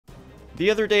The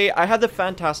other day, I had the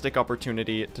fantastic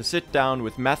opportunity to sit down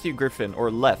with Matthew Griffin, or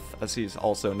Leth, as he's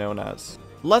also known as.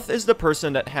 Leth is the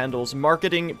person that handles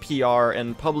marketing, PR,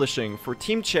 and publishing for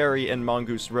Team Cherry and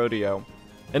Mongoose Rodeo.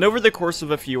 And over the course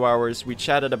of a few hours, we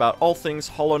chatted about all things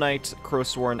Hollow Knight,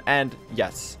 Crowsworn, and,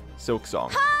 yes,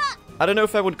 Silksong. I don't know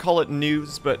if I would call it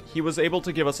news, but he was able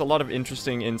to give us a lot of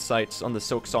interesting insights on the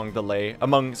Silksong delay,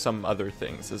 among some other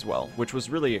things as well, which was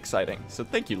really exciting, so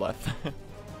thank you, Leth.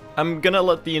 I'm gonna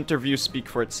let the interview speak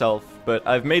for itself, but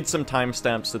I've made some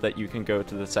timestamps so that you can go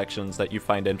to the sections that you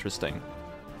find interesting.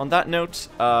 On that note,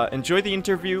 enjoy the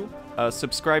interview,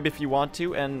 subscribe if you want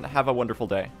to, and have a wonderful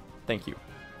day. Thank you.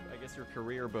 I guess your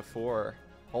career before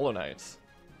Hollow Knight.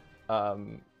 But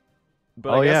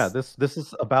oh yeah, this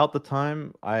is about the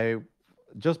time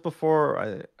just before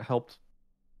I helped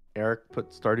Eric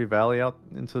put Stardew Valley out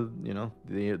into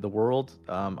the world.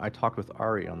 I talked with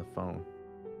Ari on the phone.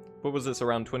 What was this,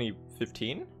 around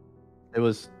 2015? It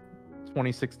was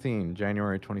 2016,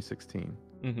 January 2016.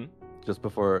 Mm-hmm. Just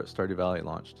before Stardew Valley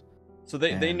launched. So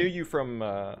they knew you from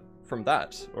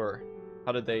that, or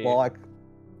how did they? Well,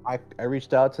 I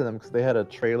reached out to them because they had a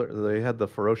trailer. They had the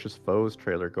Ferocious Foes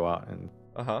trailer go out and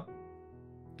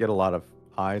get a lot of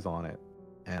eyes on it,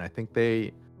 and I think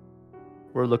they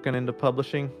were looking into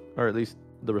publishing, or at least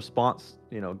the response,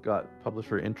 got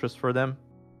publisher interest for them.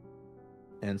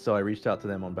 And so I reached out to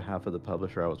them on behalf of the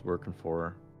publisher I was working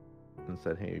for and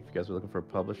said, hey, if you guys are looking for a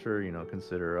publisher,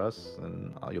 consider us,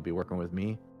 and you'll be working with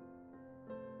me.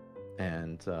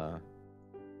 And I'm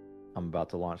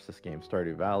about to launch this game,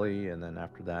 Stardew Valley, and then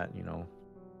after that,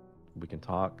 we can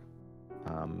talk.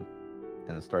 And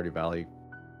then Stardew Valley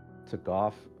took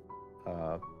off,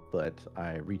 but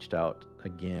I reached out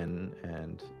again,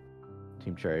 and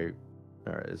Team Cherry,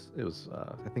 it was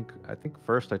I think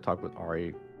first I talked with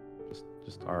Ari,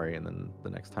 just Ari, and then the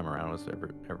next time around was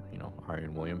Ari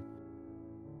and William.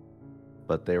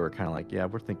 But they were kind of like, yeah,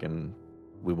 we're thinking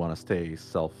we want to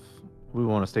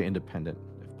stay independent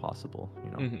if possible,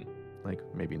 like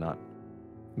maybe not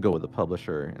go with a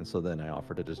publisher. And so then I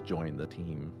offered to just join the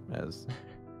team as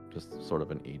just sort of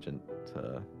an agent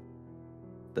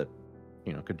that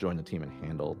could join the team and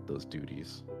handle those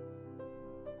duties.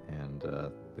 And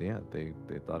yeah, they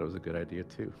thought it was a good idea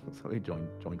too. So we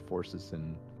joined forces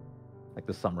in like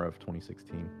the summer of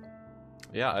 2016.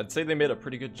 Yeah, I'd say they made a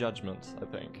pretty good judgment, I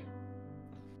think.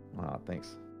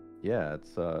 Thanks. Yeah,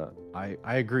 it's I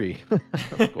agree.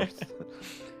 Of course.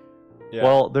 Yeah.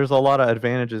 Well, there's a lot of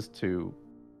advantages to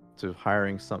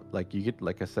hiring some, like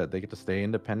I said, they get to stay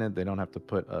independent. They don't have to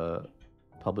put a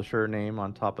publisher name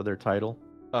on top of their title.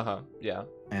 Yeah.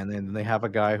 And then they have a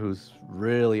guy who's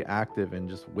really active and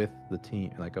just with the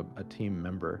team, like a team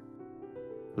member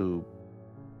who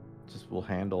just will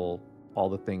handle all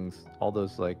the things, all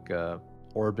those like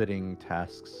orbiting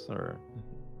tasks or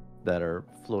that are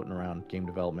floating around game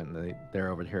development. And they're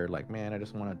over here like, man, I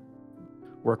just want to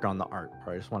work on the art,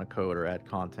 or I just want to code or add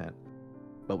content,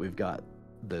 but we've got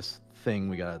this thing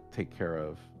we got to take care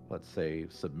of. Let's say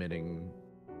submitting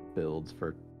builds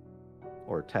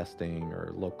or testing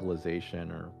or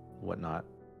localization or whatnot.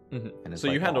 And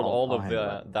so you handled all of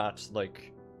that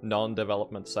like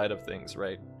non-development side of things,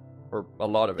 right? Or a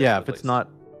lot of it. Yeah, if it's not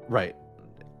right,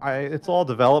 it's all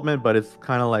development, but it's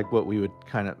kind of like what we would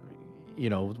kind of,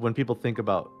 when people think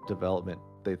about development,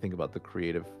 they think about the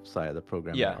creative side of the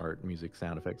program, art, music,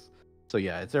 sound effects. So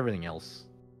yeah, it's everything else.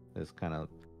 It's kind of,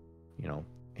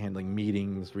 handling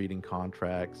meetings, reading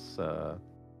contracts,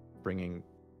 bringing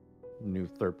new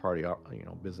third-party,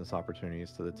 business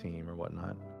opportunities to the team or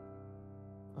whatnot.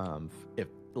 If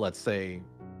let's say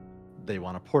they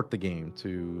want to port the game to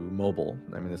mobile,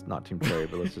 I mean, it's not Team Cherry,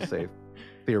 but let's just say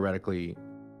theoretically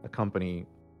a company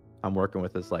I'm working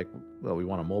with is like, well, we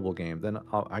want a mobile game, then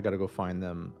I got to go find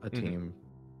them a team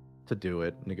to do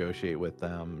it, negotiate with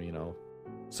them,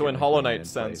 So in Hollow Knight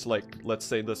sense, like, let's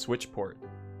say the Switch port,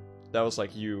 that was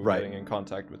like you getting in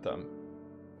contact with them.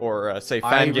 Or say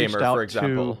Fangamer, for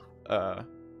example.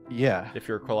 Yeah. If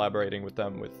you're collaborating with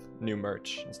them with new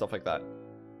merch and stuff like that.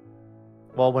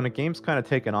 Well, when a game's kind of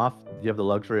taken off, you have the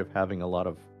luxury of having a lot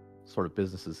of sort of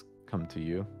businesses come to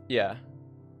you. Yeah.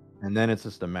 And then it's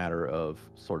just a matter of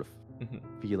sort of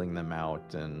feeling them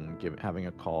out and having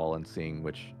a call and seeing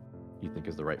which you think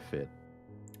is the right fit.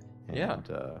 And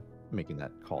making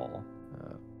that call.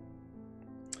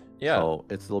 Yeah. So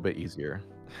it's a little bit easier.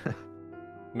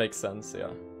 Makes sense, yeah.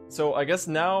 So I guess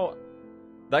now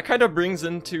that kind of brings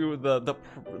into the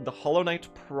Hollow Knight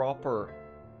proper,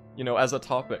 as a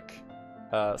topic.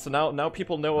 So now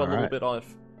people know a little bit of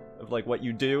like what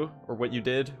you do or what you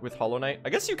did with Hollow Knight. I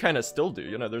guess you kind of still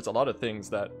do. There's a lot of things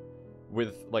that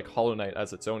with like Hollow Knight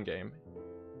as its own game,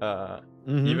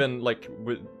 Even like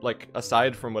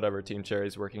aside from whatever Team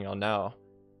Cherry's working on now,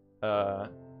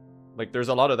 like there's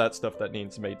a lot of that stuff that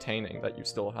needs maintaining that you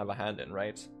still have a hand in,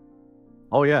 right?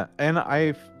 Oh yeah, and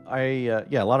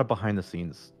yeah, a lot of behind the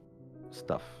scenes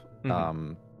stuff.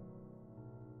 I'm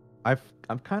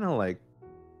kind of like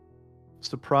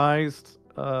surprised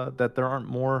that there aren't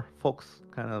more folks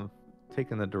kind of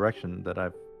taking the direction that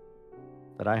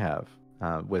I have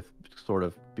with sort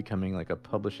of becoming like a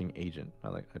publishing agent.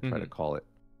 I try to call it,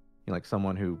 you know, like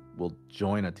someone who will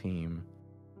join a team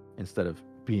instead of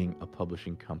being a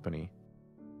publishing company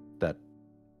that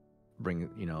bring,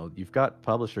 you know, you've got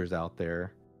publishers out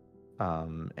there,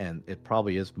 and it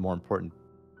probably is more important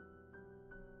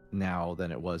now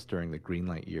than it was during the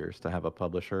Greenlight years to have a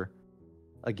publisher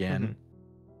again,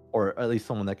 or at least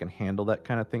someone that can handle that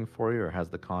kind of thing for you or has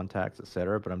the contacts,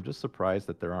 etc. But I'm just surprised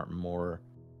that there aren't more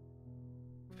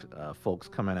folks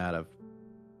coming out of,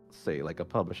 say, like a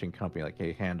publishing company, like,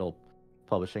 hey, handle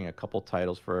publishing a couple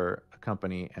titles for a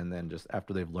company, and then just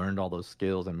after they've learned all those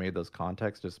skills and made those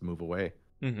contacts, just move away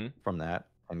from that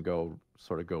and go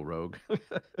rogue.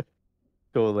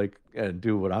 Go like and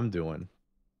do what I'm doing.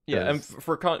 Yeah,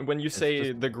 and when you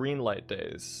say the Greenlight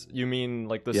days, you mean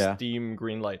like the Steam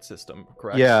Greenlight system,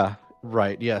 correct? Yeah,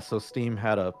 right. Yeah, so Steam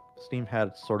had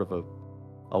sort of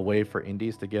a way for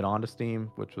indies to get onto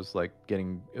Steam, which was like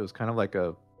it was kind of like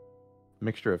a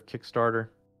mixture of Kickstarter,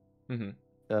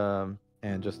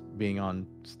 and just being on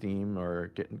Steam or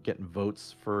getting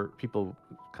votes for people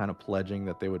kind of pledging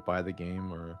that they would buy the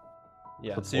game or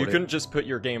so you couldn't just put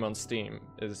your game on Steam,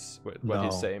 is what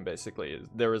he's saying basically.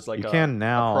 There was like can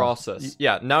now. A process.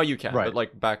 Yeah, now you can, but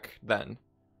like back then.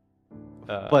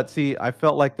 But see, I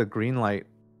felt like the Greenlight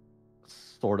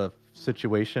sort of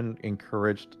situation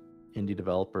encouraged indie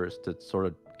developers to sort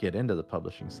of get into the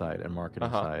publishing side and marketing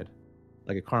side.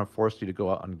 Like it kind of forced you to go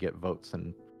out and get votes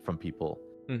from people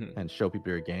and show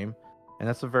people your game, and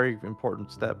that's a very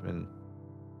important step in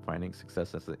finding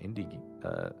success as an indie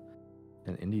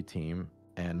team.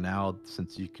 And now,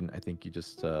 since you can, I think you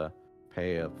just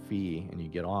pay a fee and you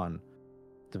get on,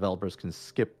 developers can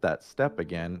skip that step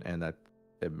again, and that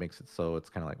it makes it so it's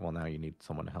kind of like, well, now you need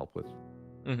someone to help with,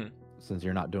 since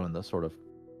you're not doing the sort of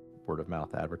word of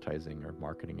mouth advertising or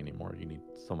marketing anymore, you need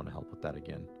someone to help with that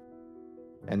again.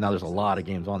 And now there's a lot of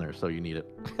games on there, so you need it.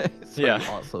 So you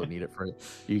also need it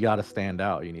you got to stand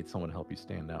out. You need someone to help you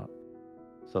stand out.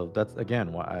 So that's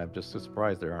again why I'm just so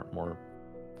surprised there aren't more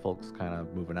folks kind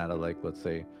of moving out of, like, let's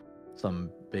say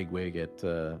some big wig at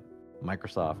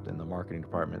Microsoft in the marketing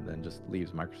department, then just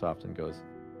leaves Microsoft and goes,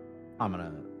 I'm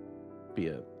gonna be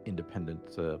a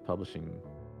independent publishing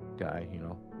guy, you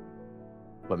know.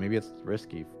 But maybe it's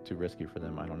too risky for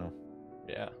them. I don't know.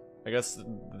 Yeah, I guess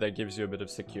that gives you a bit of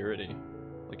security,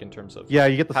 like in terms of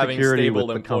you get the having security stable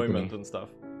with employment and stuff.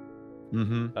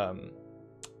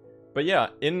 But yeah,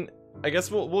 I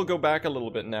guess we'll go back a little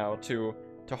bit now to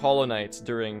Hollow Knight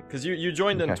because you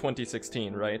joined in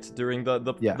 2016, right? During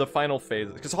the final phase,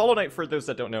 because Hollow Knight, for those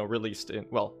that don't know, released in,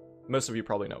 well, most of you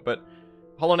probably know, but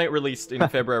Hollow Knight released in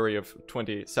February of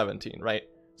 2017, right?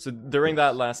 So during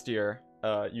that last year,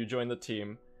 you joined the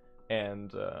team,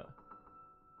 and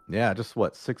just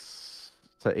what, 6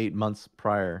 to 8 months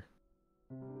prior,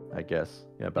 I guess.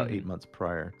 Yeah, about 8 months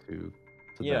prior to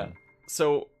then.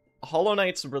 So Hollow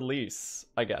Knight's release,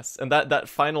 I guess, and that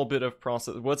final bit of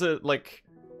process,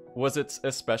 was it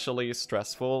especially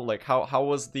stressful? Like how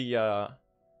was the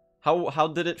how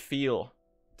did it feel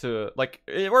to, like,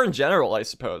 or in general, I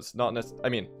suppose, not I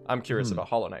mean, I'm curious about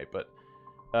Hollow Knight, but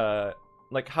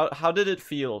like how did it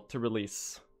feel to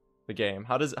release the game?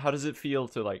 How does it feel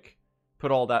to, like,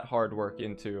 put all that hard work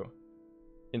into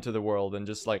the world and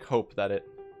just, like, hope that it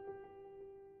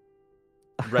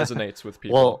resonates with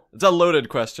people? Well, it's a loaded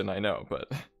question, I know,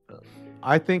 but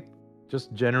I think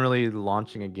just generally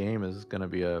launching a game is going to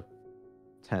be a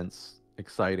tense,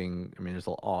 exciting. I mean, there's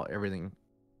all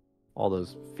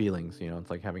those feelings, you know. It's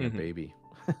like having a baby.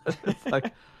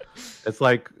 it's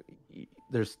like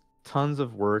there's tons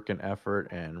of work and effort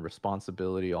and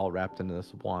responsibility all wrapped into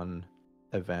this one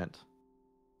event,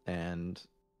 and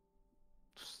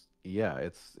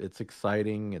it's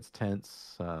exciting, it's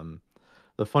tense.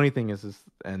 The funny thing is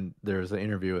and there's an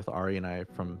interview with Ari and I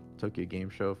from Tokyo Game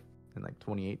Show in like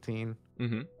 2018.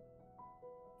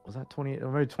 Was that maybe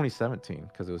 2017,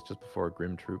 because it was just before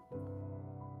Grim Troop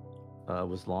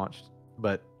was launched.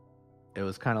 But it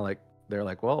was kind of like, they're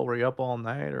like, well, were you up all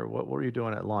night, or what were you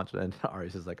doing at launch? And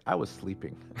Ari says, like, I was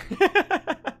sleeping.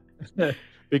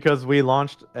 Because we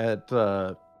launched at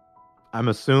I'm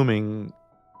assuming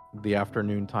the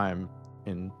afternoon time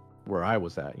in where I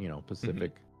was at, you know,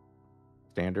 Pacific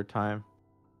Standard Time.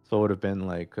 So it would have been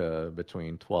like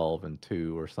between 12 and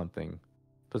 2 or something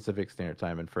Pacific Standard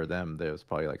Time, and for them it was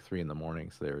probably like 3 in the morning,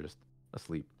 so they were just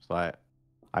asleep. So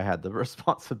I had the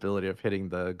responsibility of hitting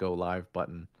the go live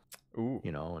button, Ooh.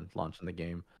 you know, and launching the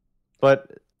game.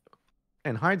 But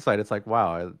in hindsight, it's like,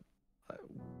 wow,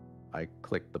 I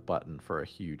clicked the button for a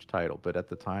huge title, but at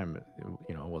the time,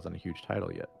 you know, it wasn't a huge title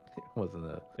yet. It wasn't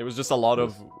a. It was just a lot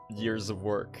of years of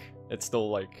work. It's still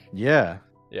like. Yeah.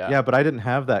 Yeah. Yeah, but I didn't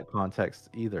have that context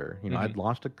either. You know, Mhm. I'd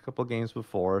launched a couple games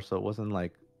before, so it wasn't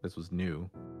like this was new.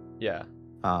 Yeah.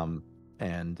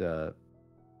 And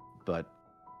but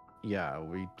yeah,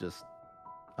 we just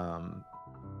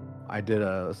I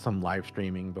did some live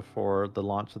streaming before the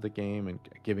launch of the game and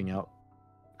giving out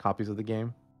copies of the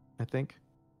game, I think.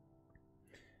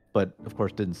 But of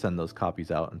course, didn't send those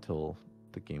copies out until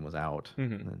the game was out,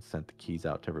 Mhm. and then sent the keys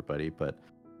out to everybody. But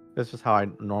that's just how I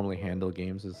normally handle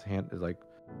games: is like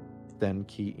then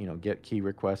get key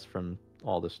requests from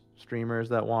all the streamers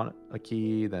that want a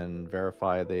key, then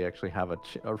verify they actually have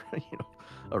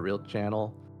a real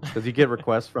channel. Because you get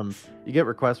requests from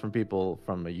people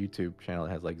from a YouTube channel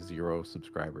that has like 0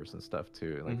 subscribers and stuff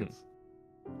too. Like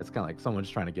it's kind of like someone's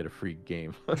trying to get a free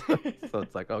game. So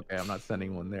it's like, okay, I'm not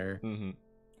sending one there.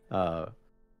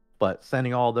 But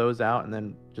sending all those out and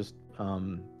then just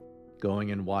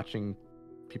going and watching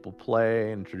people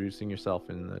play, introducing yourself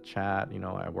in the chat. You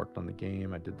know, I worked on the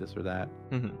game, I did this or that.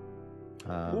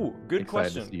 Ooh, good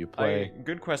question. To see you play.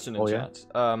 Good question in chat.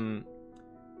 Yeah?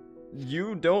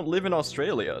 You don't live in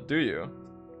Australia, do you?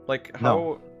 Like,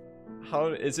 how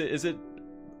is it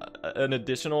an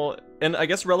additional, and I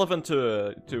guess relevant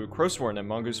to Crowsworn and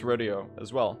Mongoose Rodeo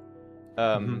as well.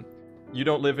 You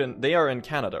don't live in, they are in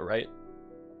Canada, right?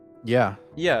 Yeah.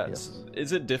 Yeah. Yes.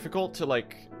 Is it difficult to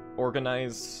like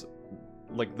organize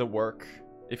like the work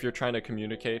if you're trying to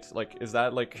communicate? Like, is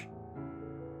that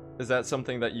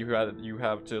something that you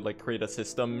have to like create a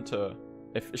system to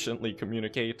efficiently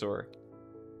communicate, or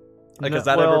like has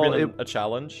that ever been a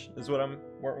challenge, is what I'm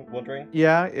wondering?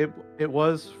 Yeah, it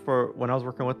was for when I was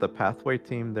working with the Pathway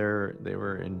team there. They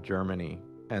were in Germany,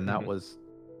 and that was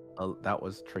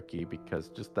tricky because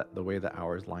just the way the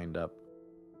hours lined up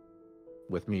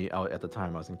with me at the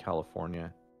time I was in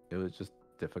California, it was just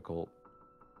difficult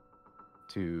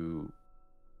to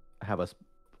have us,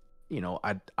 you know,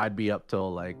 I'd be up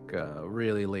till like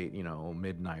really late, you know,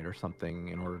 midnight or something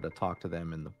in order to talk to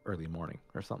them in the early morning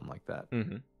or something like that.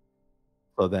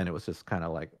 So then it was just kind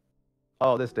of like,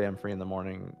 oh, this day I'm free in the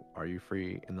morning. Are you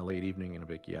free in the late evening? And I'd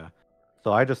be like, yeah.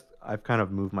 So I've kind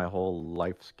of moved my whole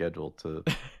life schedule to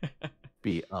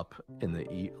be up in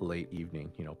the late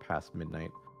evening, you know, past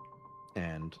midnight.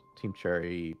 And Team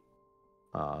Cherry,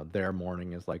 their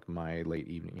morning is like my late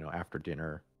evening, you know, after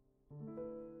dinner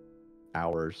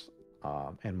hours.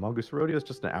 And Mongoose Rodeo is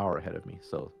just an hour ahead of me,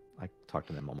 so I talk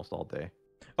to them almost all day.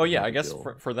 Oh yeah, I guess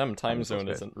for them time zone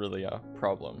isn't really a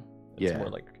problem. It's more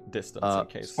like distance in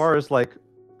case.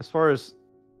 As far as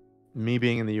me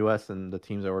being in the US and the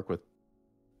teams I work with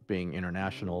being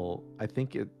international, I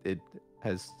think it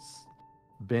has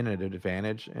been an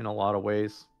advantage in a lot of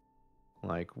ways.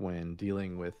 Like when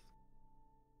dealing with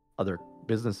other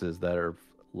businesses that are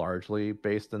largely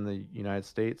based in the United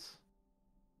States,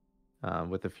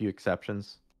 with a few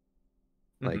exceptions.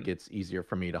 Like it's easier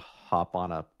for me to hop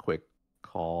on a quick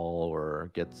call or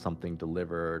get something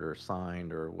delivered or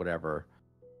signed or whatever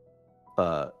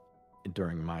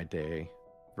during my day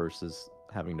versus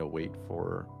having to wait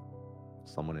for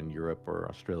someone in Europe or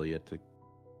Australia to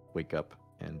wake up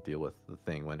and deal with the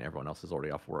thing when everyone else is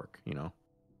already off work, you know?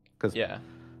 Because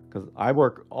I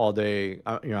work all day,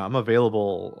 you know, I'm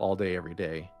available all day, every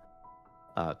day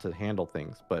to handle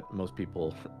things, but most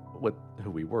people who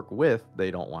we work with,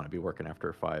 they don't want to be working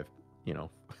after 5, you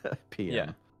know,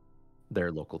 p.m.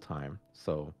 their local time.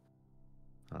 So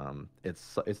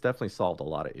it's definitely solved a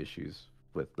lot of issues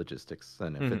with logistics,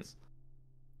 and if it's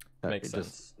makes sense.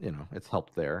 Just, you know, it's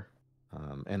helped there.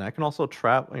 And I can also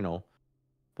travel, you know,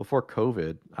 before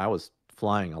COVID, I was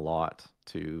flying a lot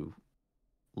to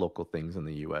local things in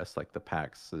the US, like the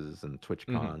PAXs and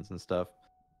TwitchCons and stuff.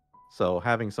 So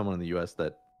having someone in the US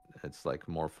that it's like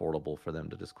more affordable for them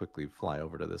to just quickly fly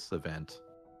over to this event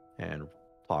and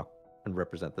talk and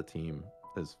represent the team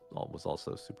was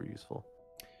also super useful.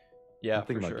 Yeah, I'm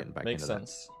thinking for about sure. getting back Makes into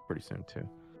sense. that pretty soon too.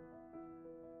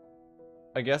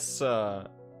 I guess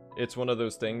it's one of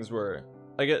those things where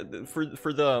I get for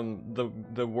the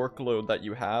workload that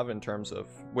you have in terms of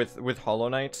with Hollow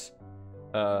Knight,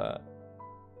 a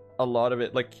lot of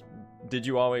it, like, did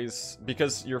you always,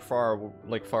 because you're far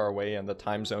away and the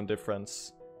time zone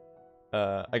difference,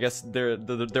 I guess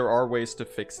there are ways to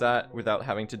fix that without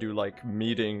having to do like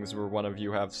meetings where one of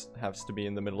you has to be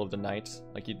in the middle of the night.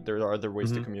 Like there are other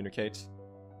ways to communicate.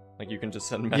 Like you can just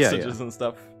send messages and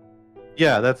stuff.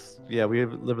 Yeah, we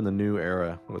live in the new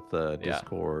era with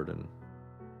Discord and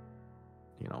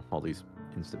all these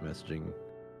instant messaging.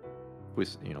 We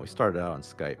started out on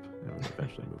Skype and we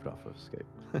eventually moved off of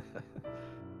Skype.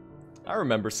 I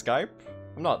remember Skype.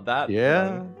 I'm not that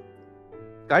young.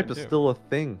 Skype is still a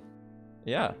thing.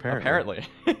 Yeah, apparently.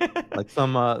 Like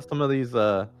some of these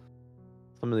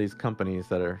companies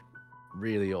that are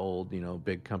really old,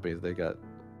 big companies, they got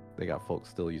folks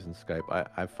still using Skype.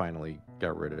 I finally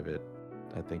got rid of it.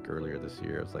 I think earlier this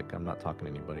year. It's like I'm not talking to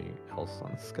anybody else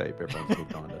on Skype. Everyone's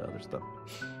moved on to other stuff.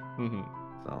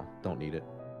 So don't need it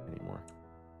anymore.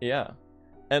 Yeah.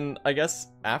 And I guess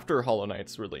after Hollow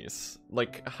Knight's release,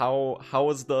 like how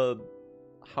was that?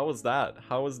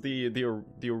 How was the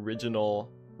original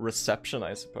reception,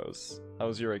 I suppose? How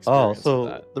was your experience with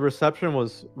that? The reception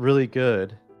was really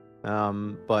good.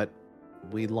 But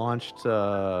we launched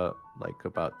like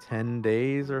about 10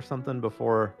 days or something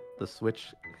before the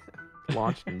Switch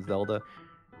launched and Zelda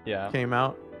came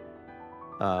out.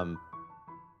 That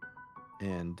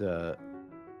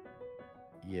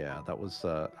was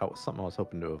something I was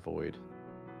hoping to avoid.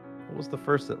 What was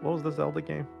the Zelda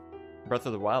game? Breath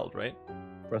of the Wild, right?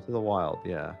 Breath of the Wild,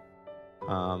 yeah.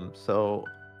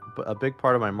 But a big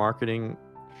part of my marketing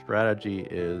strategy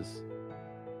is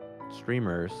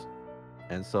streamers,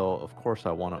 and so of course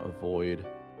I want to avoid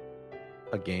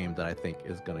a game that I think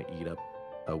is going to eat up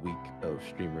a week of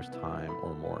streamers' time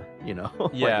or more, Yeah,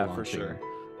 like for sure.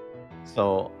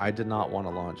 So I did not want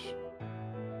to launch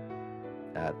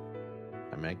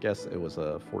I guess it was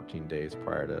 14 days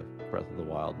prior to Breath of the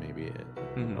Wild, maybe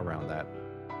around that.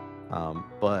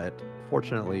 But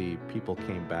fortunately, people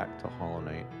came back to Hollow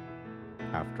Knight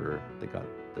after they got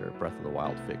their Breath of the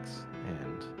Wild fix,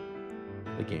 and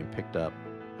the game picked up.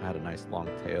 I had a nice long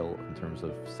tail in terms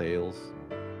of sales,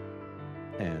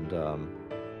 and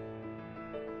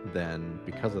then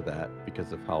because of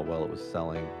how well it was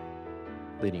selling,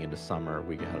 leading into summer,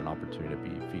 we had an opportunity to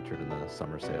be featured in the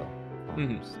summer sale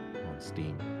on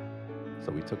Steam.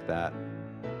 So we took that,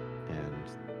 and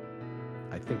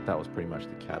I think that was pretty much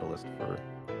the catalyst for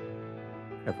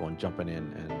everyone jumping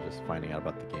in and just finding out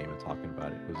about the game and talking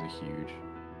about it. It was a huge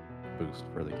boost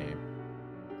for the game.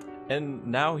 And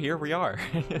now here we are,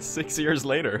 6 years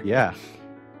later. Yeah.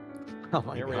 Oh my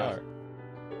God. Here we are.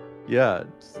 Yeah.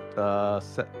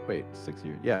 6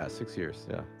 years. Yeah, 6 years.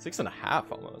 Yeah.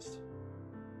 6.5 almost.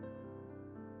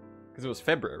 Because it was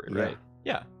February, right?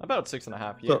 Yeah, about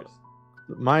 6.5 years.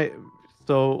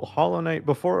 So Hollow Knight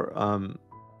before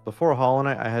Hollow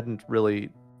Knight, I hadn't really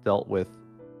dealt with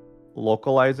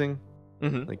localizing,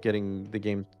 like getting the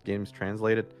games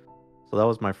translated. So that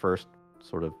was my first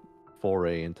sort of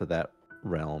foray into that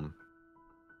realm.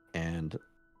 And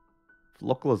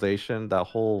localization, that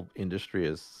whole industry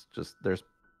is just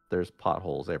there's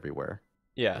potholes everywhere.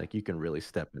 Yeah, like you can really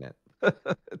step in it.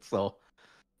 So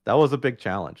that was a big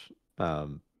challenge.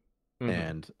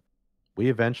 And we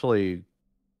eventually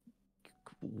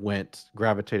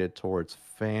gravitated towards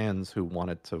fans who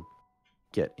wanted to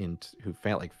get into,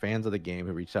 fans of the game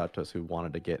who reached out to us who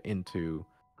wanted to get into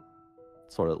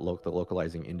sort of the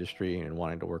localizing industry and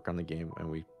wanted to work on the game. And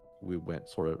we went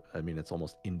sort of, it's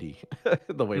almost indie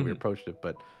the way we approached it,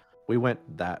 but we went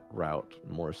that route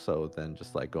more so than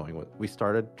just like we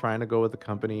started trying to go with the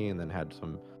company and then had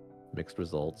some mixed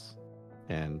results.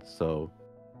 And so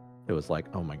it was like,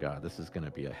 oh my God, this is going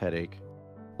to be a headache.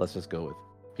 Let's just go with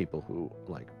people who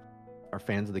are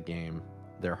fans of the game.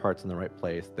 Their heart's in the right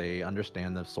place. They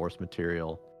understand the source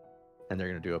material, and they're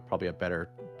going to do probably a better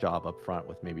job up front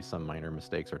with maybe some minor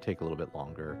mistakes or take a little bit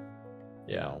longer.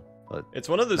 Yeah. But it's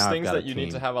one of those things that you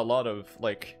need to have a lot of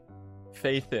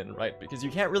faith in, right? Because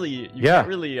you can't really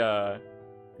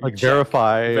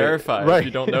verify right. if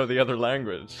you don't know the other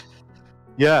language.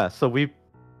 Yeah, so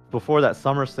before that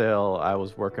summer sale, I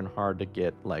was working hard to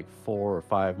get 4 or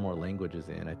 5 more languages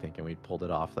in, I think, and we pulled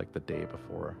it off the day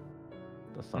before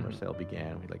the summer sale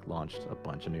began. We launched a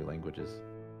bunch of new languages,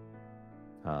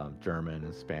 German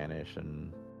and Spanish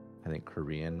and I think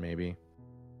Korean maybe.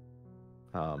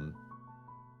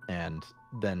 And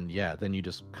then you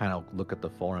just kind of look at the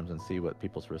forums and see what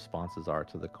people's responses are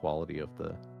to the quality of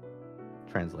the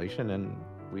translation, and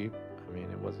it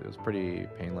was pretty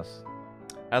painless.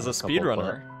 As a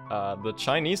speedrunner, the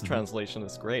Chinese translation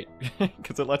is great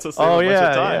because it lets us save a bunch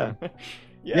of time.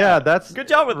 Yeah, that's good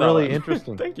job with that. Really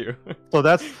interesting. Thank you. So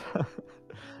that's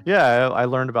I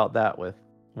learned about that with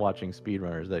watching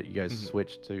speedrunners that you guys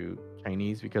switch to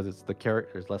Chinese because it's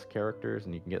there's less characters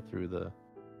and you can get through the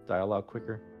dialogue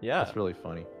quicker. Yeah, that's really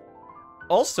funny.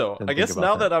 Also, I guess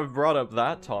now that I've brought up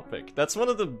that topic, that's one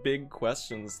of the big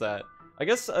questions that, I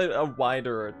guess a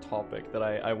wider topic that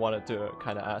I wanted to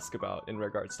kind of ask about in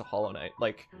regards to Hollow Knight.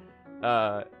 Like,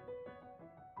 I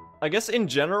guess in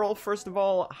general, first of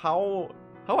all, how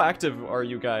active are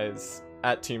you guys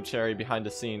at Team Cherry behind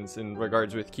the scenes in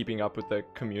regards with keeping up with the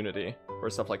community or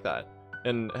stuff like that?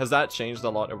 And has that changed a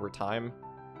lot over time?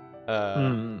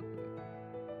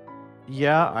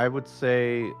 Yeah, I would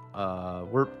say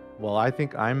well, I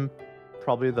think I'm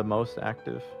probably the most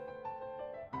active.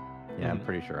 Yeah, I'm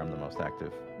pretty sure I'm the most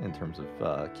active in terms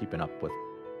of keeping up with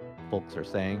folks are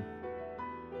saying.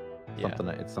 Yeah.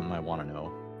 It's something I want to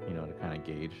know, to kind of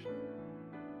gauge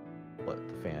what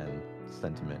the fan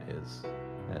sentiment is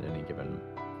at any given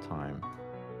time.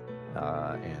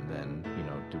 And then,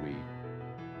 do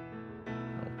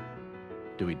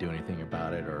we do anything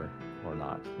about it or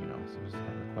not? So it's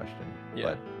kind of a question.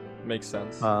 Yeah, makes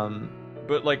sense.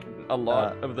 But like a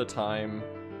lot of the time,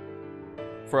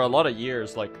 for a lot of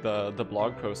years, like the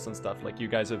blog posts and stuff, like you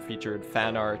guys have featured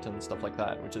fan art and stuff like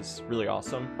that, which is really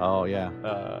awesome. Oh yeah.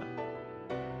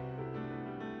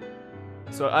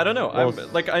 So I don't know. Well,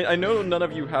 I know none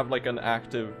of you have like an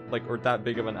active, like, or that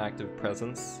big of an active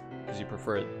presence, because you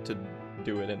prefer it to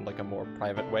do it in like a more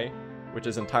private way, which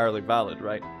is entirely valid,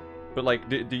 right? But like,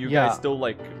 do you guys still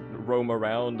like roam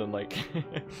around and like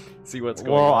see what's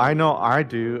going on? Well, I know I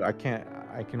do. I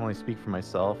can only speak for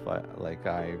myself. I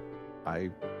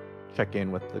check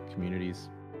in with the communities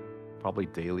probably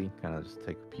daily, kind of just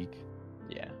take a peek.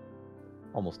 Yeah.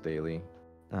 Almost daily.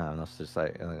 Unless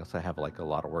I have like a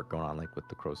lot of work going on, like with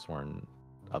the Crowsworn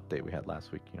update we had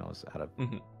last week. I was out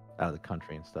of the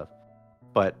country and stuff.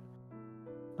 But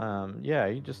yeah,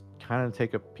 you just kind of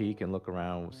take a peek and look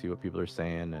around, see what people are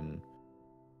saying, and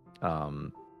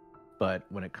but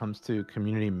when it comes to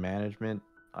community management,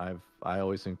 I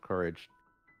always encourage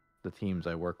the teams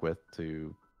I work with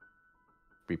to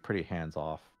be pretty hands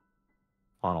off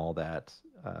on all that.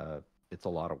 It's a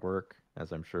lot of work,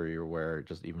 as I'm sure you're aware.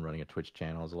 Just even running a Twitch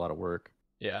channel is a lot of work.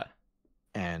 Yeah.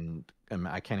 And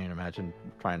I can't even imagine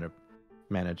trying to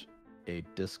manage a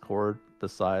Discord the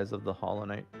size of the Hollow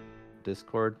Knight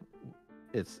Discord.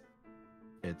 It's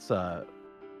and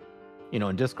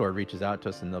Discord reaches out to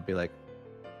us and they'll be like,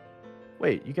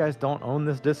 wait, you guys don't own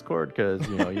this Discord? Because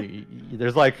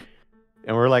there's like,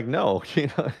 and we're like, no.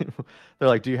 They're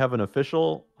like, do you have an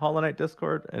official Hollow Knight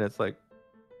Discord? And it's like,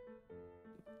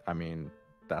 I mean,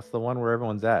 that's the one where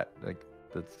everyone's at. Like,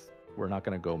 we're not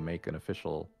gonna go make an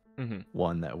official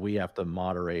one that we have to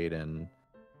moderate and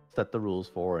set the rules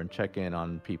for and check in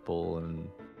on people and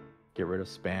get rid of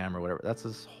spam or whatever. That's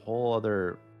this whole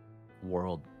other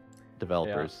world.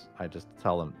 Developers, I just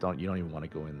tell them, you don't even want to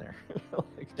go in there.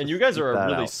 And you guys are a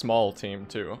really small team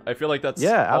too. I feel like that's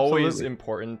always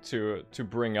important to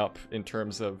bring up in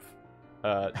terms of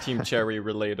Team Cherry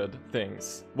related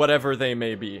things, whatever they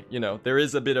may be. There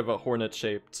is a bit of a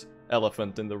hornet-shaped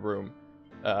elephant in the room,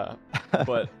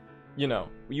 but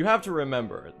you have to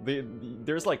remember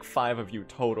there's like 5 of you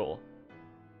total.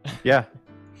 Yeah.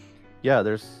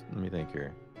 There's, let me think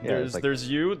here. Yeah, there's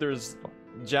you. There's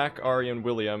Jack, Ari, and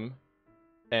William,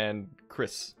 and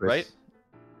Chris, right?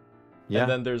 Yeah.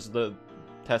 And then there's the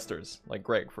testers, like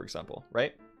Greg, for example,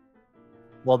 right?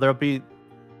 Well, there'll be,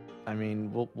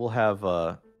 we'll have,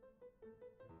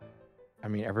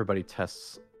 everybody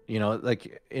tests,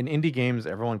 like in indie games,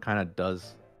 everyone kind of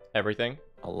does everything.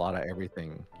 A lot of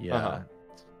everything, yeah.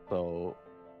 So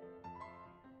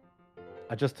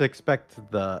I just expect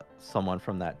someone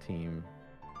from that team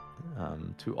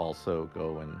to also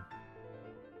go and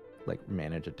like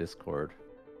manage a Discord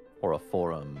or a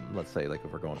forum. Let's say, like,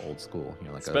 if we're going old school,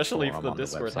 like especially if the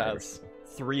Discord has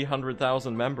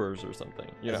 300,000 members or something.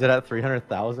 Is it at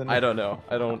 300,000? I don't know.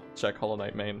 I don't check Hollow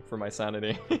Knight main for my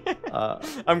sanity.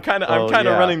 I'm kind of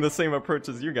running the same approach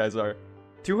as you guys are.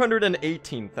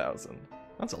 218,000.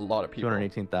 That's a lot of people.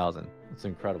 218,000. It's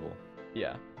incredible.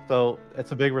 Yeah. So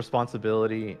it's a big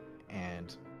responsibility,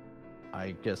 and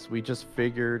I guess we just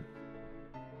figured,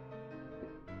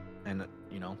 and I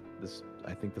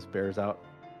think this bears out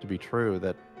to be true,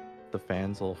 that the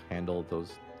fans will handle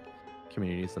those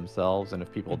communities themselves, and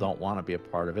if people don't want to be a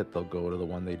part of it, they'll go to the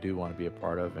one they do want to be a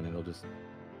part of, and it'll just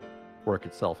work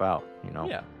itself out,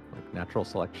 Yeah. Like natural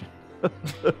selection.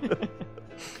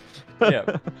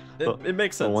 Yeah, it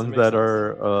makes sense. The ones that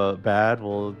are bad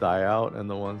will die out, and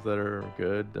the ones that are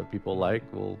good, that people like,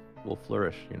 will will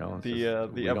flourish. You know,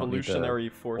 the evolutionary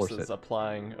forces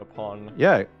applying upon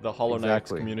the Hollow Knight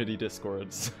community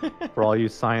discords. For all you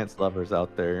science lovers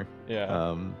out there,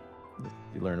 yeah,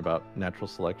 you learn about natural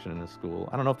selection in a school.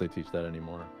 I don't know if they teach that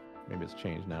anymore. Maybe it's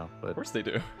changed now, but of course they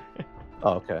do.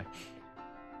 Oh, okay.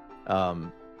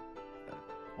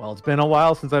 Well, it's been a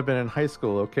while since I've been in high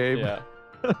school. Okay. Yeah.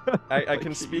 I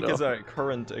can speak as a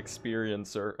current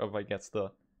experiencer of, I guess,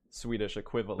 the Swedish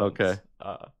equivalent. Okay.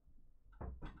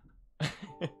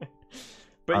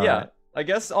 But yeah, I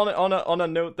guess on a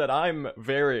note that I'm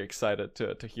very excited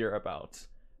to hear about,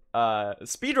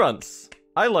 speedruns.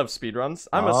 I love speedruns.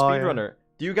 I'm a speedrunner. Yeah.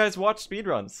 Do you guys watch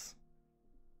speedruns?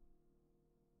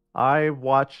 I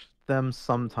watch them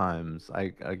sometimes.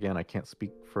 I can't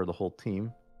speak for the whole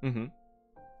team.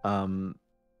 Mm-hmm.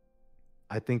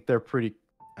 I think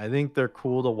they're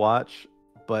cool to watch,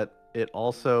 but it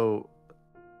also,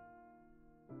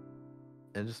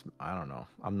 I don't know.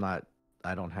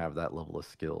 I don't have that level of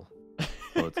skill.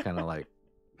 So it's kind of like,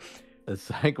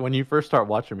 it's like when you first start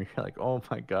watching them, you're like, oh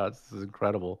my God, this is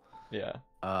incredible. Yeah.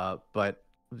 But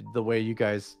the way you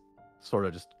guys sort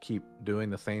of just keep doing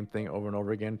the same thing over and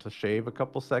over again to shave a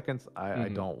couple seconds, I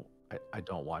don't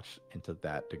watch into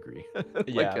that degree.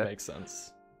 Yeah, it makes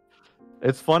sense.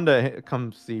 It's fun to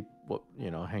come see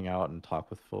hang out and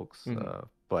talk with folks.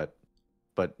 But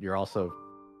you're also,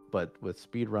 with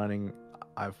speed running,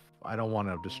 I don't want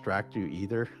to distract you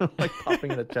either. Like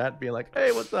popping in the chat, being like,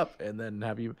 "Hey, what's up?" And then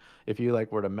if you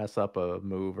like were to mess up a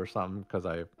move or something because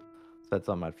I said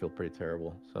something, I'd feel pretty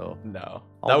terrible. So no,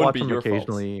 that would be your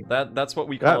occasionally. Fault. That's what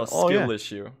we call a skill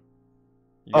issue.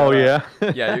 Yeah.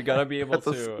 Yeah, you gotta be able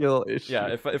to. That's a skill issue. Yeah,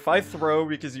 if I throw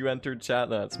because you entered chat,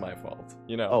 then it's my fault.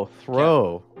 Oh,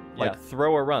 throw. Yeah,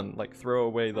 throw or run. Like throw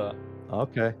away the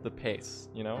pace.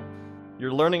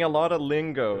 You're learning a lot of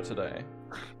lingo today.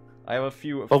 I have a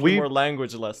few more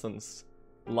language lessons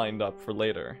lined up for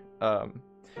later. And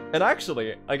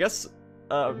actually, I guess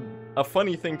a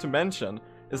funny thing to mention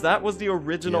is that was the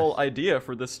original idea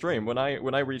for this stream when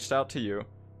I reached out to you.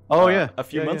 A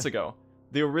few months ago.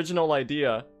 The original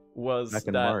idea was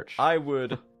that March. I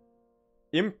would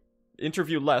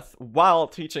interview Leth while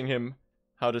teaching him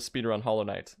how to speedrun Hollow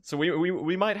Knight. So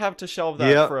we might have to shelve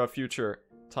that for a future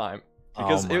time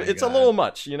because it's a little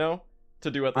much, to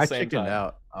do at the same time. I chickened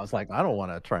out. I was like, I don't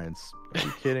want to try and. Are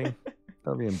you kidding?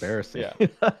 That'd be embarrassing. Yeah.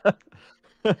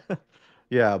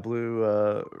 Yeah.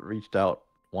 Blue reached out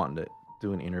wanting to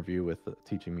do an interview with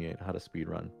teaching me how to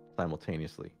speedrun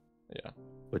simultaneously. Yeah.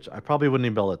 Which I probably wouldn't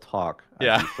even be able to talk.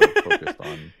 Yeah. I'd be so focused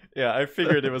on. Yeah, I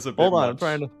figured it was a bit Hold on, much. I'm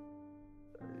trying to.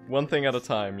 One thing at a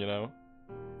time,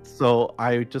 So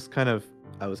I just I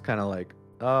was kind of like,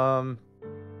 I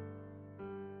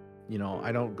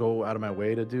don't go out of my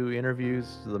way to do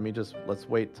interviews. So let's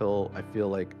wait till I feel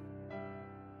like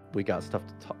we got stuff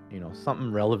to talk,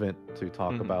 something relevant to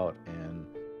talk about, and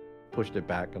pushed it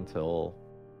back until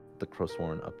the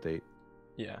Crowsworn update.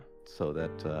 Yeah. So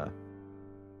that,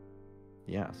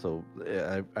 so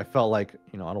I felt like,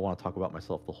 I don't want to talk about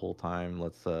myself the whole time.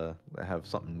 Let's have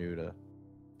something new to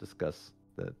discuss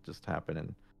that just happened.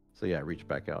 And so, I reached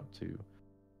back out to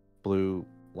Blue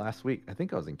last week. I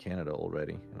think I was in Canada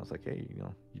already. And I was like, hey, you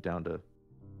down to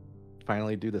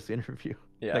finally do this interview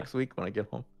next week when I get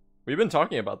home? We've been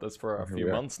talking about this for a few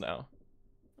months now.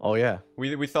 Oh, yeah.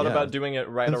 We thought about doing it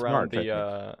right around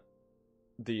the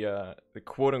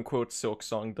quote-unquote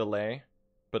Silksong delay.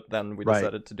 But then we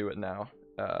decided to do it now,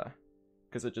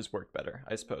 because it just worked better,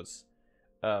 I suppose.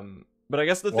 But I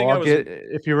guess the thing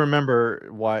if you remember,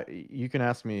 why you can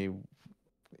ask me,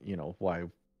 why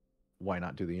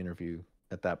not do the interview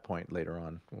at that point later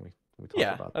on when we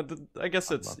talk about. I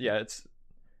guess it's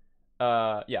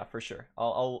for sure.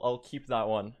 I'll keep that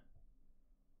one.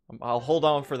 I'll hold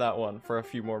on for that one for a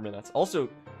few more minutes. Also,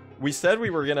 we said we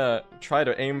were gonna try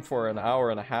to aim for an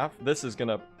hour and a half. This is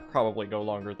gonna probably go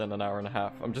longer than an hour and a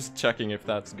half. I'm just checking if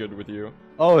that's good with you.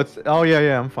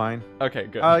 I'm fine. Okay,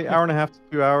 good. Hour and a half to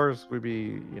 2 hours would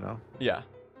be, Yeah.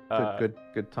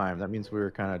 Good time. That means we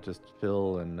were kind of just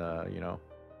chill and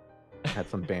had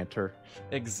some banter.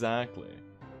 Exactly.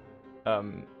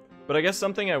 But I guess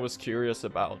something I was curious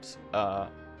about,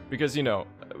 because regarding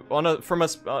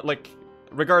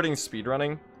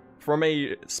speedrunning, from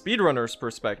a speedrunner's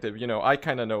perspective, I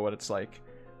kind of know what it's like,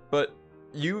 but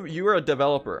you are a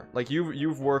developer. Like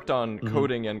you've worked on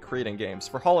coding and creating games.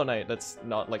 For Hollow Knight, that's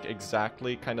not like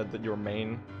exactly kind of your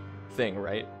main thing,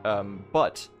 right?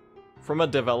 But from a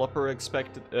developer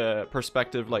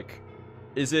perspective, like,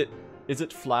 is it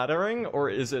flattering or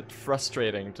is it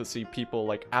frustrating to see people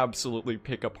like absolutely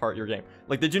pick apart your game?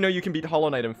 Like, did you know you can beat Hollow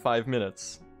Knight in 5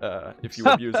 minutes if you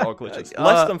abuse all glitches?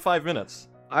 Less than 5 minutes.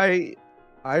 I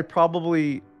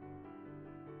probably,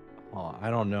 I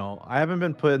don't know. I haven't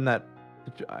been put in that.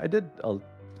 I did a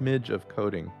smidge of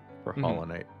coding for Hollow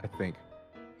Knight, I think.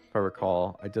 If I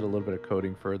recall, I did a little bit of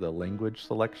coding for the language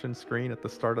selection screen at the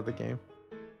start of the game.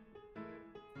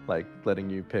 Like letting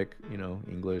you pick,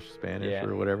 English, Spanish,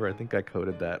 or whatever. I think I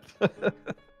coded that.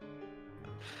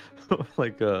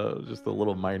 Like just a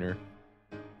little minor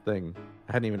thing.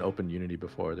 I hadn't even opened Unity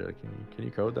before. They're like, can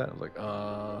you code that? I was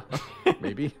like,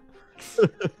 maybe.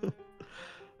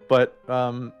 But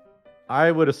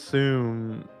I would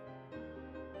assume,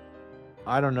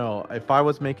 I don't know, if I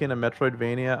was making a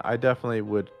Metroidvania, I definitely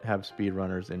would have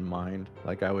speedrunners in mind.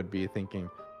 Like I would be thinking,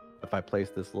 if I place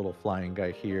this little flying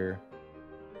guy here,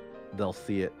 they'll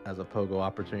see it as a pogo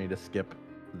opportunity to skip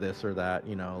this or that,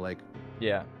 like,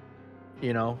 yeah,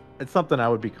 it's something I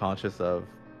would be conscious of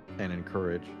and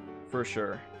encourage. For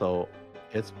sure. So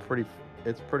it's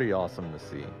pretty awesome to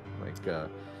see. Like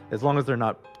as long as they're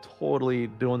not totally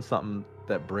doing something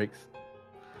that breaks.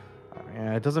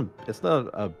 It's not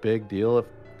a big deal if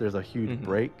there's a huge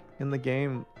break in the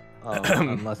game,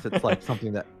 unless it's like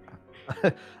something that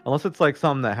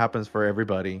something that happens for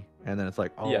everybody, and then it's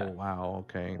like, wow,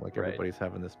 okay, like everybody's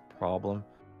having this problem.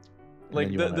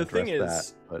 Like the thing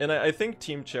is, and I think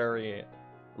Team Cherry,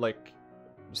 like,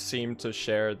 seemed to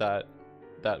share that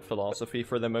philosophy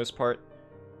for the most part.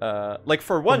 Like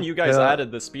for one, you guys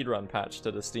added the speedrun patch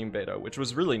to the Steam beta, which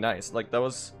was really nice. Like that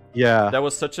was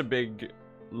such a big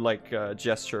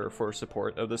gesture for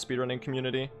support of the speedrunning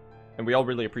community, and we all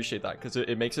really appreciate that because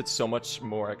it makes it so much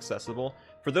more accessible.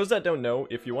 For those that don't know,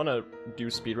 if you want to do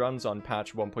speedruns on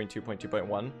patch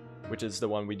 1.2.2.1, which is the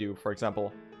one we do, for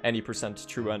example, any %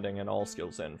 true ending and all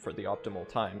skills in for the optimal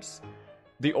times,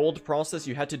 the old process,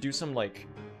 you had to do some like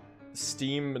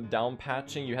Steam down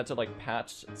patching. You had to like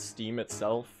patch Steam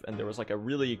itself, and there was like a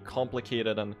really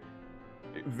complicated and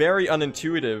very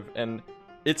unintuitive, and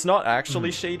it's not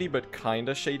actually shady, but kind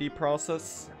of shady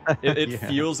process. It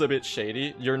feels a bit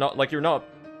shady. You're not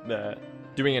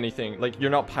doing anything, like you're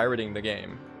not pirating the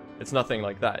game. It's nothing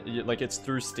like that. Like it's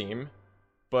through Steam,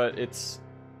 but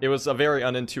it was a very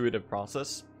unintuitive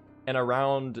process. And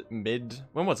around mid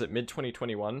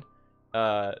 2021,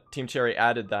 Team Cherry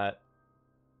added that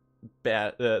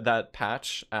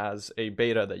patch as a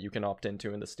beta that you can opt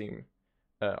into in the Steam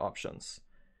options.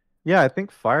 Yeah, I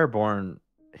think Fireborn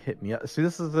hit me up. See,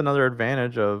 this is another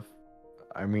advantage of,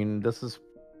 I mean, this is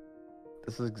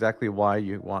exactly why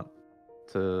you want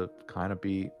to kind of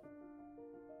be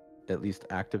at least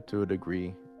active to a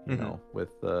degree, you know,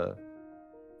 with the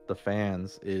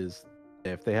fans, is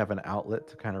if they have an outlet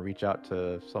to kind of reach out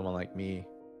to someone like me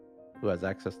who has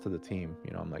access to the team.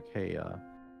 I'm like, hey,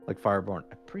 like Fireborn,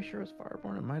 I'm pretty sure it's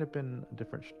Fireborn. It might have been a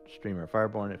different streamer.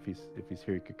 Fireborn, if he's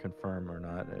here, he could confirm or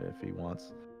not if he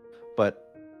wants. But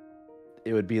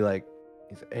it would be like,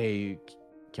 hey,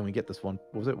 can we get this one?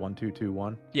 What was it,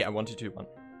 1221? Yeah,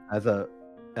 1221.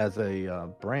 As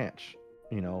a branch,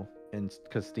 and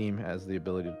because Steam has the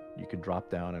ability, you can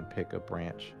drop down and pick a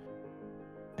branch.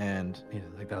 And he's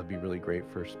like, that would be really great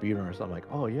for speedrunners. I'm like,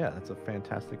 oh yeah, that's a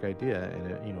fantastic idea.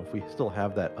 And if we still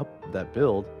have that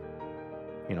build,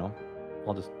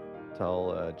 I'll just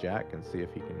tell Jack and see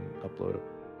if he can upload a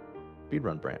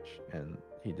speedrun branch. And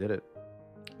he did it.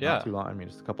 Yeah. Not too long. I mean,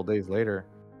 just a couple days later.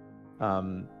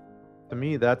 To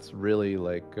me, that's really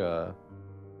like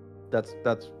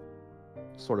that's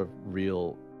sort of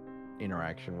real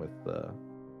interaction with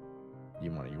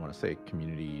you want to say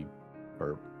community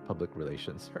or public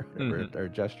relations or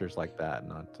gestures like that,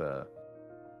 not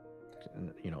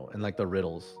and like the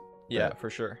riddles. Yeah, for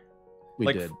sure. We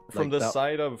like did from like the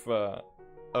side of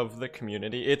the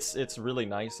community, it's really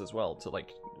nice as well to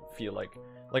like feel like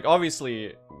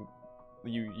obviously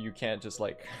you can't just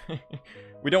like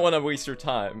we don't want to waste your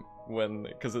time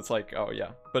because it's like, oh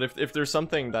yeah, but if there's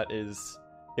something that is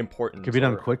important, could be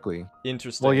done quickly,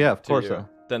 interesting, well, yeah, of course,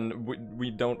 then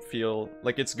we don't feel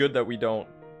like it's good that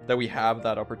we have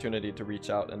that opportunity to reach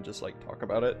out and just like talk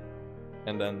about it,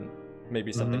 and then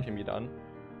maybe something can be done.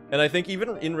 And I think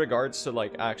even in regards to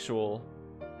like actually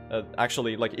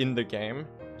like in the game,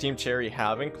 Team Cherry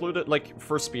have included, like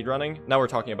for speedrunning, now we're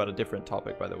talking about a different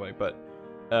topic by the way, but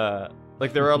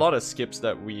like there are a lot of skips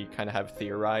that we kind of have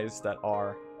theorized that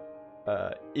are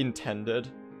intended,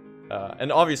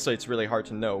 and obviously it's really hard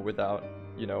to know without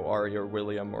Ari or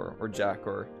William or Jack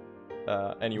or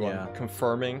anyone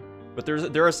confirming. But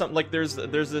there are some, like there's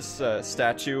this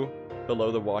statue below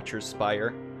the Watcher's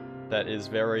Spire that is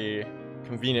very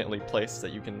conveniently placed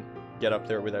that you can get up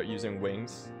there without using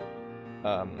wings.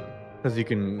 Because you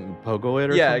can pogo it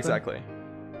or something? Yeah, exactly.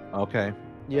 Okay.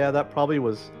 Yeah, that probably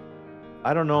was,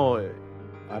 I don't know.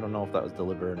 I don't know if that was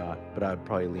deliberate or not, but I'd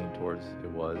probably lean towards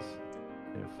it was.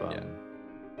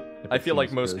 If I feel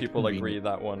like most really people convenient. agree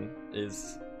that one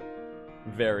is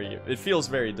it feels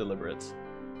very deliberate.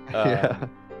 Yeah.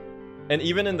 And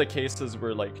even in the cases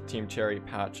where like Team Cherry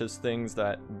patches things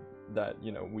that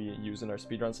you know we use in our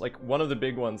speedruns, like one of the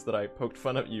big ones that I poked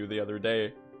fun at you the other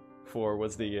day for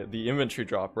was the inventory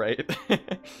drop, right?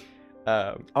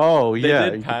 Oh yeah,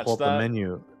 did you can patch pull up the that,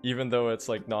 menu. even though it's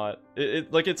like not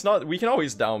it's not, we can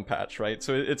always down patch, right?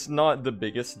 So it's not the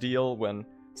biggest deal when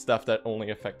stuff that only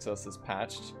affects us is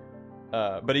patched.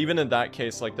 But even in that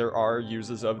case, like there are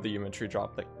uses of the inventory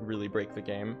drop that really break the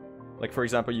game. Like for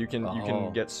example, you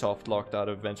can get soft locked out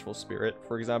of Vengeful Spirit,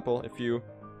 for example, if you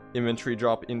inventory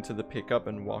drop into the pickup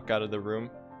and walk out of the room.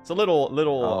 It's a little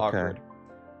awkward.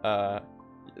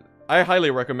 I highly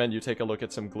recommend you take a look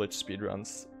at some glitch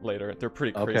speedruns later. They're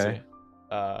pretty crazy.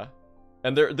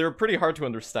 And they're pretty hard to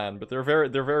understand, but they're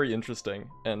very interesting.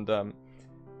 And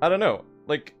I don't know,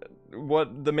 like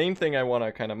what the main thing I want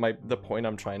to kind of the point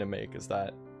I'm trying to make is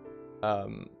that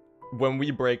when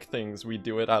we break things, we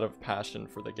do it out of passion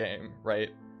for the game, right?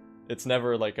 It's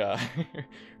never like a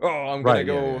oh, I'm gonna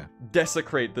go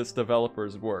desecrate this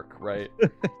developer's work, right?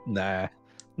 Nah.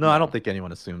 No, I don't think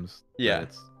anyone assumes that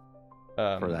it's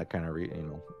for that kind of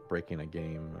breaking a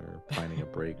game or finding a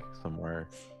break somewhere.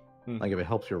 Like if it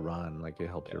helps you run, like it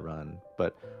helps you run.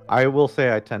 But I will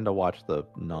say I tend to watch the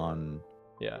non-break.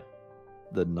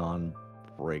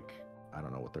 I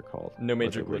don't know what they're called. No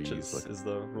major glitches is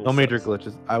the rule. No major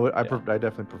glitches. I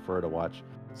definitely prefer to watch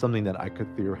something that I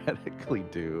could theoretically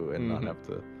do and not have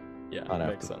to. Yeah, that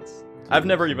makes sense. I've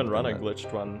never even run a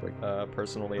glitched one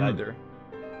personally either.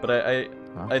 But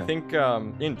I think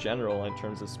in general, in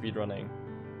terms of speedrunning,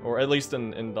 or at least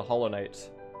in the Hollow Knight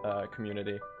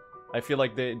community, I feel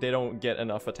like they don't get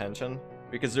enough attention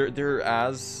because they're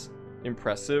as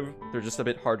impressive. They're just a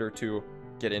bit harder to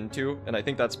get into, and I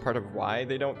think that's part of why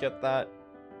they don't get that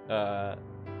the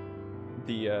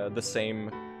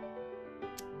same,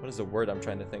 what is the word I'm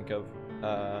trying to think of,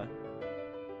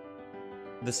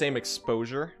 the same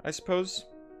exposure, I suppose,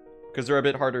 because they're a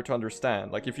bit harder to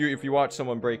understand. Like if you watch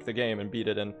someone break the game and beat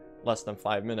it in less than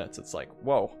 5 minutes, it's like,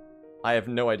 whoa, I have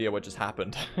no idea what just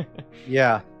happened.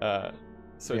 Yeah.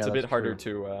 So it's a bit harder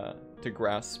to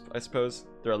grasp, I suppose.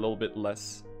 They're a little bit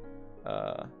less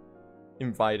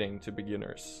inviting to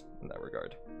beginners in that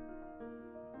regard.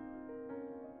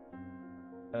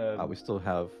 We still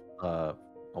have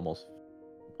almost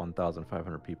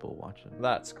 1,500 people watching.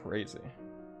 That's crazy.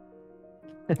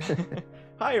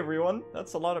 Hi everyone,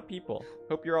 that's a lot of people.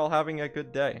 Hope you're all having a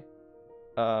good day.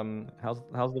 How's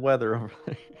the weather over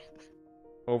there?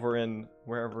 Over in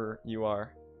wherever you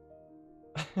are.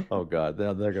 Oh god,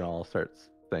 they're gonna all start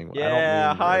saying.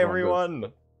 Yeah, hi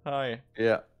everyone. Hi.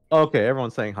 Yeah. Okay,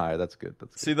 everyone's saying hi. That's good.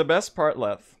 That's good. See, the best part,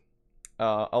 Leth,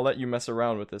 I'll let you mess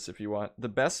around with this if you want. The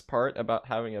best part about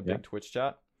having a big Twitch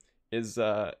chat is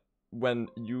when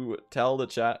you tell the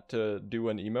chat to do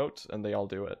an emote and they all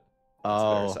do it. It's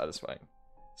very satisfying.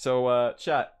 So,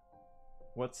 chat,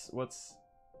 what's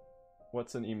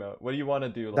an emote? What do you want to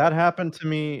do? That happened to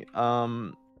me.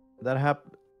 That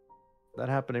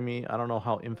happened to me. I don't know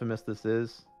how infamous this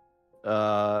is,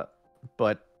 but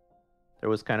there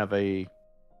was kind of a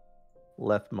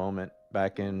Leth moment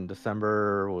back in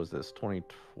December. What was this,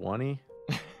 2020?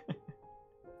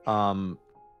 Was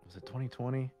it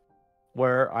 2020?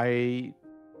 Where I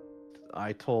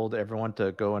told everyone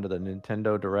to go into the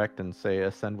Nintendo Direct and say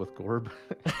 "Ascend with Gorb."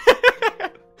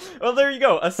 Well, there you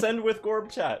go. Ascend with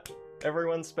Gorb chat.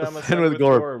 Everyone spam Ascend with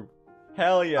Gorb.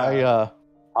 Hell yeah.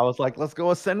 I was like, let's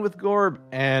go Ascend with Gorb,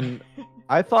 and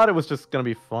I thought it was just gonna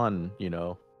be fun, you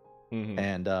know.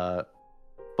 And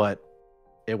but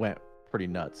it went pretty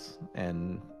nuts,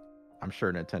 and I'm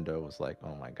sure Nintendo was like,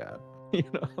 oh my god, you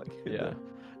know, like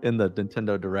in the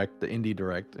Nintendo Direct, the Indie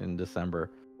Direct in December.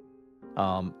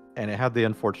 And it had the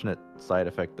unfortunate side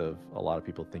effect of a lot of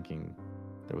people thinking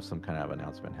there was some kind of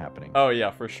announcement happening. Oh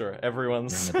yeah, for sure.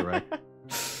 Everyone's in the Direct.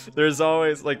 There's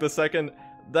always like the second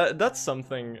that's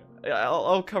something.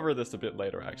 I'll cover this a bit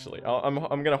later. Actually,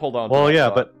 I'm gonna hold on. Well, to yeah,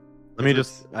 thought, but let me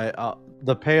just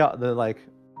the payoff,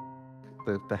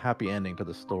 the happy ending to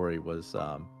the story was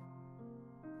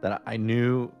that I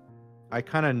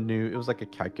kind of knew it was like a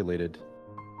calculated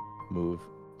move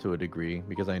to a degree,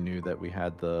 because I knew that we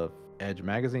had the Edge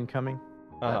magazine coming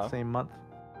that same month.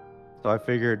 So I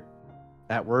figured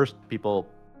at worst, people,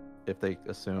 if they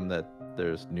assume that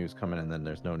there's news coming and then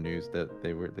there's no news, that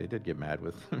they did get mad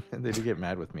with they did get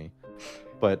mad with me.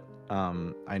 But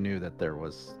I knew that there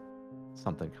was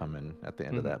something coming at the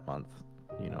end of that month,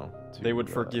 you know. They would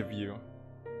forgive you.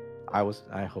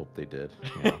 I hope they did.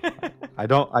 You know? I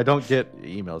don't get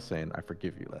emails saying I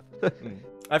forgive you, Leth.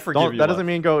 I forgive you. That doesn't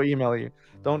mean go email you.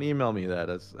 Don't email me that.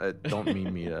 I don't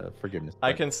mean me forgiveness.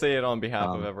 I can say it on behalf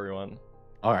of everyone.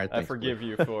 All right. I forgive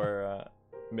you for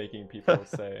making people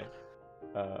say.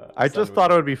 I just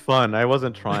thought it would be fun. I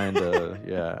wasn't trying to.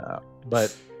 Yeah,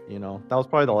 but you know, that was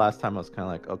probably the last time I was kind of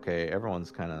like, okay,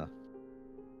 everyone's kind of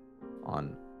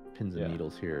on pins and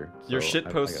needles here. So your shit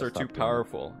posts are too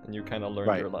powerful, and you kind of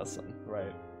learned your lesson,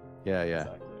 right? Yeah.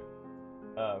 Exactly.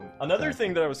 Another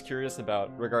thing that I was curious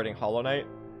about regarding Hollow Knight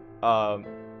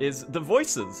is the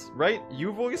voices, right?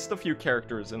 You voiced a few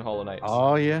characters in Hollow Knight.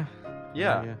 Oh, yeah.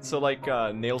 Yeah. So, like,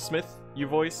 Nailsmith, you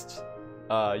voiced.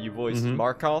 You voiced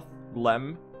Markoth,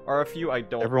 Lem are a few. I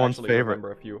don't actually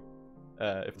remember a few,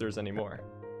 if there's any more.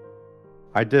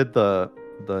 I did the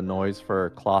noise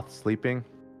for Cloth sleeping.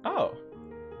 Oh.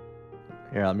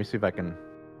 Yeah, let me see if I can...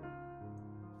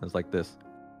 It's like this.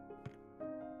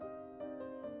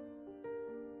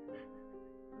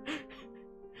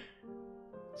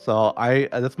 So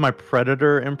that's my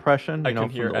Predator impression. You know, can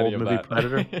hear from the old movie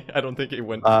Predator. I don't think it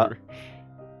went through.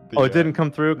 It didn't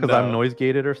come through because I'm noise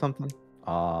gated or something.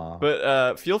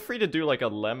 But feel free to do like a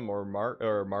Lem or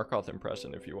Markoth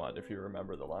impression if you want, if you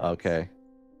remember the lines. Okay.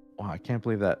 Wow, I can't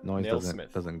believe that noise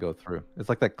doesn't go through. It's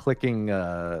like that clicking,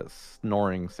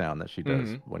 snoring sound that she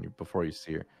does before you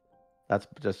see her. That's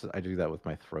just I do that with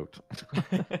my throat.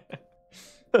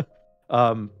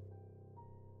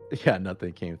 Yeah,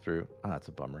 nothing came through. Oh, that's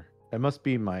a bummer. It must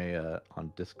be my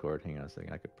on Discord. Hang on a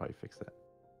second. I could probably fix that.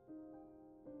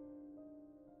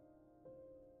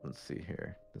 Let's see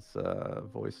here. This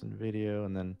voice and video,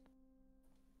 and then.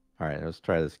 All right, let's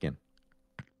try this again.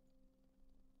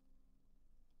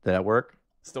 Did that work?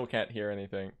 Still can't hear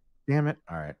anything. Damn it!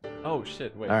 All right. Oh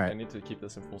shit! Wait, I need to keep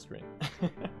this in full screen.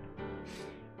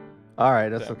 All right,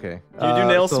 that's okay. Do you do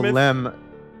Nailsmith? So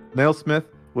Nailsmith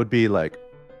would be like.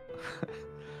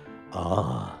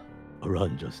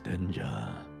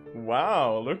 Ranjastenja.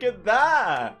 Wow, look at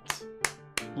that!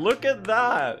 Look at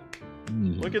that!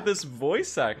 Look at this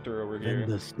voice actor over here.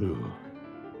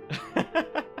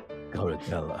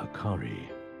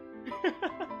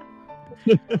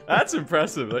 That's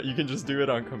impressive that you can just do it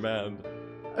on command.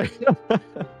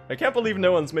 I can't believe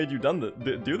no one's made you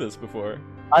do this before.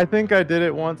 I think I did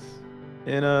it once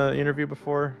in an interview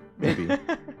before, maybe.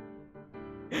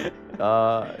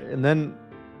 And then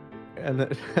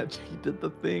he did the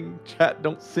thing. Chat,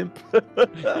 don't simp.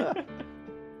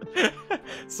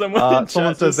 Someone in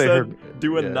chat just said,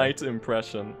 do a Knight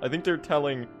impression. I think they're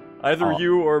telling either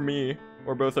you or me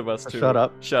or both of us to shut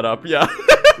up. Shut up. Yeah.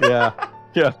 yeah.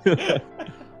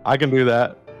 I can do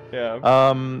that. Yeah.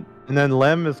 And then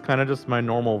Lem is kind of just my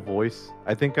normal voice.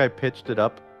 I think I pitched it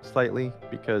up slightly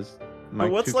because my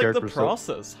but what's two like the characters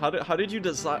process? How did you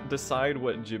decide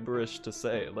what gibberish to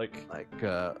say? Like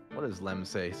what does Lem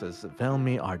say? He says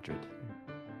 "Velmi Ardred."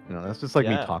 You know, that's just like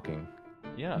me talking.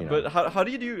 Yeah, but how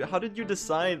did you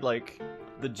decide like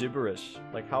the gibberish?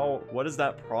 Like what is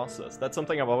that process? That's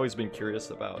something I've always been curious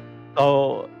about.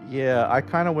 Oh yeah, I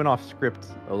kind of went off script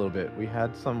a little bit. We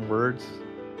had some words.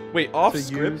 Wait, off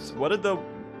script? What did the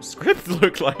script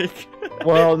look like?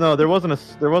 Well, no, there wasn't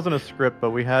a script, but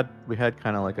we had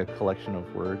kind of like a collection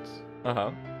of words.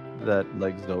 That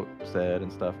like Zote said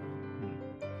and stuff.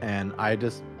 And I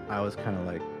was kind of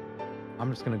like, I'm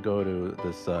just gonna go to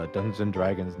this Dungeons and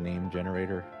Dragons name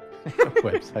generator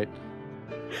website,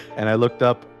 and I looked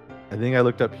up. I think I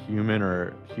looked up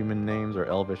human names or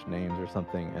elvish names or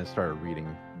something, and started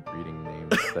reading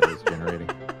names that it was generating.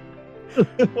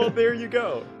 Well, there you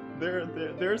go.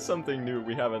 There's something new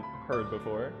we haven't heard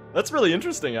before. That's really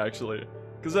interesting, actually,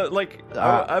 because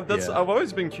I've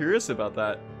always been curious about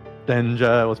that.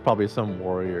 Denja was probably some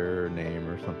warrior name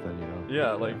or something, you know.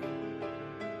 Yeah, like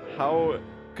how.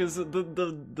 Because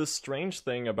the strange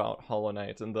thing about Hollow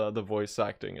Knight and the voice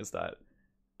acting is that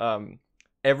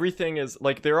everything is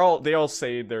like they all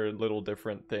say their little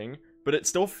different thing, but it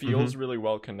still feels really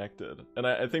well connected, and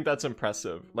I think that's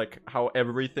impressive. Like how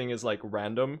everything is like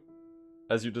random,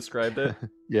 as you described it.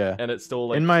 Yeah, and it's still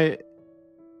like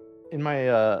in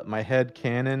my head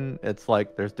canon, it's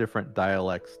like there's different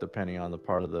dialects depending on the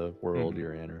part of the world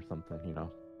you're in or something, you know,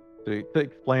 to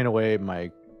explain away my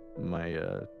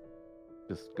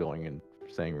just going and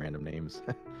saying random names.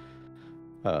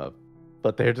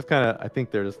 But they're just kind of, I think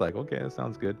they're just like, okay, that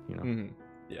sounds good, you know.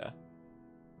 Yeah.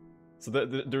 So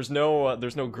there's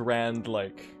no grand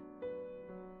like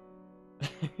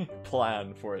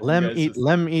plan for it.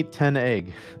 Lem eat 10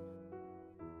 egg.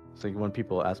 So when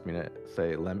people ask me to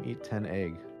say Lem eat 10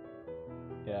 egg.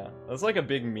 Yeah, that's like a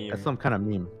big meme. That's some kind of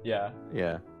meme. Yeah.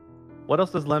 Yeah. What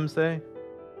else does Lem say?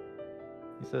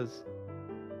 He says,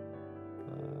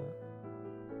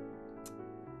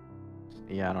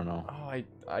 yeah, I don't know. Oh,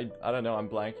 I don't know. I'm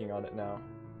blanking on it now.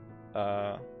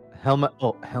 Helma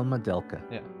Delka.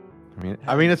 Yeah.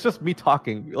 I mean, it's just me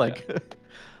talking. Like,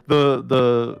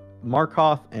 the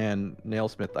Markoth and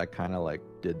Nailsmith, I kind of like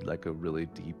did like a really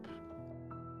deep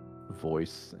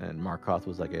voice, and Markoth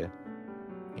was like a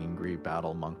angry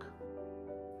battle monk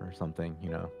or something, you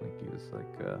know, like he was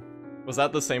like. Was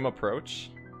that the same approach?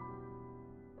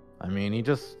 I mean,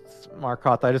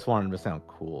 Markoth. I just wanted him to sound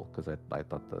cool because I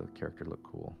thought the character looked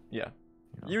cool. Yeah,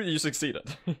 you know? you succeeded.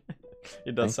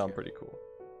 It does sound pretty cool.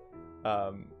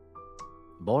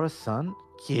 Boris-san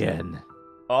Kien.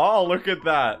 Oh, look at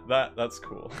that. That's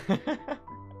cool.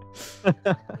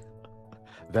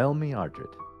 Velmi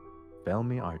Ardred.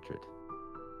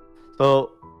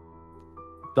 So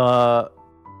the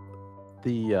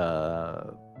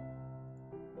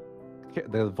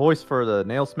voice for the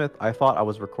Nailsmith, I thought I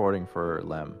was recording for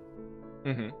Lem.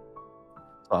 Mm-hmm.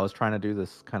 So I was trying to do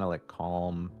this kind of like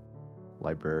calm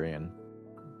librarian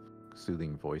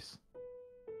soothing voice.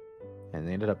 And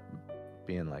they ended up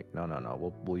being like,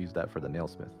 no, we'll use that for the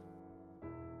Nailsmith.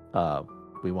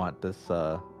 We want this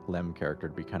Lem character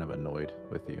to be kind of annoyed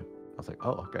with you. I was like,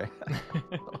 oh, okay.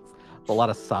 A lot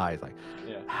of sighs, like,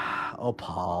 oh,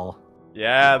 Paul.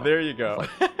 Yeah, there you go.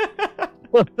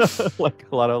 Like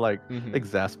a lot of like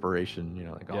exasperation, you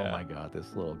know, like, oh my god,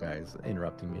 this little guy's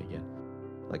interrupting me again.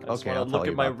 Like, okay, I'll look tell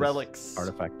you at my about relics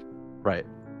artifact. Right.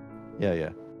 Yeah.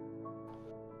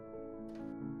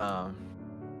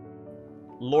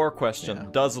 Lore question: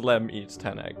 does Lem eat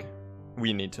Teneg?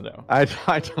 We need to know. I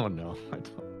don't know.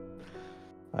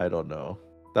 I don't know.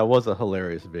 That was a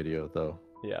hilarious video, though.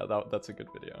 Yeah, that's a good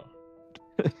video.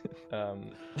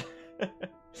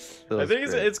 I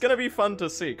think it's gonna be fun to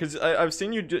see, because I've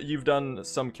seen you've done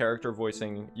some character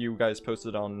voicing. You guys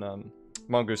posted on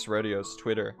Mongoose Rodeo's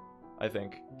Twitter, I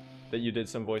think, that you did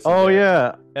some voicing. Oh there.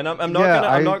 yeah. And I'm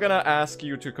not gonna ask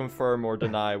you to confirm or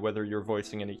deny whether you're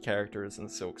voicing any characters in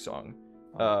Silksong.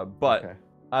 But okay.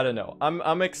 I don't know.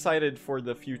 I'm excited for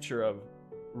the future of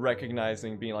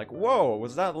recognizing, being like, whoa,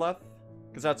 was that Leth?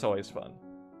 Because that's always fun,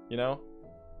 you know.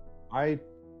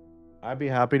 I'd be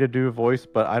happy to do a voice,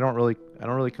 but I don't really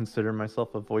consider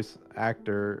myself a voice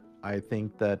actor. I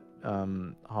think that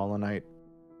Hollow Knight,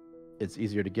 it's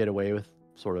easier to get away with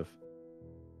sort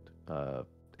of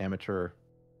amateur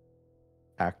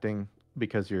acting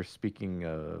because you're speaking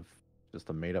of just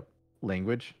a made up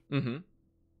language. Mm-hmm.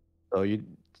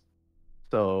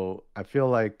 So I feel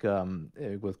like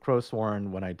with Crowsworn,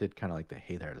 when I did kind of like the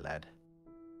 "Hey There, Lad"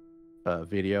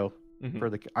 video.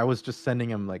 For I was just sending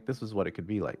him like, this is what it could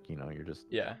be like, you know, you're just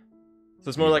so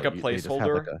it's more like a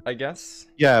placeholder, I guess.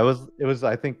 Yeah, it was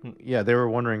I think they were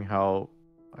wondering how,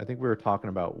 I think we were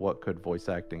talking about what could voice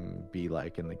acting be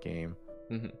like in the game.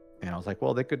 And I was like,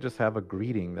 well, they could just have a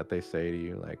greeting that they say to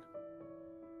you, like,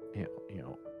 you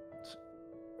know,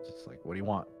 just like, what do you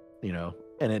want, you know,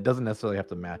 and it doesn't necessarily have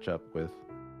to match up with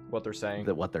what they're saying.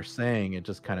 It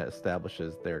just kind of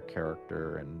establishes their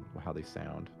character and how they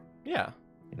sound. Yeah.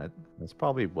 You know, that's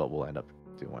probably what we'll end up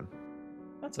doing.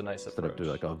 That's a nice Instead approach. of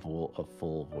doing like a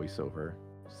full voiceover,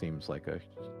 seems like a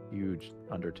huge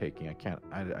undertaking.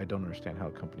 I don't understand how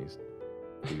companies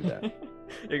do that.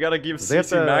 You gotta give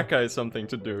CC Mackay something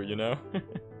to do, you know?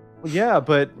 Yeah,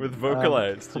 but with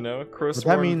vocalized, you know,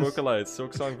 Crowsworn vocalized,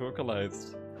 Silksong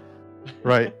vocalized.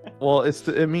 Right. Well,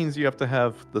 it means you have to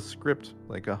have the script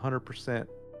like 100%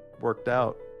 worked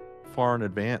out far in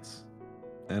advance.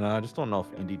 And I just don't know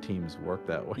if indie teams work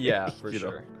that way. Yeah, for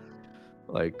sure. Know?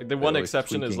 Like the one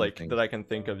exception is like that I can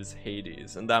think of is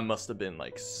Hades, and that must have been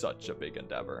like such a big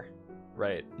endeavor,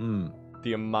 right?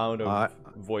 The amount of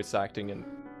voice acting in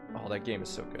that game is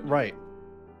so good. Right.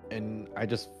 And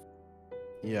it's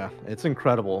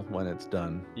incredible when it's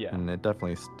done. Yeah. And it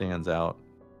definitely stands out.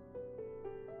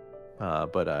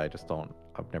 But I've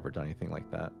never done anything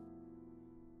like that.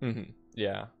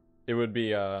 Yeah. It would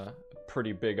be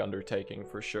pretty big undertaking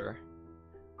for sure.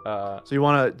 So do you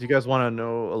guys want to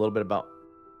know a little bit about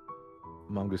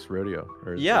Mongoose Rodeo?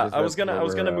 I was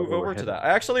gonna move over to that. I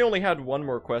actually only had one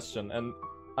more question, and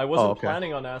I wasn't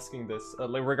planning on asking this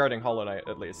regarding Hollow Knight,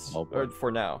 at least, or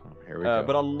for now. Here we go.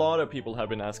 But a lot of people have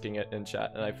been asking it in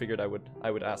chat, and I figured I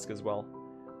would ask as well.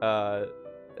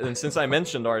 And since I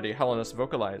mentioned already Hellenist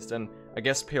vocalized, and I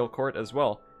guess Pale Court as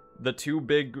well, the two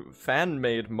big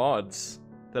fan-made mods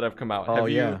that have come out.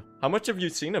 How much have you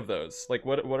seen of those? Like,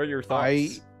 what are your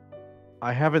thoughts?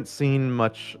 I haven't seen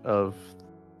much of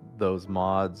those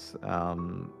mods. I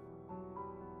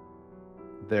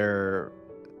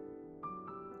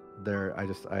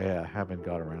haven't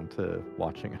got around to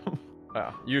watching them.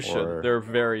 You should. They're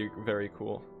very, very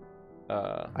cool.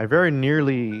 I very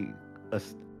nearly,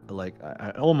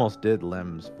 I almost did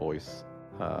Lem's voice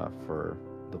for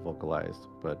the vocalized,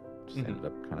 but just ended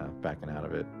up kind of backing out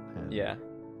of it. And, yeah.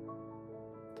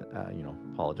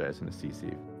 Apologizing to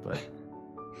CC, but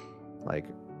like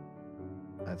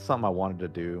that's something I wanted to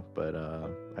do, but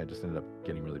I just ended up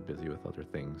getting really busy with other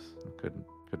things and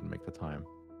couldn't make the time.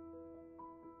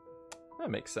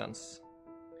 That makes sense.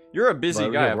 You're a busy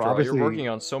guy after all. You're working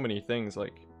on so many things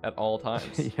like at all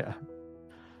times. Yeah.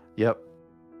 Yep.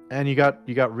 And you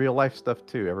got real life stuff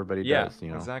too. Everybody does,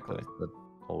 exactly. But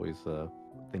always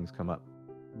things come up.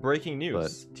 Breaking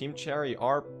news. Team Cherry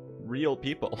are real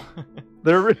people.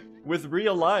 They're with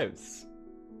real lives.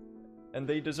 And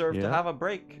they deserve to have a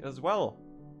break as well.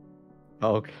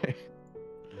 Okay.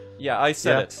 Yeah, I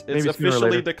said it. It's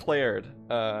officially declared.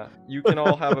 You can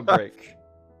all have a break.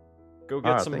 Go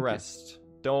get some rest.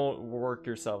 Don't work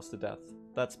yourselves to death.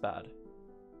 That's bad.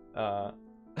 Yeah.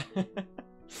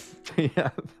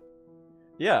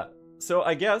 Yeah. So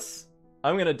I guess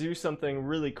I'm gonna do something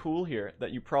really cool here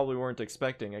that you probably weren't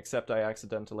expecting, except I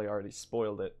accidentally already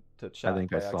spoiled it to chat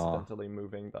by accidentally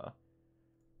moving the...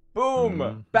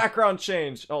 Boom! Background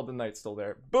change! Oh, the knight's still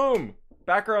there. Boom!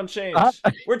 Background change!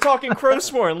 We're talking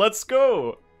Crowsworn, let's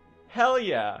go! Hell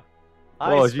yeah!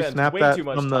 I spent way too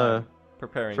much time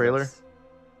preparing trailer? This.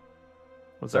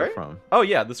 What's that from? Oh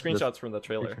yeah, the screenshot's from the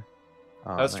trailer.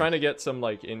 I was trying to get some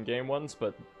like in-game ones,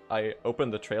 but I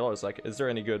opened the trailer, I was like, is there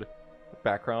any good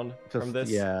background from this?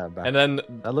 Yeah, and then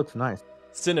that looks nice.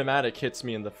 Cinematic hits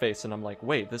me in the face and I'm like,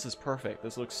 wait, this is perfect.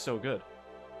 This looks so good.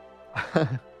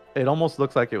 It almost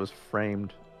looks like it was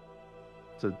framed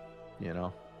to,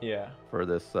 yeah, for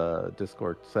this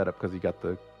Discord setup, because you got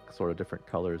the sort of different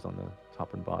colors on the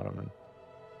top and bottom. And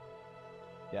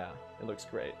yeah, it looks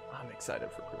great. I'm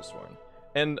excited for Crowsworn.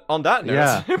 And on that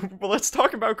note, let's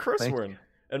talk about Crowsworn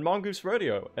and Mongoose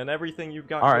Rodeo and everything you've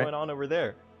got going on over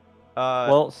there.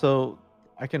 Well, so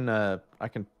I can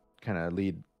kind of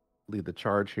lead the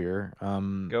charge here.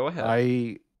 Go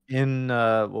ahead.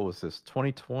 What was this?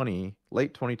 2020,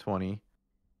 late 2020.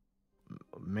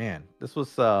 Man, this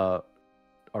was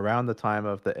around the time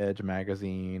of the Edge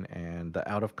magazine and the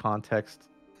out of context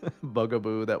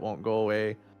bugaboo that won't go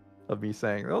away of me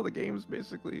saying, "Oh, the game's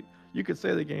basically." You could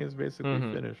say the game is basically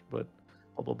finished, but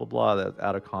blah, blah, blah, blah. That's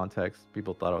out of context.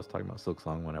 People thought I was talking about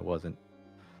Silksong when I wasn't.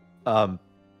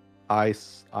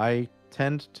 I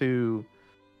tend to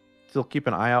still keep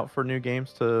an eye out for new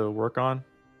games to work on.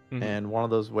 And one of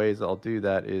those ways I'll do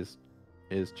that is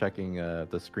checking the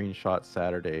Screenshot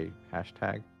Saturday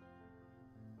hashtag.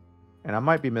 And I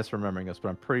might be misremembering this, but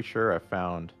I'm pretty sure I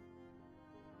found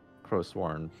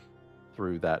Crowsworn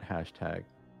through that hashtag.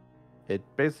 It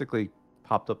basically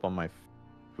popped up on my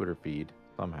Twitter feed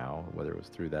somehow, whether it was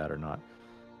through that or not.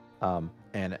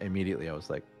 And immediately I was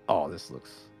like, "Oh, this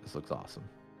looks awesome."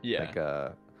 Yeah. Like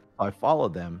I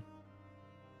followed them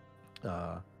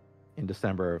in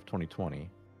December of 2020,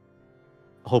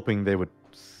 hoping they would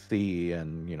see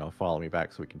and follow me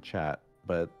back so we can chat,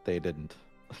 but they didn't.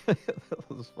 I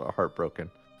was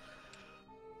heartbroken.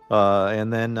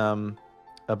 And then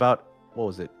about what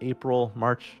was it,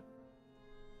 March?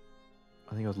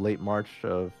 I think it was late March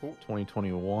of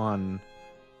 2021.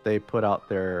 They put out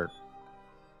their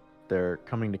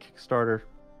coming to Kickstarter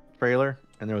trailer,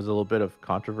 and there was a little bit of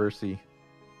controversy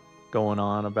going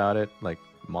on about it. Like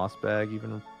Mossbag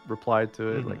even replied to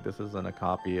it, like this isn't a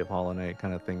copy of Hollow Knight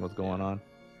kind of thing was going on.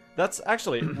 That's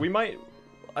actually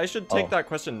I should take that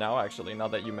question now. Actually, now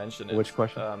that you mention it. Which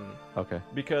question? Okay.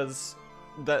 Because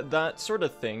that sort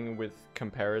of thing with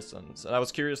comparisons, and I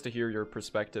was curious to hear your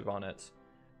perspective on it.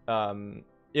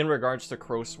 In regards to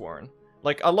Crowsworn,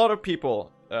 like a lot of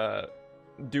people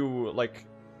do, like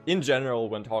in general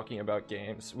when talking about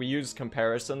games, we use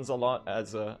comparisons a lot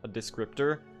as a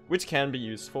descriptor, which can be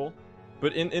useful.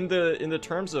 But in the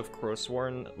terms of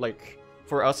Crowsworn, like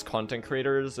for us content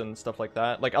creators and stuff like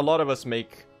that, like a lot of us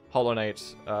make Hollow Knight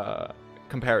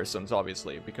comparisons,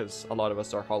 obviously, because a lot of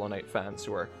us are Hollow Knight fans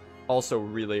who are also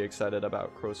really excited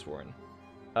about Crowsworn.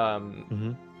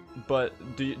 But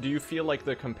do you feel like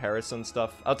the comparison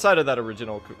stuff, outside of that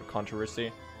original controversy,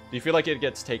 do you feel like it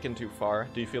gets taken too far?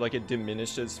 Do you feel like it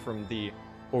diminishes from the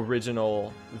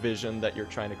original vision that you're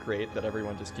trying to create, that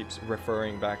everyone just keeps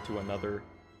referring back to another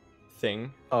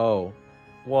thing? Oh,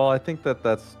 well, I think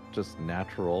that's just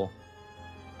natural.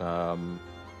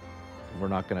 We're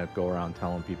not going to go around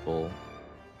telling people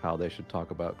how they should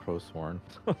talk about Crowsworn.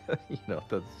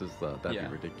 That's just, that'd be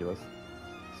ridiculous.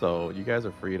 So you guys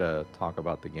are free to talk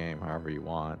about the game however you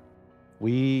want.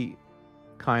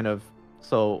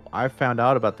 So I found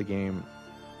out about the game.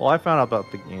 Well, I found out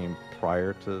about the game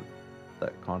prior to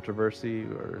that controversy,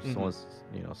 or someone's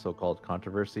so-called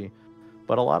controversy,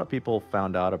 but a lot of people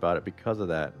found out about it because of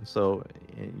that. So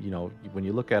when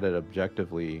you look at it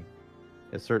objectively,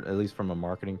 it's certain, at least from a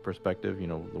marketing perspective,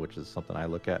 which is something I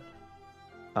look at,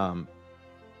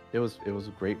 it was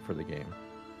great for the game.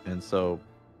 And so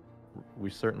we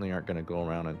certainly aren't going to go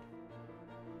around and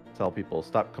tell people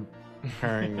stop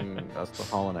comparing us to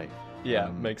Hollow Knight.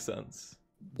 Yeah, makes sense.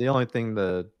 The only thing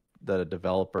that a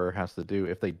developer has to do,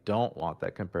 if they don't want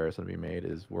that comparison to be made,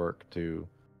 is work to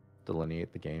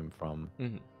delineate the game from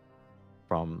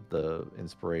the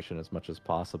inspiration as much as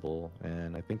possible.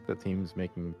 And I think the team's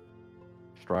making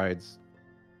strides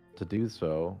to do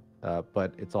so.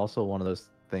 But it's also one of those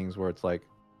things where it's like,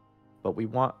 but we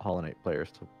want Hollow Knight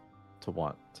players to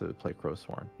want to play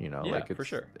Crowsworn. For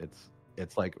sure.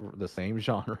 It's like the same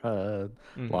genre. A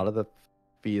lot of the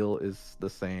feel is the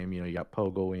same. You got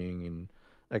pogoing and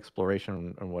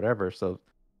exploration and whatever. So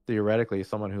theoretically,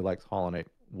 someone who likes Hollow Knight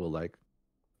will like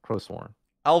Crowsworn.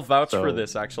 I'll vouch for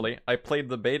this, actually. I played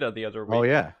the beta the other week. Oh,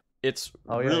 yeah. It's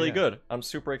really good. I'm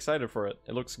super excited for it.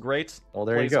 It looks great. Well,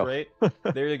 there you go. Great.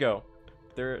 There you go.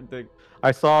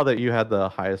 I saw that you had the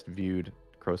highest viewed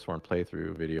Crowsworn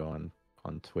playthrough video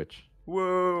on Twitch.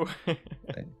 Whoa!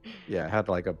 Yeah, it had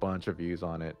like a bunch of views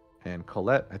on it. And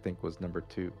Colette, I think, was number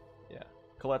 2. Yeah,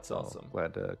 Colette's awesome.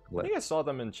 Glad to I think I saw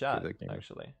them in chat,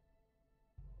 actually.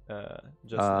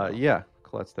 Yeah,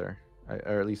 Colette's there.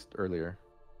 Or at least earlier.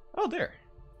 Oh, there.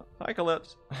 Hi,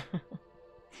 Colette.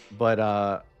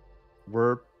 But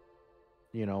we're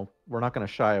not going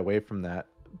to shy away from that.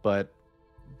 But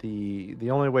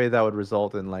the only way that would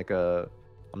result in like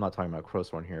I'm not talking about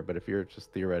Crowsworn here, but if you're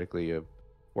just theoretically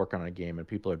working on a game and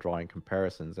people are drawing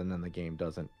comparisons and then the game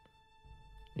doesn't,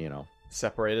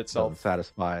 separate itself, doesn't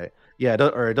satisfy. Yeah,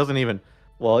 it doesn't even.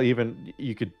 Well, even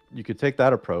you could take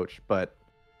that approach, but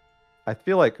I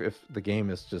feel like if the game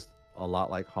is just a lot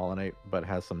like Hollow Knight, but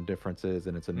has some differences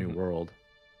and it's a new world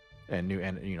and new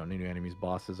enemies,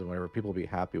 bosses, and whatever, people will be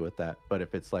happy with that. But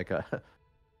if it's like a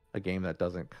game that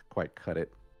doesn't quite cut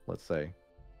it, let's say,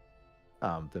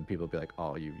 then people will be like,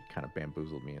 "Oh, you kind of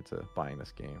bamboozled me into buying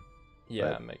this game."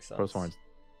 Yeah, it makes sense.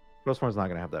 Crowsworn's not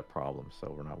going to have that problem,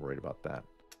 so we're not worried about that.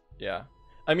 Yeah,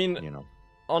 I mean,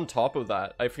 on top of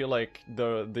that, I feel like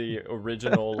the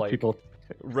original like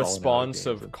response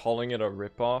of calling it a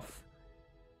ripoff.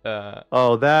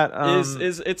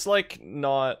 It's like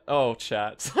not. Oh,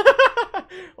 chat.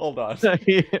 Hold on.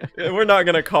 We're not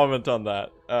gonna comment on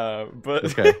that.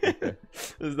 But okay.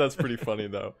 That's pretty funny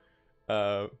though.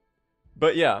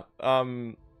 But yeah.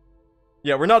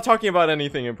 Yeah, we're not talking about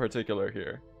anything in particular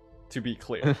here, to be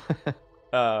clear.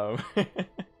 But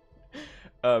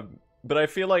I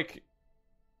feel like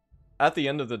at the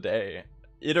end of the day,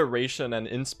 iteration and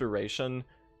inspiration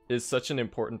is such an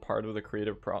important part of the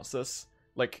creative process.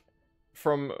 Like,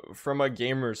 from a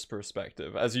gamer's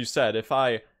perspective, as you said, if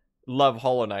I love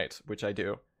Hollow Knight, which I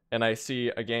do, and I see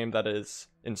a game that is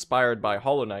inspired by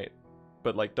Hollow Knight,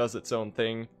 but like does its own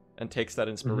thing and takes that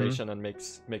inspiration and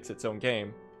makes its own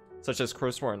game, such as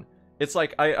Crowsworn, it's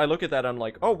like I look at that and I'm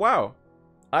like, oh wow,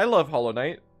 I love Hollow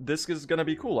Knight. This is gonna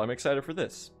be cool. I'm excited for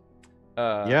this.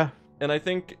 Yeah. And I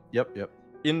think Yep.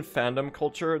 in fandom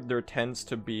culture, there tends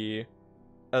to be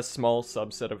a small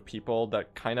subset of people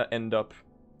that kind of end up,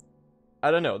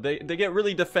 I don't know, they get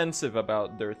really defensive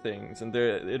about their things, and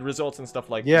it results in stuff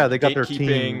like they got their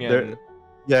team. And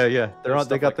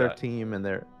They got their that. team, and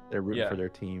they're rooting for their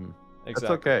team. Exactly.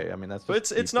 That's okay. I mean, that's.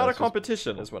 But it's not a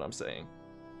competition, is what I'm saying.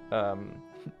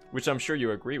 Which I'm sure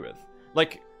you agree with.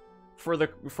 Like,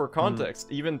 for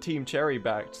context, even Team Cherry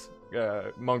backed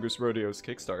Mongoose Rodeo's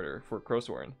Kickstarter for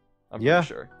Crowsworn. I'm pretty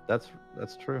sure. That's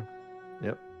true.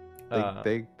 Yep.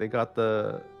 They got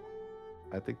the.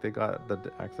 I think they got the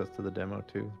access to the demo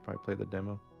too. Probably play the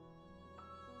demo.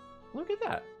 Look at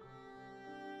that.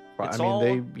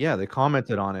 They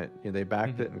commented on it. They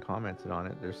backed it and commented on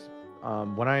it. There's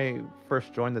when I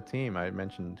first joined the team, I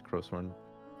mentioned Crowsworn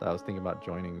that I was thinking about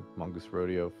joining Mongoose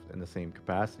Rodeo in the same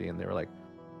capacity, and they were like,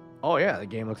 "Oh yeah, the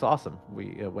game looks awesome.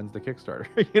 When's the Kickstarter?"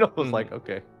 I was like,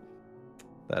 "Okay,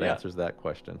 that answers that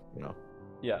question."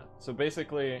 Yeah. So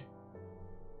basically,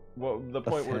 the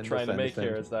point we're trying to make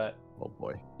here is that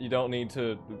you don't need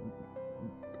to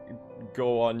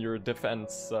go on your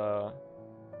defense.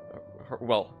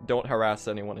 Well, don't harass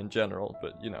anyone in general,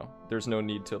 but there's no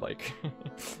need to like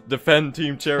defend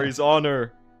Team Cherry's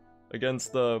honor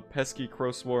against the pesky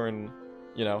Crowsworn.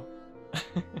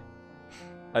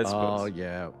 I suppose. Oh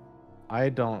yeah, I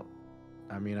don't.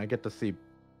 I mean, I get to see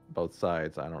both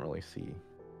sides. I don't really see.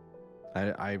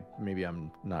 Maybe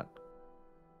I'm not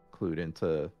clued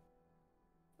into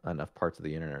enough parts of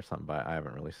the internet or something, but I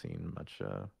haven't really seen much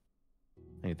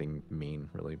anything mean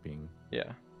really being.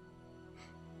 Yeah.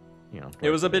 Directed It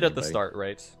was a bit at the anybody. start,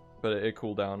 right? But it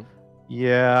cooled down.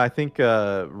 Yeah, I think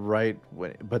right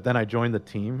when, but then I joined the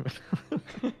team,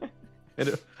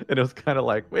 and it was kind of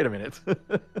like, wait a minute.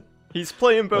 He's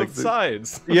playing both Like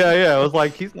sides. Yeah, it was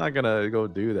like he's not gonna go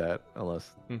do that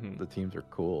unless Mhm. the teams are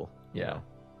cool. you Yeah. know?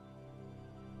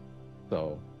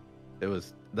 So it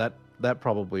was that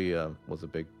probably was a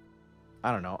big.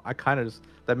 I don't know. I kind of just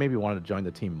that made me want to join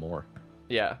the team more.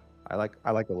 Yeah. I like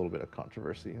a little bit of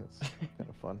controversy. It's kind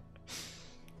of fun.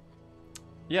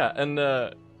 Yeah, and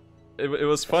it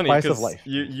was funny Spice of because life.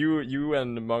 you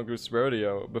and Mongoose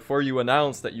Rodeo, before you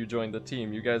announced that you joined the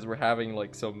team, you guys were having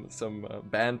like some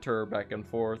banter back and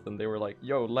forth, and they were like,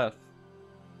 "Yo, Leth,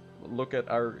 look at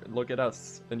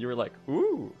us," and you were like,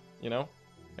 "Ooh,"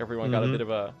 everyone got a bit of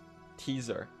a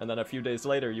teaser, and then a few days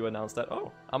later you announced that,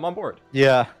 "Oh, I'm on board."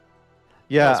 Yeah.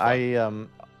 That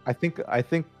I think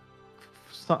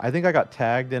I got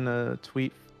tagged in a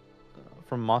tweet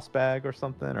from Mossbag or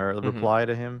something, or the reply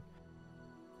to him,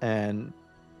 and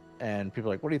people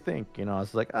are like, "What do you think?" I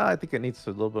was like, I think it needs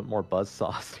a little bit more buzz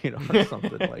sauce, or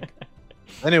something like.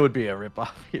 Then it would be a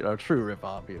ripoff, a true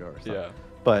ripoff, or something. Yeah.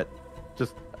 But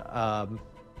just, but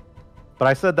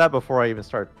I said that before I even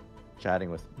started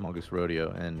chatting with Mongoose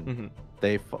Rodeo, and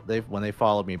they when they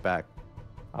followed me back,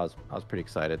 I was pretty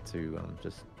excited to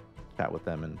just chat with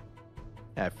them, and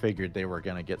I figured they were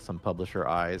gonna get some publisher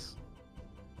eyes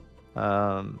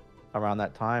around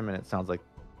that time, and it sounds like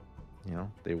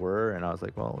they were, and I was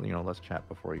like, well, let's chat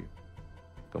before you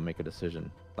go make a decision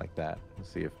like that and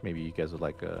see if maybe you guys would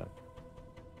like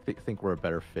think we're a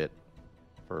better fit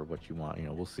for what you want.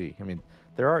 We'll see. I mean,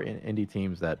 there are indie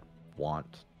teams that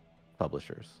want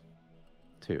publishers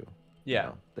too.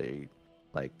 Yeah. They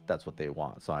like that's what they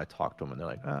want. So I talked to them, and they're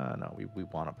like, no, we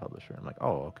want a publisher. I'm like,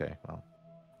 oh, okay. Well,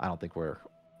 I don't think we're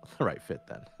the right fit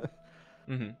then.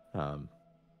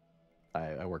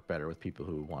 I work better with people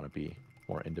who want to be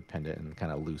more independent and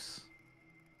kind of loose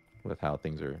with how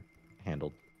things are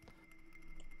handled.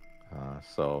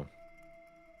 So,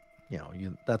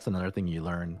 that's another thing you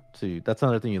learn too. That's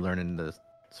another thing you learn in the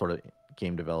sort of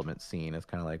game development scene. Is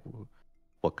kind of like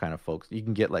what kind of folks you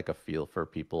can get like a feel for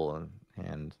people,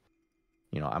 and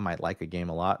I might like a game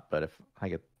a lot, but if I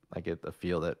get the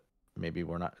feel that maybe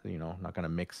we're not not gonna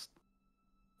mix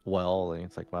well, and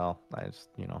it's like, well, I just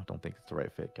don't think it's the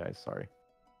right fit, guys. Sorry.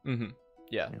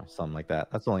 Yeah. Something like that.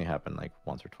 That's only happened like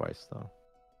once or twice, though.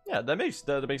 Yeah, that makes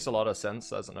a lot of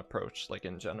sense as an approach, like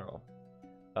in general.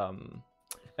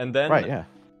 And then Right, yeah.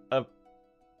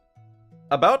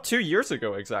 About 2 years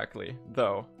ago, exactly,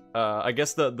 though, I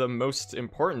guess the most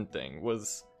important thing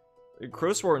was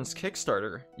Crowsworn's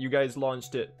Kickstarter. You guys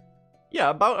launched it,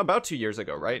 yeah, about 2 years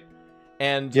ago, right?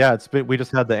 And yeah, we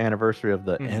just had the anniversary of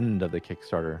the end of the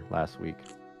Kickstarter last week.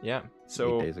 Yeah,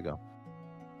 so 8 days ago.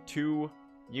 2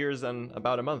 years and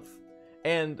about a month.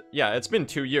 And yeah, it's been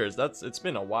 2 years. It's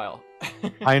been a while.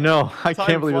 I know. I Time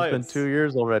can't believe flies. it's been 2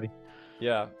 years already.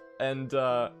 Yeah, and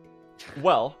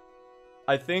well,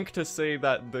 I think to say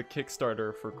that the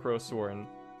Kickstarter for Crowsworn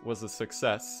was a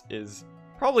success is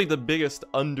probably the biggest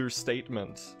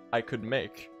understatement I could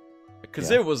make,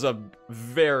 because it was a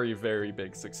very, very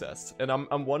big success. And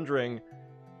I'm wondering,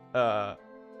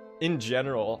 in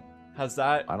general, has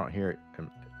that... I don't hear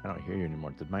you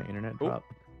anymore. Did my internet drop?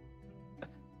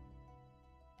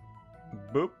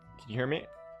 Boop. Can you hear me?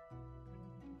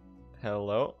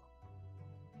 Hello?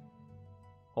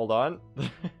 Hold on.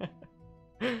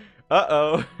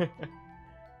 Uh-oh.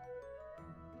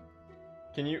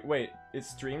 Can you... Wait, is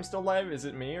stream still live? Is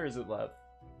it me or is it Leth?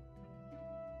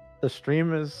 The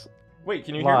stream is Wait,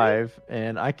 can you hear me? live,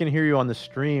 and I can hear you on the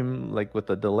stream, like with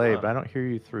a delay, but I don't hear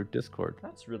you through Discord.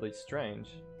 That's really strange.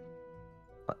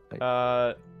 Like,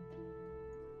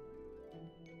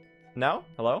 Now?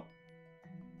 Hello?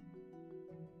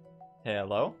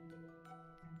 Hello?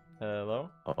 Hello?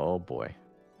 oh boy.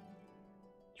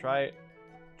 Try...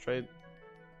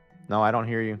 No, I don't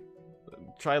hear you.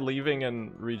 Try leaving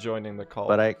and rejoining the call.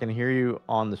 But I can hear you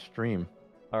on the stream.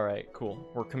 Alright, cool.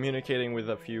 We're communicating with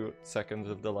a few seconds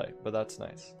of delay, but that's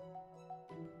nice.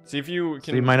 See if you can...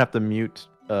 So you might have to mute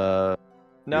your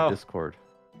Discord.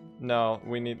 No,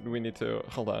 we need to...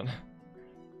 Hold on.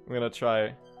 I'm gonna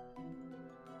try...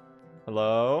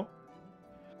 Hello?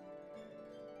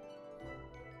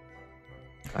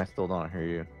 I still don't hear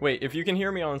you. Wait, if you can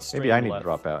hear me on stream, Maybe I need Leth. to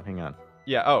drop out. Hang on.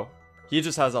 Yeah, oh. He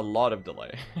just has a lot of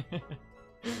delay.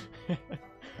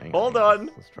 Hang Hold on.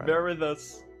 Let's try Bear that. with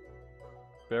us.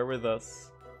 Bear with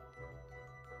us.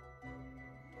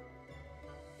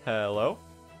 Hello?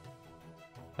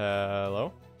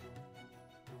 Hello?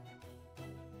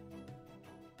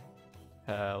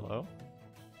 Hello?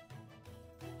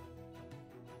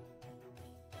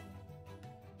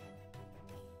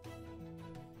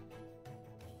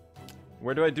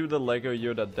 Where do I do the Lego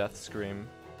Yoda death scream?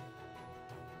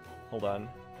 Hold on.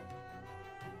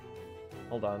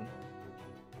 Hold on.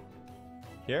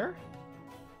 Here?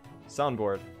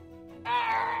 Soundboard.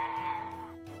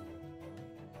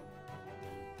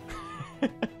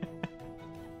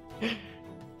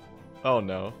 Oh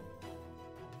no.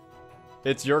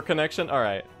 It's your connection?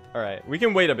 Alright. Alright. We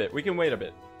can wait a bit. We can wait a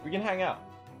bit. We can hang out.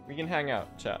 We can hang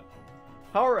out, chat.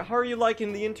 How are you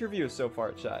liking the interview so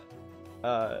far, chat?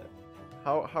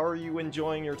 How are you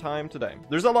enjoying your time today?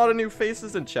 There's a lot of new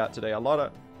faces in chat today. A lot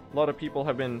of people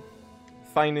have been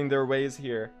finding their ways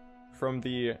here from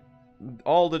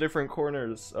all the different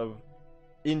corners of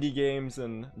indie games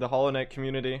and the Hollow Knight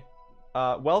community.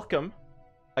 Welcome.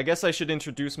 I guess I should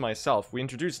introduce myself. We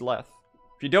introduced Leth.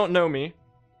 If you don't know me,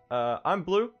 I'm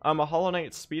Blue. I'm a Hollow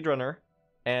Knight speedrunner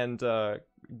and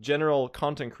general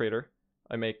content creator.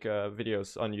 I make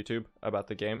videos on YouTube about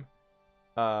the game.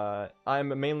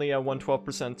 I'm mainly a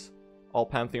 112% all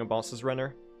Pantheon bosses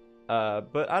runner.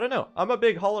 But I don't know. I'm a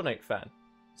big Hollow Knight fan.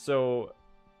 So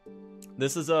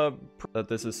this is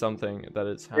something that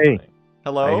is happening. Hey,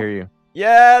 hello? I hear you.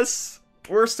 Yes!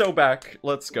 We're so back.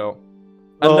 Let's go.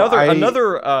 Well,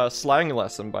 Another slang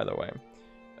lesson, by the way.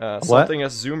 Something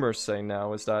us Zoomers say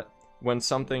now is that when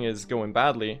something is going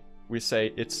badly, we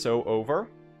say it's so over,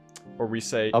 or we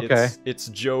say it's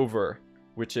Jover,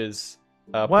 which is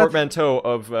a portmanteau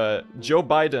of Joe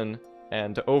Biden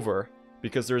and over,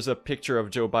 because there's a picture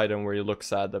of Joe Biden where he looks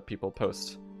sad that people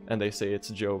post, and they say it's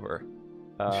Jover.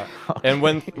 And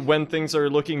when things are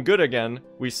looking good again,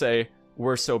 we say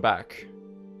we're so back.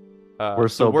 We're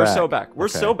so back. We're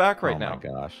so back right now. Oh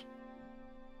my gosh.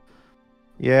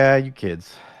 Yeah, you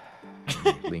kids.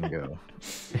 Lingo.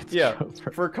 Yeah.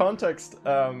 For context,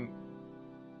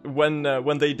 when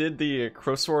they did the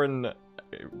Crowsworn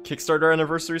Kickstarter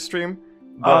anniversary stream,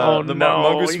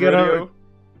 Mongoose Rodeo,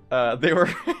 they were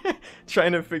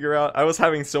trying to figure out. I was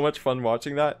having so much fun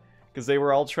watching that because they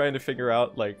were all trying to figure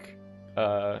out like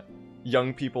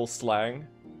young people slang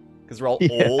because we're all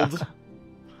old.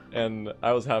 And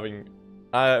I was having...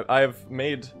 I've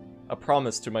made a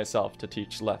promise to myself to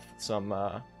teach Leth some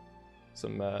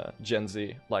Gen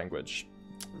Z language.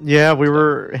 Yeah, we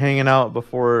were hanging out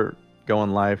before going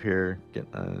live here,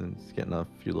 getting a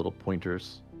few little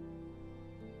pointers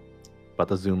about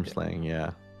the Zoom slang,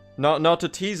 yeah. Not to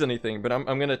tease anything, but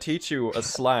I'm gonna teach you a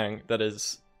slang that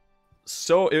is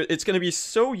so... It's gonna be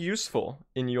so useful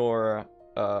in your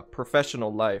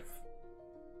professional life.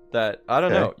 That I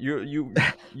don't know,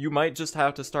 you might just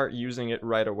have to start using it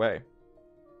right away.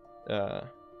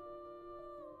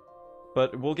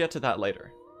 But we'll get to that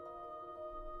later.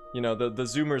 You know, the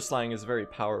Zoomer slang is very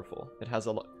powerful. It has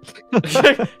a lot.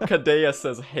 Kadea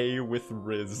says "hey" with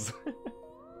Riz.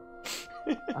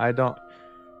 I don't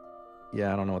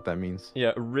know what that means.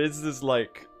 Yeah, Riz is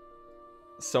like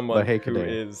someone who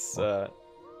is what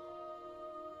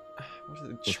is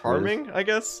it? Charming, I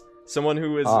guess. Someone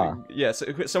who is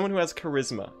someone who has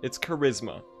charisma. It's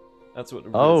charisma. That's what Riz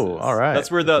is. All right.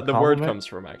 That's where the word comes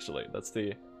from, actually. That's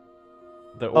the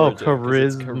origin.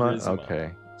 Charisma.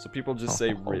 Okay. So people just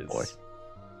say Riz. Boy.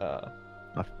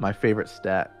 My favorite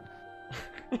stat.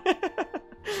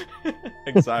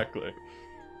 Exactly.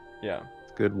 Yeah.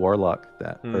 It's good warlock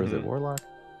stat. Or is it warlock?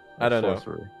 I don't know.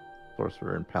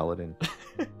 Sorcerer and paladin.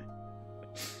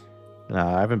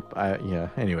 Nah, I haven't.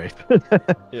 Anyway.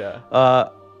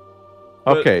 Yeah.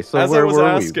 Okay, so where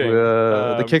were we?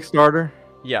 The Kickstarter?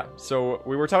 Yeah, so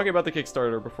we were talking about the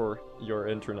Kickstarter before your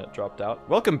internet dropped out.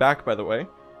 Welcome back, by the way.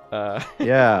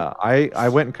 Yeah, I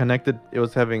went and connected. It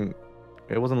wasn't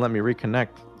letting me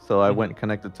reconnect, so I went and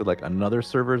connected to like another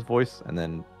server's voice, and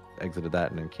then exited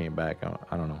that, and then came back.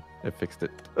 I don't know. It fixed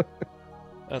it.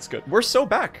 That's good. We're so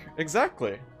back.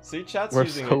 Exactly. See, chat's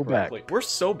using it correctly. We're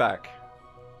so back.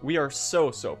 We are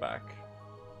so back.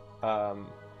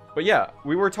 But yeah,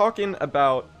 we were talking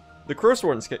about the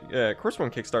Crowsworn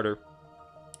Kickstarter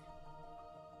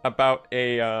about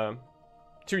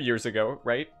 2 years ago,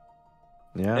 right?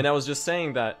 Yeah. And I was just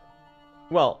saying that,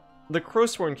 well, the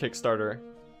Crowsworn Kickstarter,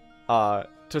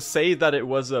 to say that it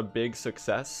was a big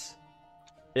success,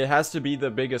 it has to be the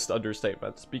biggest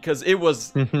understatement, because it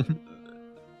was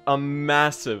a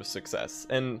massive success.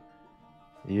 And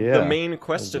the main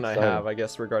question I have, I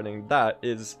guess, regarding that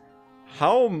is,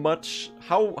 how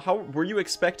were you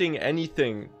expecting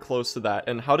anything close to that,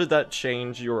 and how did that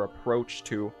change your approach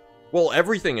to, well,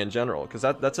 everything in general? Because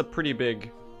that's a pretty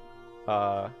big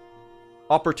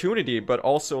opportunity, but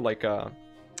also like a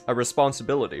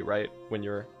responsibility, right? When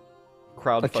you're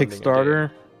crowdfunding a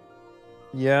Kickstarter.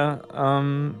 Yeah,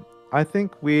 I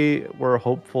think we were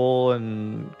hopeful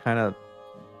and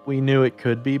we knew it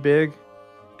could be big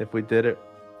if we did it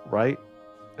right.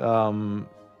 Kind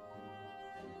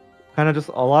of just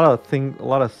a lot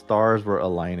of stars were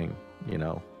aligning,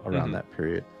 around that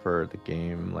period for the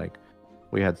game. Like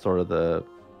we had sort of the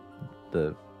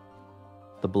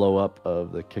blow up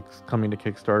of the coming to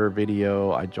Kickstarter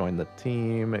video. I joined the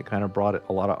team. It kind of brought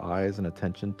a lot of eyes and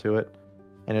attention to it,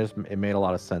 and it made a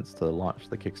lot of sense to launch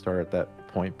the Kickstarter at that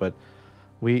point. But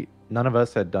none of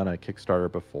us had done a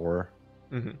Kickstarter before,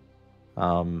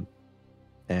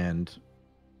 and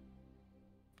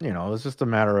it was just a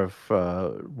matter of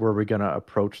were we gonna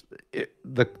approach it.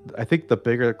 I think the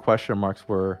bigger question marks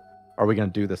were, are we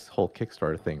gonna do this whole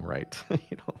Kickstarter thing right?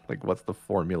 Like what's the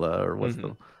formula, or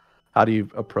how do you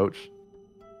approach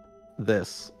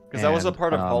this? Because that was a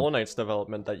part of Hollow Knight's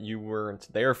development that you weren't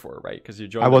there for, right? Because you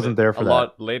joined. I wasn't there for a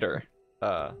lot later.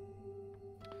 No,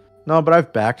 but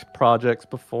I've backed projects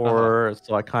before,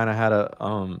 so I kind of had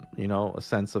a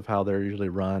sense of how they're usually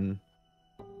run,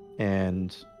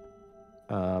 and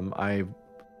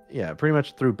pretty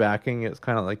much through backing, it's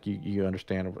kind of like you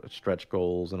understand stretch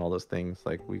goals and all those things.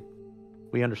 Like we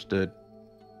understood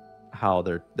how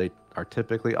they are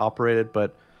typically operated,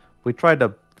 but we tried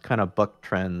to kind of buck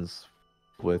trends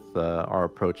with our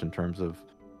approach in terms of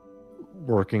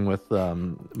working with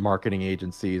marketing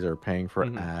agencies or paying for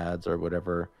ads or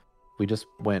whatever. We just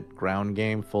went ground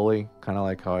game fully, kind of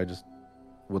like how I just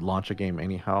would launch a game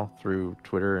anyhow through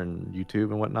Twitter and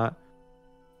YouTube and whatnot.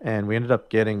 And we ended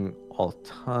up getting a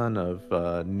ton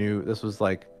of new. This was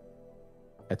like,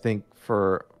 I think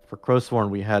for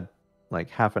Crowsworn, we had like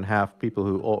half and half, people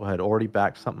who had already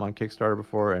backed something on Kickstarter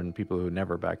before and people who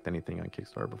never backed anything on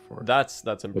Kickstarter before. That's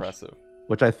impressive.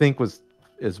 Which I think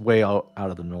is way out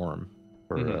of the norm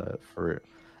for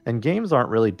and games aren't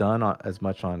really done as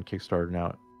much on Kickstarter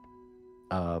now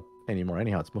anymore.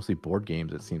 Anyhow, it's mostly board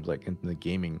games. It seems like in the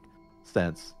gaming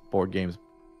sense, board games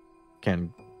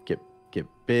can get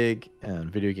big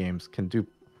and video games can do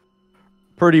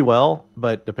pretty well,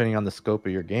 but depending on the scope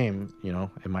of your game,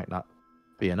 it might not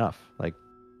be enough. Like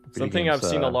something I've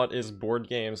seen a lot is board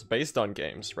games based on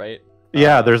games, right?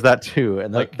 Yeah, there's that too,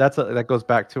 and that goes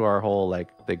back to our whole like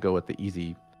they go with the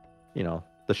easy,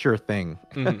 the sure thing.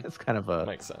 It's kind of a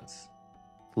makes sense,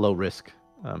 low risk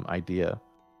idea.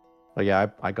 But yeah,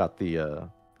 I got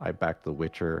I backed the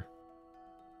Witcher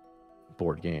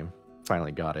board game.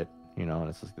 Finally got it. And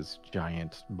it's just this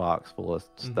giant box full of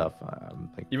stuff.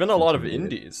 Even a lot of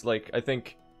indies. Like I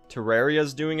think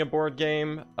Terraria's doing a board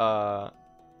game. I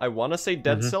want to say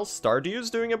Dead Cells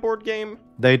Stardew's doing a board game.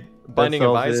 Binding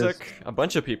of Isaac, a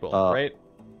bunch of people, right?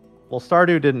 Well,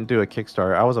 Stardew didn't do a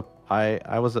Kickstarter. I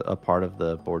was a part of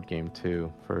the board game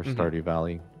too for Stardew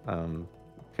Valley.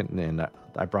 And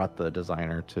I brought the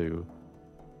designer to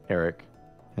Eric,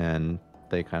 and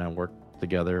they kind of worked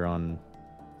together on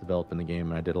developing the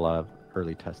game, and I did a lot of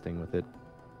early testing with it.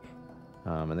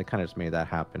 And they kind of just made that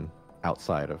happen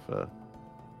outside of a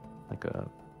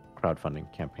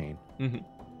crowdfunding campaign.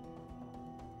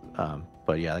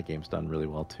 But yeah, that game's done really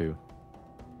well too.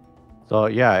 So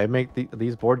yeah, it make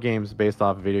these board games based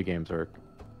off video games they're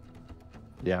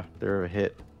a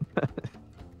hit.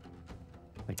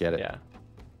 I get it. Yeah.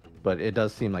 But it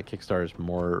does seem like Kickstarter is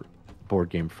more board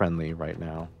game friendly right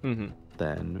now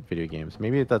than video games.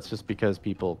 Maybe that's just because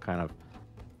people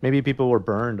were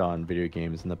burned on video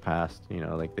games in the past.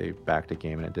 Like they backed a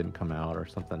game and it didn't come out or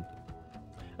something.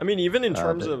 I mean, even in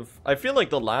terms of, I feel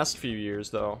like the last few years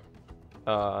though,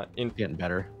 getting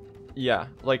better. Yeah,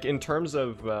 like in terms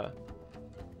of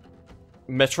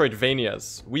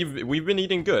Metroidvanias, we've been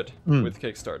eating good with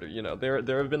Kickstarter.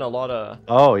 There have been a lot of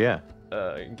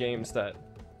games that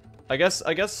I guess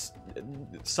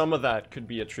some of that could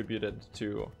be attributed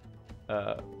to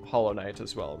Hollow Knight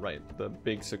as well, right? The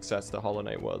big success that Hollow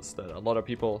Knight was, that a lot of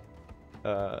people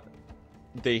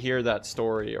they hear that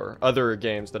story or other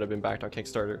games that have been backed on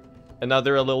Kickstarter, and now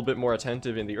they're a little bit more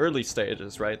attentive in the early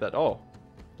stages, right? That, oh,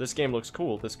 this game looks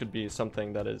cool, this could be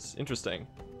something that is interesting.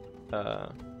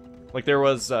 Like there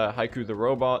was Haiku the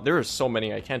Robot. There are so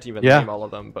many, I can't even name all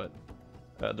of them, but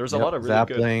there's a lot of really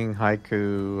Zapling,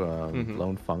 Haiku,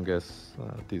 Lone Fungus, a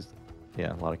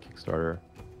lot of Kickstarter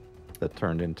that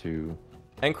turned into...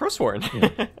 And Crowsworn.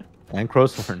 And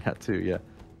Crowsworn, that too, yeah.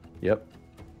 Yep.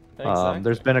 Exactly.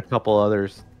 There's been a couple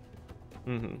others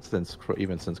since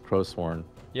Crowsworn.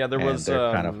 Yeah, there was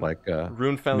kind of like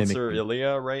Rune Fencer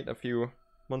Ilia, right? A few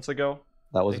months ago.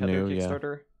 That was new,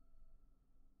 Kickstarter. Yeah.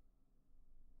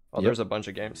 Oh, there's a bunch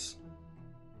of games.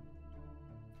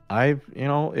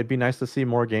 It'd be nice to see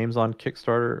more games on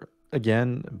Kickstarter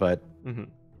again, but Mm-hmm.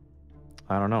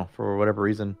 I don't know, for whatever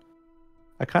reason.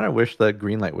 I kind of wish that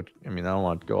Greenlight would. I mean, I don't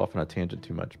want to go off on a tangent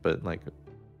too much, but like,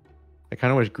 I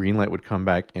kind of wish Greenlight would come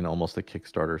back in almost a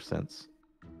Kickstarter sense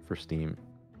for Steam,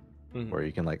 where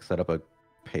you can like set up a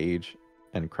page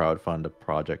and crowdfund a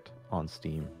project on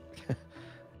Steam,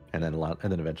 and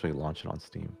then eventually launch it on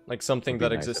Steam. Like something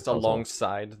that exists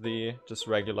alongside the just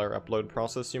regular upload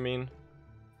process, you mean?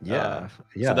 Yeah,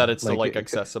 So that it's still like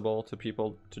accessible to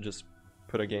people to just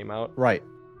put a game out. Right.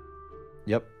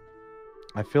 Yep.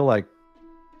 I feel like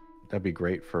that'd be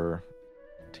great for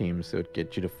teams. It would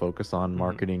get you to focus on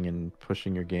marketing and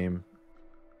pushing your game,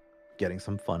 getting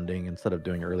some funding instead of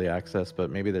doing early access.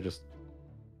 But maybe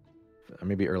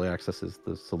maybe early access is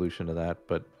the solution to that.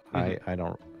 But I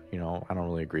don't, I don't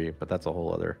really agree. But that's a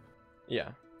whole other,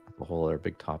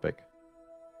 big topic.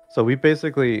 So we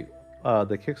basically,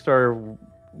 the Kickstarter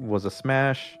was a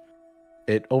smash.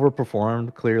 It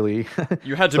overperformed, clearly.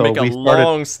 You had to make a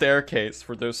long staircase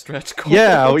for those stretch goals.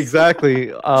 Yeah, exactly.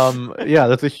 Yeah,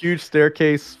 that's a huge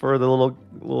staircase for the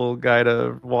little guy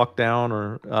to walk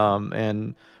down,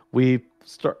 and we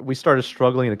started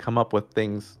struggling to come up with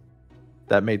things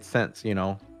that made sense,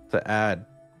 to add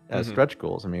as stretch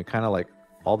goals. I mean, kind of like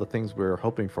all the things we were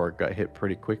hoping for got hit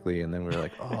pretty quickly, and then we were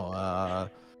like,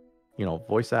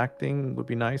 voice acting would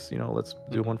be nice. Let's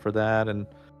do one for that, and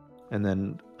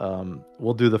then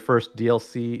we'll do the first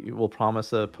DLC. We'll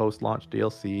promise a post-launch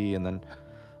DLC, and then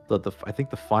I think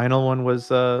the final one was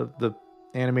the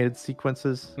animated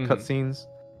sequences, cutscenes,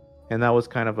 and that was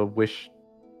kind of a wish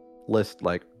list.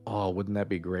 Like, oh, wouldn't that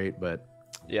be great? But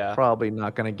yeah, probably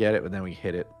not gonna get it. But then we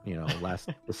hit it.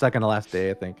 The second to last day,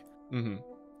 I think. And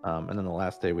then the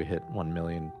last day we hit $1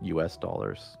 million US,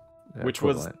 which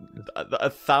was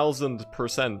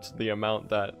 1,000% the amount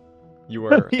that you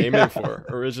were aiming for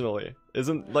originally.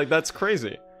 Isn't like that's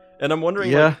crazy? And I'm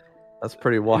wondering, that's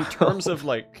pretty wild. In terms of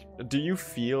like, do you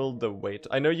feel the weight?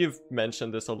 I know you've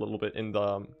mentioned this a little bit in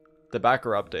the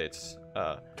backer updates,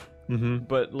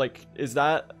 but like, is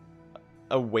that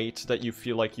a weight that you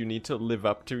feel like you need to live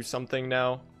up to something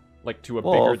now, like to a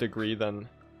bigger degree than?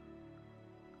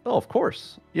 Oh, of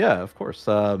course, yeah, of course.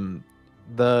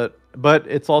 But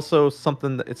it's also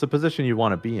something it's a position you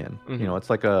want to be in. It's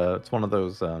like it's one of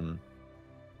those.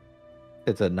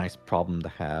 It's a nice problem to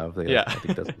have. I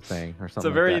think that's the saying or something. It's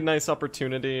a very nice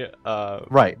opportunity,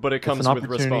 right? But it comes with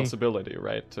responsibility,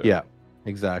 right? Yeah,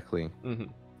 exactly.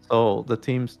 So the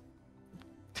team's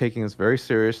taking this very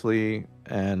seriously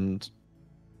and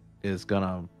is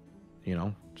gonna,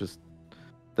 just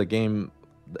the game.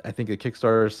 I think the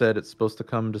Kickstarter said it's supposed to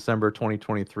come December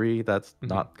 2023. That's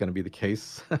not going to be the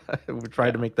case. We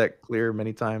tried to make that clear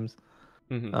many times.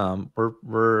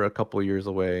 We're a couple of years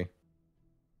away,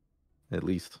 at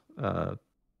least,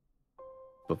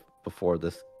 before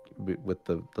this. With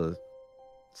the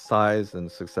size and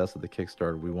success of the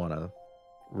Kickstarter, we want to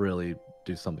really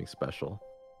do something special.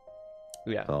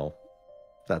 Yeah. So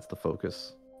that's the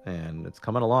focus, and it's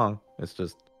coming along. It's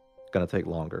just going to take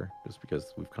longer, just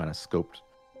because we've kind of scoped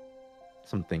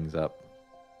some things up.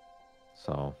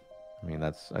 So, I mean,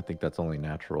 I think that's only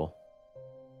natural.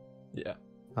 Yeah.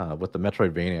 With the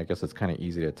Metroidvania, I guess it's kind of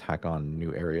easy to tack on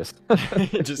new areas.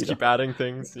 Just keep adding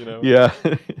things, Yeah.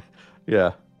 Yeah.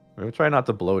 I mean, we try not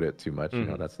to bloat it too much.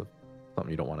 That's something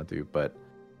you don't want to do, but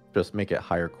just make it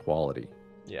higher quality.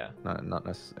 Yeah. Not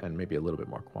necessarily, and maybe a little bit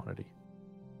more quantity.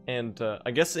 And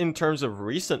I guess in terms of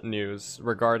recent news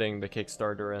regarding the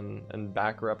Kickstarter and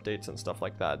backer updates and stuff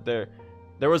like that,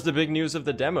 there was the big news of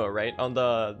the demo, right? On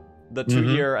the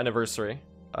 2-year anniversary,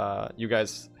 you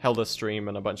guys held a stream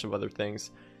and a bunch of other things,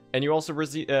 and you also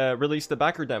released the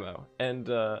backer demo. And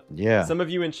some of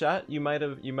you in chat, you might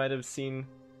have seen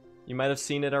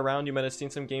it around. You might have seen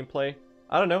some gameplay.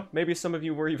 I don't know. Maybe some of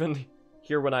you were even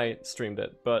here when I streamed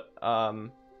it. But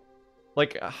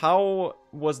like, how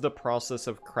was the process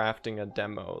of crafting a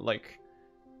demo? Like,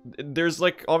 there's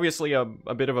like obviously a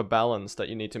bit of a balance that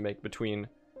you need to make between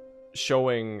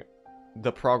showing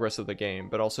the progress of the game,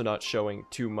 but also not showing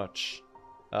too much.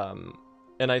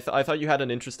 And I thought you had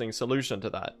an interesting solution to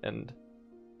that, and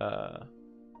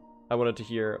I wanted to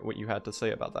hear what you had to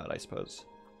say about that, I suppose.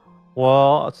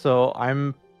 Well, so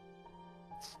I'm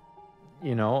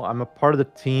a part of the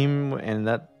team, and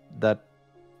that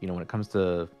when it comes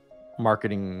to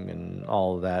marketing and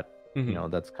all of that,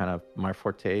 that's kind of my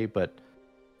forte. But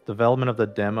development of the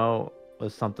demo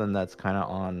was something that's kind of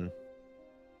on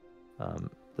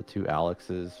the two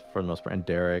Alexes for the most part, and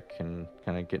Derek, and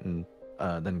kind of getting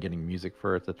music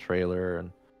for the trailer. And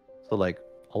so like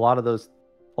a lot of the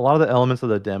elements of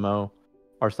the demo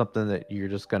are something that you're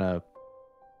just gonna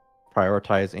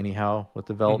prioritize anyhow with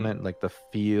development, like the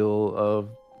feel of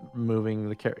moving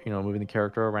the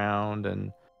character around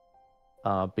and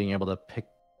being able to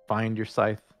find your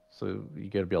scythe. So you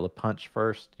got to be able to punch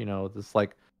first. This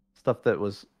like stuff that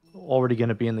was already going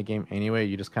to be in the game anyway.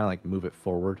 You just kind of like move it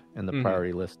forward in the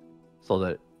priority list so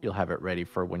that you'll have it ready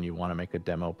for when you want to make a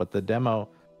demo. But the demo,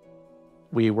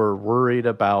 we were worried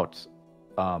about.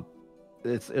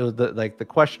 The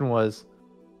question was,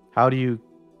 how do you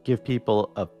give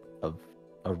people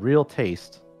a real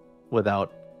taste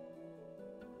without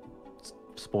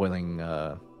spoiling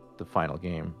the final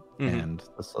game? And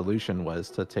the solution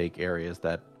was to take areas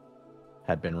that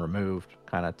had been removed,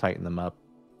 kind of tighten them up,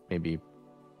 maybe.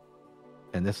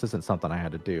 And this isn't something I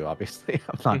had to do. Obviously,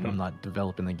 I'm not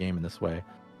developing the game in this way,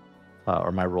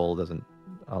 or my role doesn't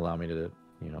allow me to,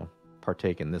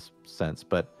 partake in this sense.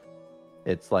 But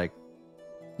it's like,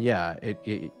 yeah,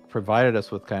 it provided us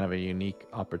with kind of a unique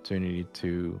opportunity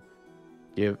to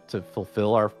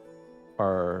fulfill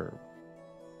our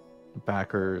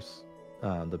backers,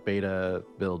 the beta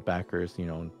build backers,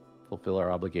 fulfill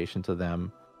our obligation to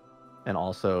them, and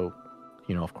also,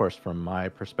 of course, from my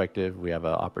perspective, we had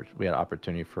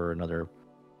opportunity for another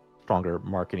stronger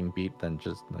marketing beat than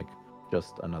just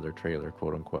another trailer,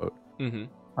 quote unquote,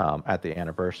 at the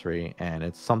anniversary. And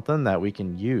it's something that we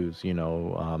can use,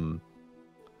 when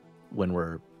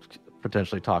we're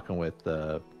potentially talking with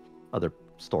other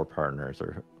store partners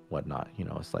or whatnot.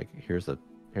 It's like, here's a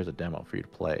demo for you to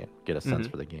play and get a sense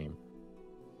for the game.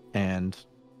 And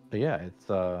yeah,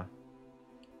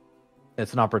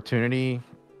 it's an opportunity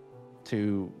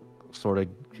to sort of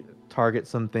target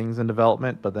some things in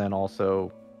development, but then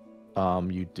also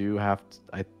you do have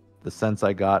to, the sense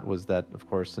I got was that, of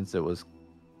course, since it was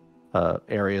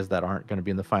areas that aren't going to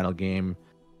be in the final game,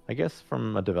 I guess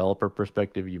from a developer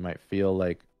perspective, you might feel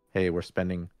like, hey, we're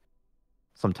spending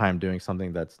some time doing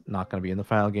something that's not going to be in the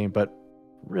final game, but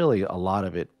really a lot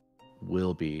of it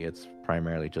will be. It's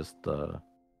primarily just the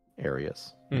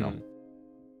areas,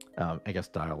 I guess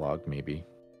dialogue maybe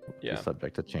be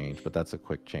subject to change, but that's a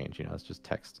quick change. It's just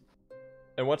text.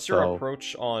 And what's your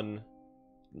approach on,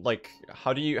 like,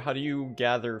 how do you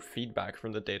gather feedback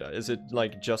from the data? Is it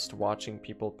like just watching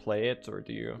people play it, or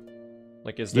do you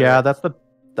is there... Yeah, that's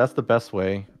the best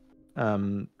way.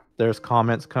 There's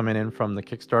comments coming in from the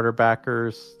Kickstarter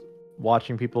backers.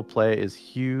 Watching people play is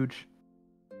huge.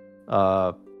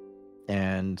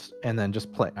 And then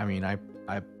just play. I mean, I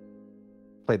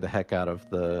played the heck out of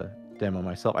the demo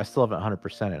myself. I still haven't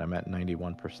 100% it. I'm at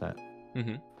 91%.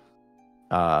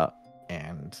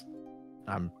 And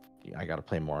I got to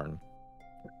play more and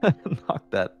knock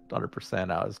that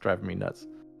 100% out. It's driving me nuts.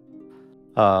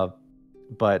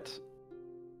 But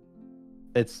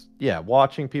it's,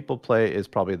 watching people play is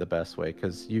probably the best way,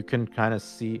 because you can kind of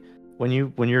see when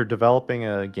you're developing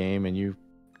a game and you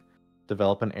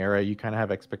develop an era, you kind of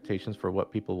have expectations for what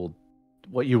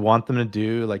you want them to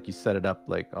do. Like, you set it up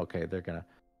like, okay,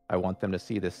 I want them to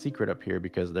see this secret up here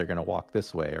because they're gonna walk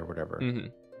this way or whatever.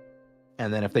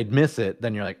 And then if they miss it,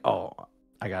 then you're like, oh,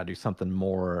 I gotta do something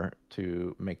more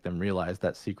to make them realize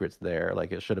that secret's there.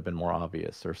 Like, it should have been more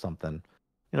obvious or something.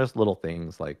 Just little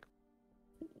things like,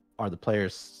 are the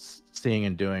players seeing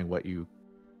and doing what you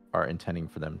are intending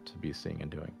for them to be seeing and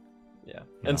doing?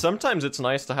 And sometimes it's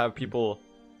nice to have people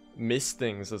miss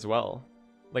things as well.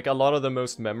 Like, a lot of the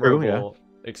most memorable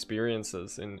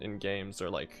experiences in games are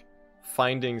like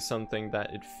finding something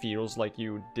that it feels like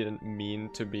you didn't mean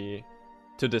to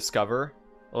discover,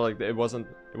 or like it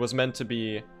was meant to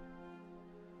be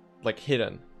like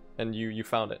hidden, and you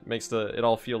found it. Makes it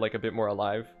all feel like a bit more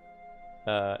alive.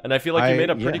 And I feel like you made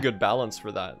a pretty good balance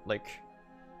for that. Like,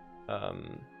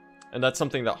 and that's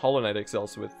something that Hollow Knight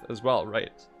excels with as well,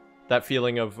 right? That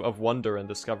feeling of wonder and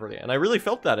discovery. And I really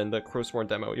felt that in the Crowsworn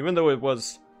demo, even though it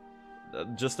was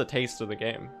just a taste of the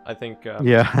game. I think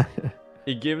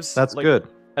it gives... That's good.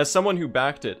 As someone who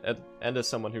backed it, and as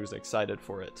someone who's excited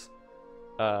for it,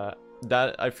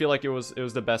 that I feel like it was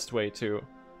the best way to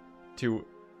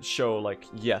show, like,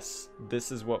 yes, this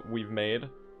is what we've made.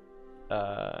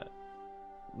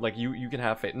 Like, you can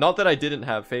have faith. Not that I didn't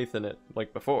have faith in it,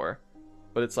 like, before.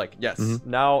 But it's like, yes,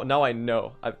 now I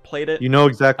know. I've played it. You know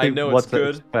exactly I know what it's to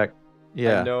good. expect.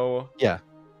 Yeah. I know. Yeah.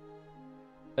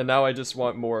 And now I just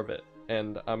want more of it.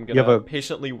 And I'm gonna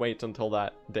patiently wait until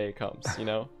that day comes,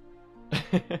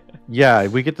 Yeah,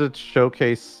 we get to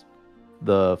showcase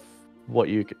how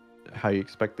you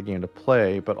expect the game to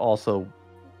play, but also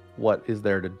what is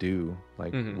there to do.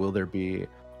 Like, will there be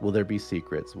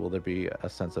secrets? Will there be a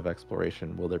sense of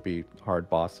exploration? Will there be hard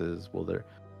bosses? Will there,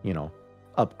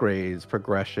 upgrades,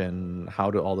 progression?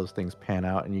 How do all those things pan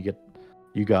out? And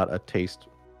you got a taste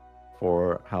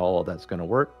for how all that's going to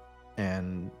work,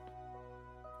 and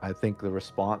I think the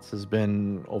response has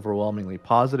been overwhelmingly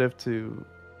positive to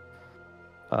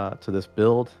this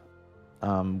build.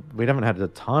 We haven't had a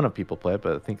ton of people play it,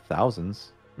 but I think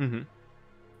thousands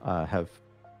have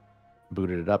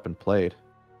booted it up and played.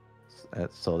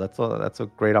 So that's a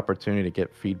great opportunity to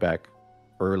get feedback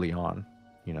early on.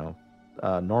 You know,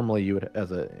 normally you would,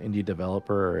 as an indie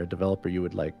developer or a developer, you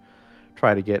would like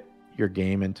try to get your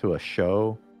game into a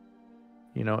show.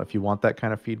 You know, if you want that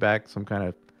kind of feedback, some kind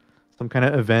of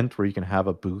event where you can have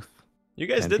a booth. You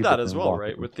guys did that as well,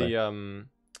 right? With the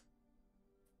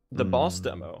boss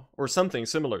demo or something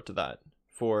similar to that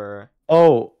for.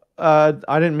 Oh, I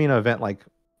didn't mean an event like.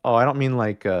 Oh, I don't mean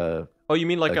like. Oh, you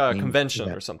mean like a convention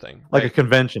event. Or something? Like a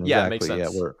convention, yeah, exactly. Makes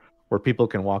sense. Yeah, where people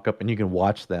can walk up and you can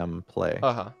watch them play.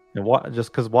 And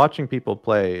just because watching people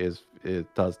play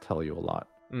it does tell you a lot.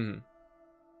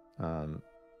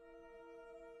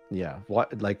 Yeah,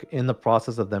 like in the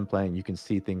process of them playing, you can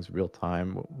see things real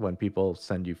time. When people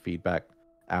send you feedback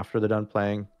after they're done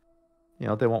playing, you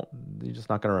know, you're just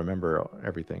not going to remember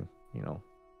everything, you know,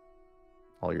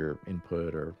 all your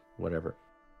input or whatever.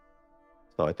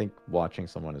 So I think watching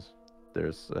someone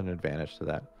there's an advantage to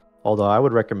that. Although I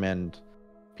would recommend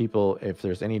people, if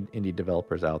there's any indie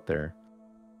developers out there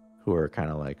who are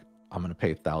kind of like, I'm going to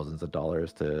pay thousands of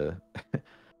dollars to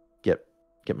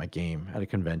get my game at a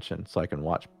convention so I can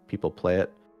watch people play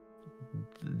it.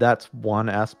 That's one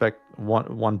aspect,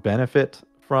 one benefit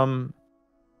from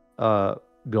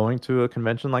going to a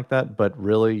convention like that. But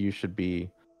really, you should be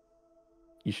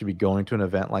going to an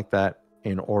event like that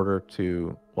in order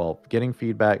to, well, getting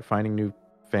feedback, finding new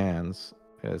fans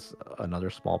is another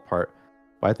small part.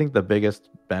 But I think the biggest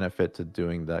benefit to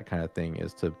doing that kind of thing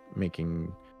is to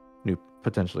making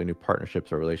potentially new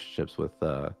partnerships or relationships with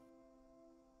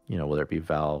you know, whether it be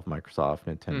Valve, Microsoft,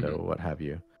 Nintendo, what have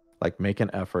you. Like, make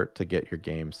an effort to get your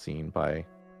game seen by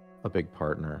a big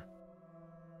partner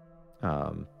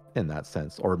in that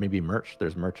sense. Or maybe merch.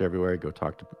 There's merch everywhere. Go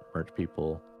talk to merch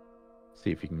people.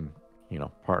 See if you can, you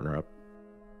know, partner up.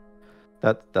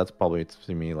 That's probably,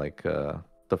 to me, like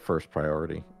the first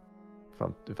priority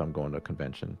if I'm going to a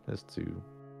convention, is to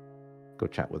go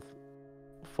chat with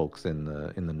folks in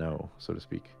the know, so to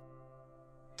speak.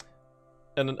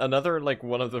 And another, like,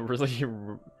 one of the really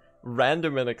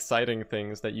random and exciting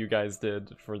things that you guys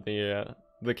did for the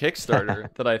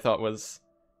Kickstarter that I thought was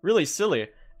really silly.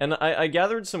 And I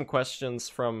gathered some questions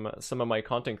from some of my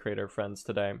content creator friends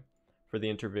today for the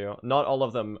interview. Not all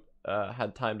of them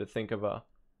had time to think of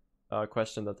a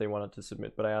question that they wanted to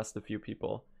submit, but I asked a few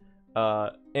people.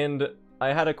 And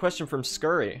I had a question from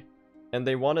Scurry, and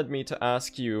they wanted me to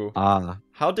ask you,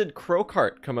 how did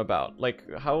Crowcart come about? Like,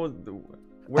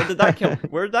 where did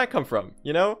that come from?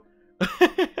 You know?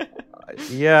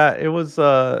 Yeah, it was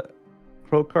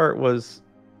Crowcart was,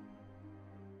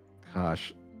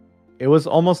 gosh, it was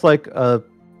almost like a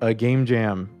game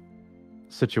jam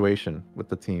situation with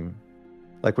the team.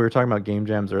 Like we were talking about game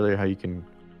jams earlier, how you can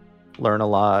learn a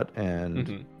lot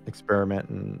and experiment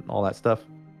and all that stuff.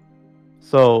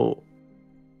 So,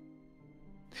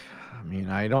 I mean,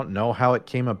 I don't know how it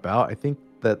came about. I think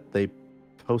that they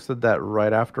posted that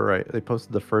right after they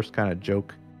posted the first kind of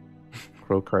joke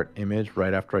Crowcart image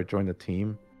right after I joined the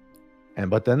team,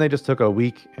 but then they just took a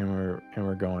week and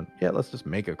we're going, yeah, let's just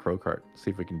make a Crowcart,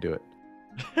 see if we can do it,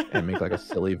 and make like a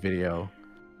silly video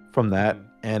from that.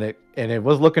 And it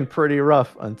was looking pretty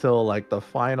rough until like the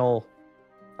final.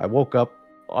 I woke up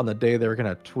on the day they were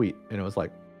gonna tweet, and it was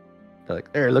like, they're like,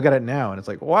 "Hey, look at it now," and it's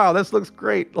like, "Wow, this looks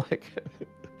great!" Like,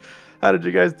 how did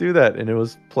you guys do that? And it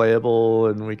was playable,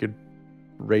 and we could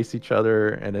race each other,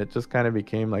 and it just kind of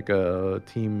became like a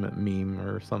team meme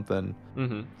or something,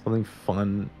 something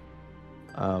fun.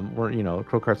 Where, you know,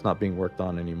 Crowcart's not being worked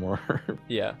on anymore.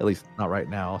 Yeah, at least not right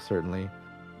now, certainly.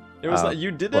 It was like, you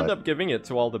did end up giving it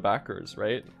to all the backers,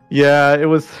 right? Yeah, it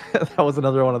was. That was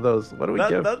another one of those. What do we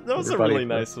give? That was a really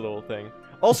nice little thing.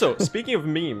 Also, speaking of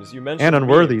memes, you mentioned and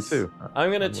unworthy memes. Too.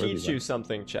 I'm gonna teach you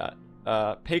something, chat.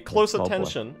 Pay close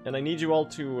attention, and I need you all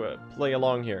to play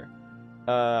along here.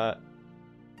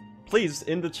 Please,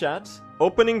 in the chat,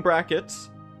 opening brackets,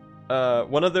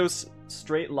 one of those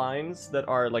straight lines that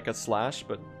are like a slash,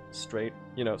 but straight,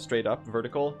 you know, straight up,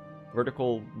 vertical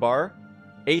bar,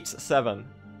 8-7.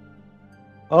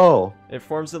 Oh. It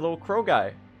forms a little crow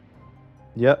guy.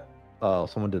 Yep. Oh,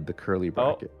 someone did the curly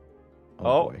bracket.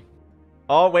 Oh boy.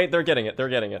 Oh, wait, they're getting it. They're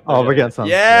getting it. We're getting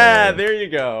something. Yeah, there you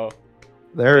go.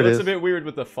 There it is. It's a bit weird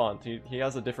with the font. He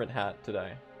has a different hat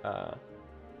today.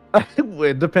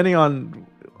 Depending on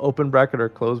open bracket or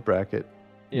closed bracket,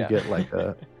 you get like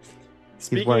a...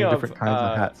 Speaking he's wearing of different kinds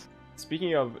of hats.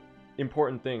 Speaking of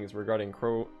important things regarding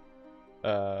Crowsworn,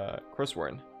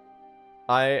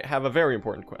 I have a very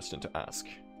important question to ask.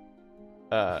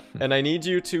 And I need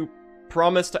you to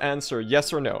promise to answer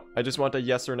yes or no. I just want a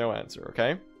yes or no answer,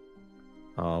 okay?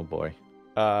 Oh boy.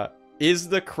 Is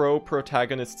the Crow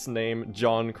protagonist's name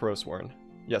John Crowsworn?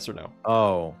 Yes or no?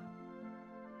 Oh.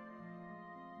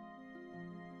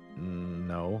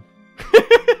 No.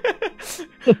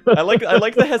 I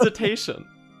like the hesitation.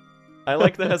 I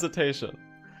like the hesitation.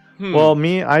 Well,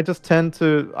 I tend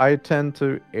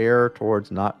to err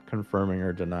towards not confirming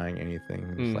or denying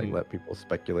anything. Just like let people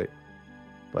speculate.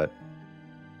 But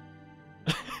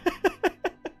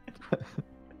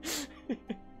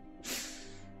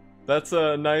that's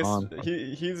a nice.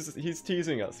 He's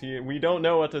teasing us. We don't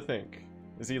know what to think.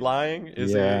 Is he lying?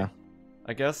 Is he? I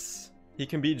guess he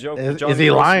can be John. Is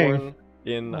he lying?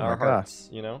 In our hearts,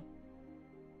 you know.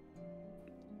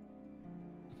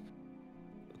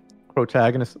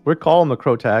 Protagonist. We call him the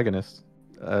protagonist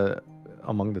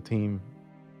among the team.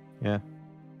 Yeah.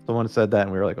 Someone said that,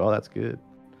 and we were like, "Oh, that's good."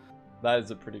 That is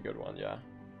a pretty good one, yeah.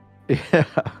 Yeah.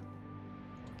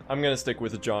 I'm gonna stick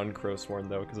with John Crowsworn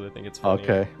though, because I think it's funny.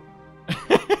 Okay.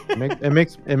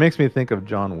 it makes me think of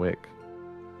John Wick,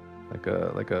 like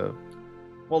a.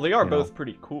 Well, they are both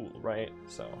pretty cool, right?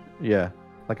 So. Yeah,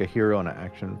 like a hero in an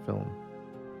action film.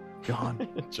 John.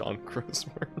 John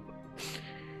Crowsworn.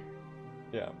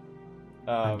 Yeah.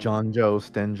 John Joe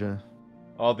Stenja.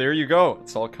 Oh, there you go.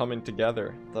 It's all coming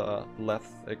together. The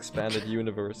Leth expanded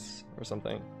universe or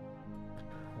something.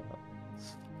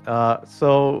 I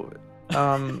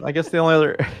guess the only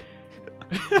other.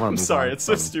 I'm sorry, it's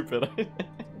so stupid.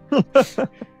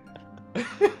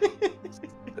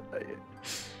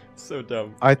 So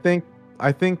dumb. I think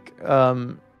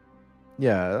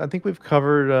we've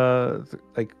covered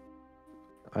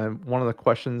one of the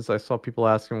questions I saw people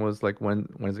asking was like when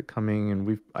is it coming, and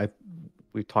we've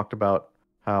talked about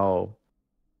how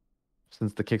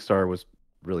since the Kickstarter was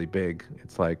really big,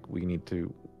 it's like we're not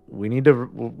going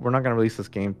to release this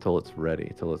game till it's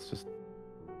ready, till it's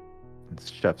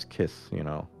chef's kiss, you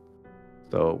know.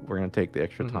 So we're going to take the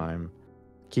extra time,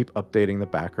 keep updating the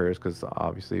backers, because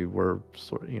obviously we're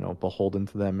sort of, beholden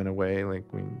to them in a way. Like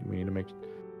we need to make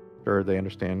sure they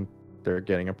understand they're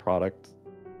getting a product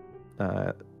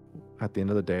at the end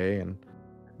of the day,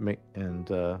 and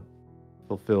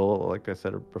fulfill, like I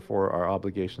said before, our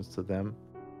obligations to them.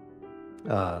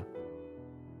 But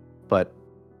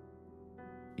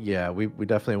yeah, we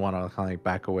definitely want to kind of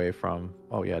back away from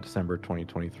December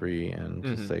 2023 and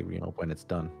just say when it's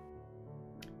done.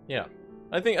 Yeah,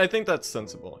 I think that's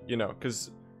sensible,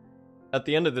 because at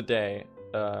the end of the day,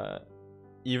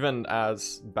 even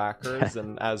as backers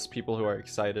and as people who are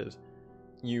excited,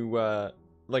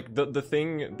 like the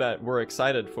thing that we're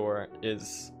excited for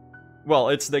is, well,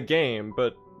 it's the game,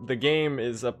 but the game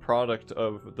is a product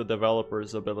of the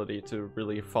developer's ability to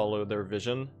really follow their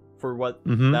vision for what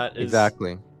that is.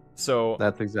 Exactly. So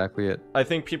that's exactly it. I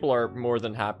think people are more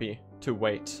than happy to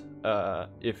wait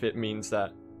if it means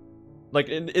that, like,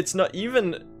 it's not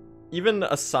even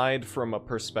aside from a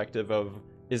perspective of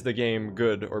is the game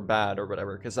good or bad or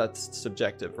whatever, because that's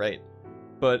subjective, right?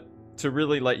 But to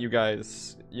really let you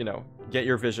guys, get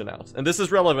your vision out, and this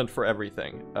is relevant for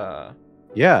everything.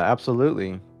 Yeah,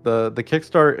 absolutely. The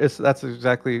Kickstarter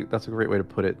that's a great way to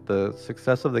put it. The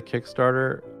success of the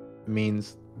Kickstarter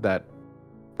means that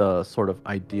the sort of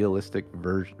idealistic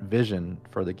vision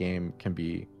for the game can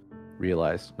be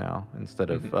realized now, instead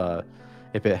of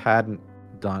if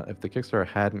the Kickstarter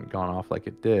hadn't gone off like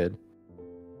it did,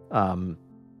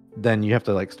 then you have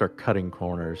to like start cutting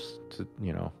corners to,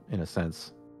 in a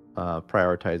sense,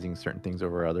 prioritizing certain things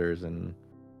over others. And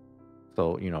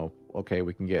so, okay,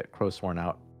 we can get Crowsworn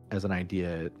out as an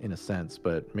idea in a sense,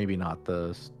 but maybe not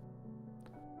the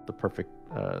perfect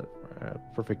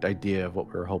idea of what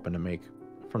we were hoping to make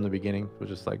from the beginning. It was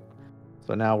just like,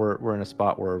 so now we're in a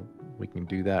spot where we can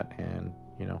do that, and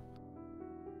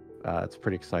it's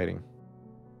pretty exciting.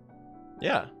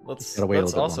 Yeah, that's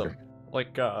awesome. Longer.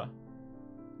 Like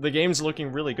the game's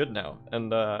looking really good now,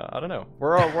 and I don't know,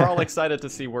 we're all excited to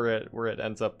see where it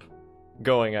ends up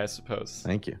going, I suppose.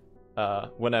 Thank you.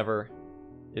 Whenever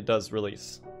it does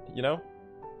release, yeah,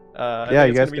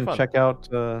 you guys can check out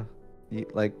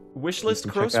wishlist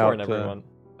Crowsworn, everyone.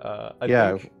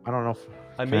 I don't know if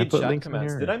I made chat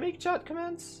commands. Did I make chat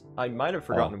commands? I might have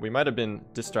forgotten. We might have been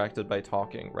distracted by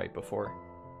talking right before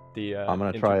the I'm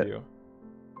gonna interview.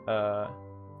 Try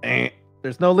it.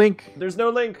 There's no link. There's no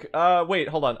link. Wait,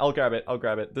 hold on. I'll grab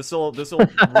it. This'll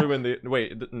ruin the.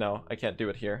 Wait, no, I can't do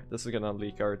it here. This is gonna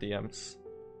leak our DMs,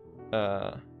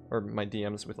 or my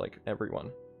DMs with like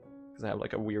everyone, because I have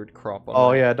like a weird crop on.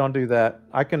 Oh yeah, don't do that.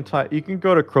 I can type. You can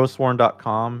go to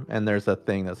crowsworn.com and there's a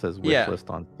thing that says wish list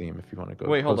on Steam if you want to go.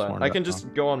 Wait, hold on. I can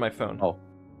just go on my phone.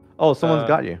 Oh, someone's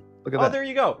got you. Look at that. Oh, there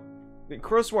you go.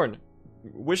 Crowsworn,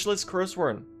 wishlist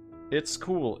Crowsworn. It's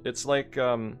cool. It's like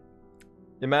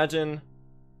imagine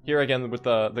here again with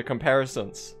the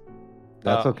comparisons.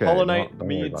 That's okay. Hollow Knight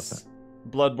meets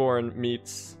Bloodborne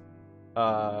meets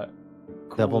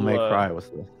Devil May Cry was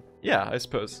the... Yeah, I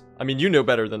suppose. I mean, you know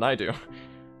better than I do.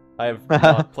 I have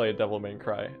not played Devil May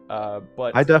Cry,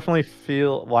 but I definitely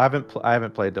feel. Well, I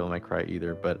haven't played Devil May Cry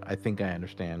either, but I think I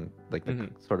understand like the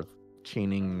sort of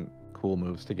chaining cool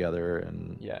moves together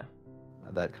and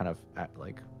that kind of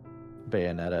like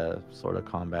Bayonetta sort of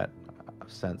combat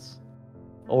sense.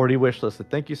 Already wishlisted.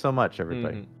 Thank you so much,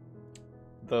 everybody.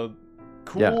 The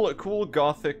cool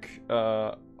gothic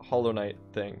Hollow Knight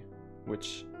thing,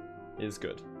 which is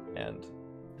good and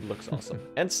looks awesome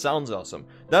and sounds awesome.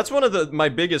 That's one of my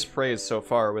biggest praise so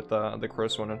far with the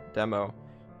Crowsworn demo,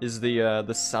 is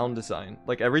the sound design.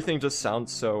 Like everything just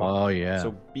sounds so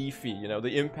so beefy. You know,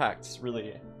 the impacts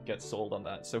really get sold on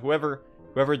that. So whoever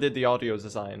did the audio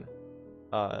design,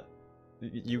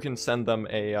 you can send them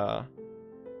a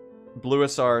Blue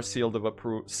SR seal of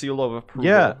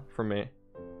approval from me.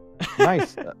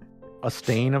 Nice. A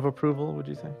stain of approval, would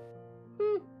you say?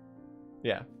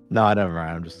 Yeah. No, I never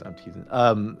mind. I'm teasing.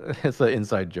 It's an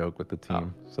inside joke with the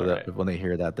team, so that when they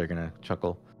hear that, they're gonna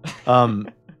chuckle.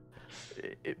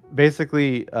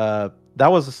 Basically, that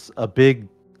was a big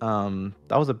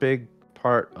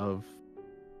part of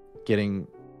getting,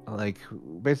 like,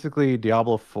 basically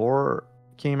Diablo 4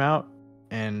 came out,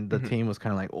 and the team was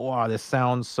kind of like, "Wow, this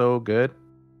sounds so good."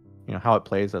 You know how it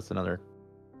plays. That's another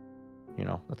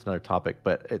topic,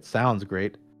 but it sounds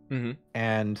great.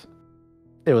 And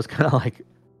it was kind of like,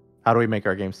 how do we make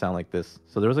our game sound like this?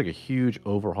 So there was like a huge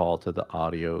overhaul to the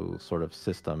audio sort of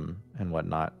system and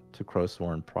whatnot to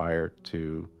Crowsworn prior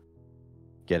to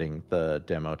getting the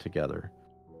demo together.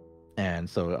 And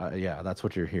so, that's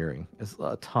what you're hearing. It's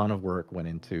a ton of work went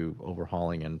into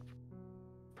overhauling and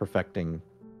perfecting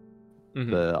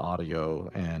the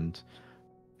audio, and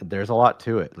there's a lot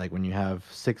to it. Like when you have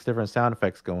 6 different sound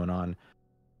effects going on,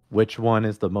 which one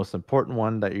is the most important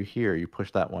one that you hear? You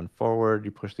push that one forward,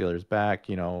 you push the others back,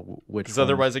 because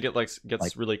otherwise it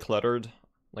gets really cluttered.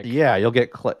 Like you'll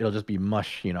get it'll just be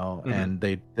mush, and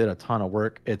they did a ton of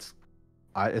work. It's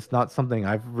not something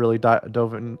I've really dived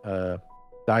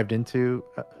into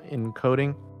in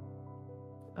coding,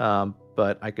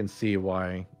 but I can see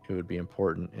why it would be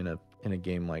important in a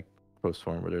game like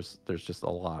Crowsworn, where there's just a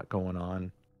lot going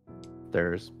on.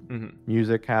 There's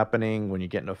music happening when you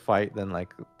get in a fight. Then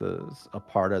like a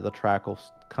part of the track will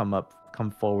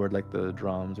come forward, like the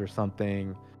drums or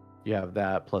something. You have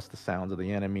that plus the sounds of the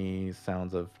enemies,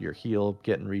 sounds of your heal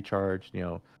getting recharged.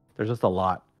 There's just a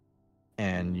lot,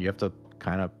 and you have to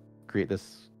kind of create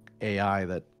this AI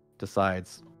that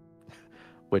decides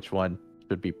which one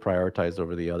should be prioritized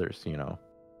over the others.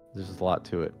 There's just a lot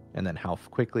to it, and then how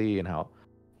quickly and how,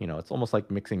 it's almost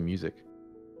like mixing music.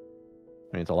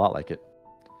 I mean, it's a lot like it.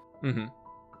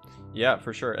 Yeah,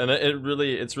 for sure. And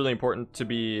it's really important to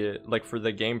be, like, for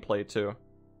the gameplay to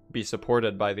be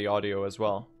supported by the audio as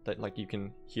well. That, like, you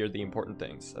can hear the important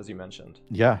things, as you mentioned.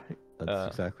 Yeah, that's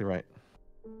exactly right.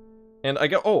 And I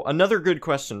got, another good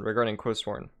question regarding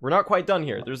Crowsworn. We're not quite done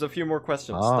here. There's a few more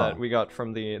questions that we got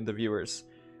from the viewers.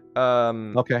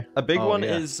 Okay. A big one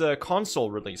is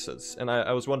console releases. And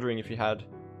I was wondering if you had...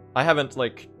 I haven't,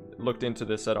 like, looked into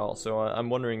this at all, so I'm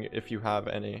wondering if you have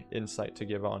any insight to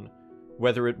give on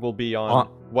whether it will be on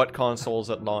what consoles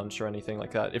at launch or anything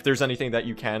like that. If there's anything that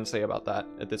you can say about that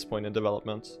at this point in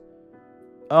development.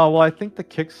 Oh, well, I think the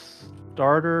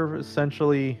Kickstarter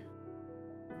essentially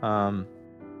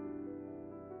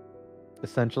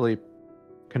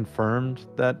confirmed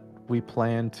that we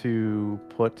plan to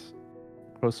put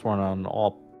Crowsworn on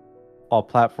all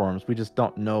platforms. We just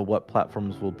don't know what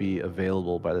platforms will be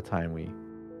available by the time we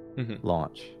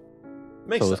launch.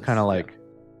 Makes so it was sense. kind of like,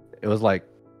 it was like,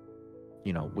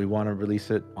 we want to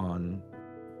release it on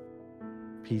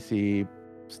PC,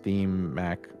 Steam,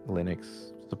 Mac,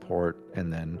 Linux support,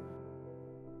 and then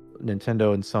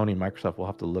Nintendo and Sony, Microsoft will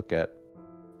have to look at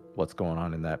what's going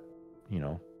on in that.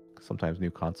 Sometimes new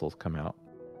consoles come out,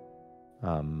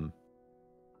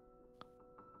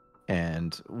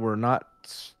 and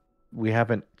we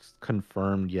haven't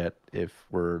confirmed yet if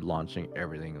we're launching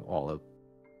everything all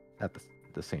at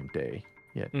the same day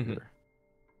yet either.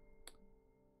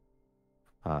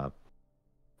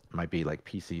 Might be like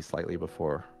PC slightly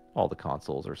before all the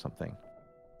consoles or something.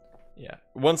 Yeah.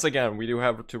 Once again, we do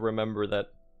have to remember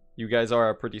that You guys are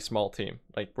a pretty small team.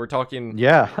 Like, we're talking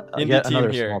indie team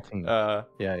here. Small team.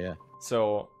 Yeah.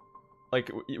 So, like,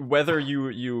 whether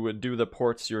you would do the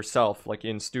ports yourself, like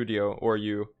in studio, or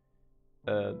you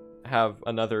have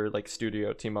another like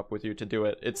studio team up with you to do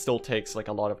it, it still takes like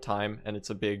a lot of time, and it's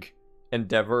a big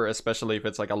endeavor, especially if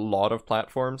it's like a lot of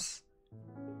platforms.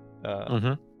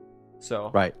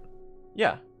 So right.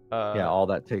 Yeah. All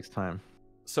that takes time.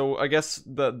 So I guess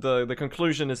the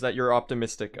conclusion is that you're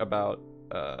optimistic about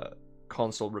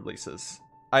console releases,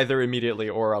 either immediately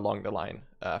or along the line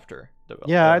after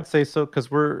development. Yeah, I'd say so, because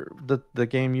the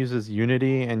game uses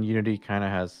Unity, and Unity kind of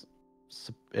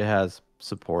has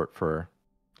support for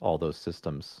all those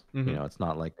systems. You know, it's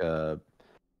not like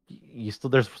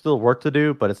there's still work to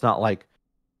do, but it's not like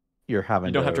you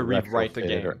don't have to rewrite the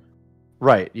game.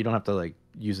 Right, you don't have to like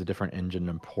use a different engine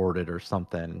and port it or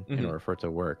something in order for it to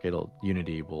work.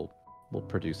 Unity will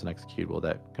produce an executable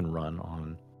that can run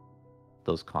on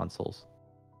those consoles.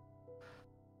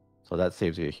 So that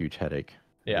saves you a huge headache.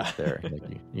 Yeah, it's there. Like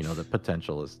you know, the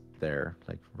potential is there,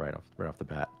 like right off the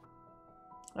bat.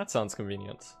 That sounds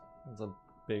convenient. It's a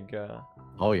big.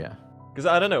 Oh yeah. Because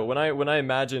I don't know, when I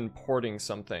imagine porting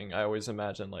something, I always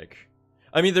imagine like,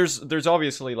 I mean, there's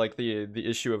obviously like the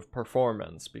issue of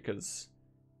performance, because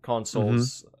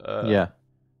consoles,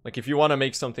 like if you want to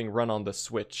make something run on the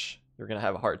Switch, you're gonna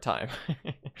have a hard time.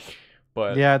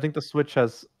 But yeah, I think the Switch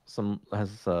has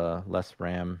less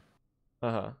RAM.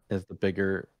 Is the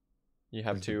bigger. You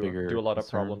have to do a lot of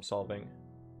problem solving.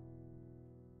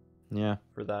 Yeah.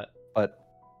 For that. But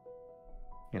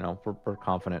you know, we're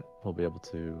confident we'll be able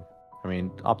to. I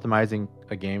mean, optimizing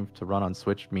a game to run on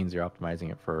Switch means you're optimizing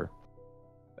it for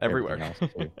everywhere. Else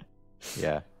too.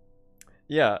 Yeah.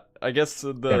 Yeah, I guess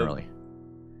generally.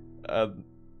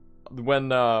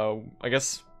 When I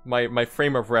guess my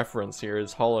frame of reference here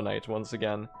is Hollow Knight once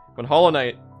again. When Hollow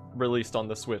Knight released on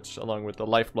the Switch along with the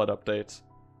Lifeblood update,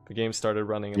 the game started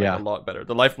running like a lot better.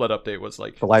 The Lifeblood update was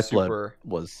like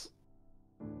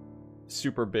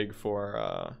super big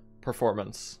for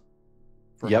performance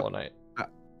for Hollow Knight.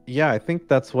 Yeah, I think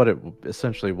that's what it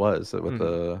essentially was with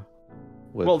the.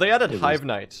 Well, they added Hive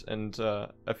Knight and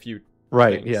a few.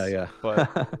 Right. Things, yeah.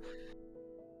 But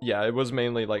yeah, it was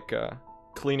mainly like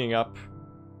cleaning up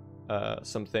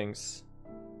some things.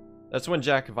 That's when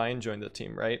Jack Vine joined the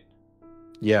team, right?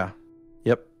 Yeah.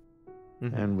 Yep.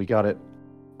 And we got it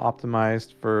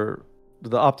optimized for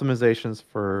the optimizations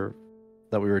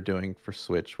that we were doing for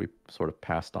Switch. We sort of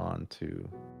passed on to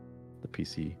the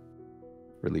PC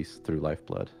release through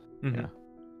Lifeblood.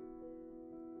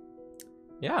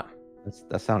 Yeah.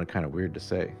 That sounded kind of weird to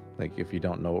say. Like, if you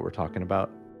don't know what we're talking about.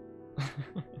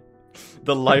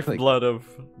 The Lifeblood of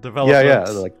development. Yeah,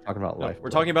 like talking about Lifeblood.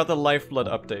 We're talking about the Lifeblood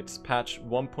updates, patch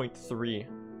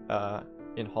 1.3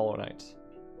 in Hollow Knight.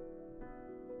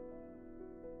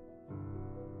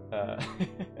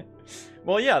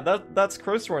 Well, yeah, that's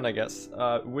Crowsworn, I guess.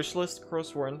 Wishlist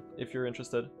Crowsworn, if you're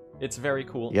interested. It's very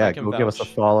cool. Yeah, go give us a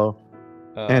follow.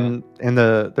 And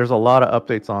there's a lot of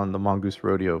updates on the Mongoose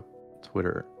Rodeo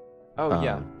Twitter.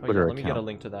 Let me get a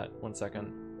link to that. 1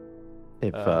 second.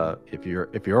 If you're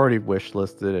already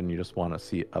wishlisted and you just want to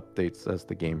see updates as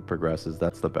the game progresses,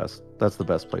 that's the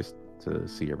best place to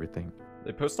see everything.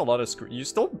 They post a lot of you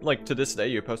still, like, to this day,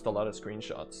 you post a lot of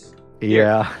screenshots.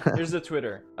 Yeah. Here's the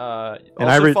Twitter. And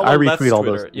I retweet all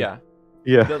those. Yeah.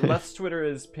 Yeah. The Leth's Twitter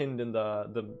is pinned in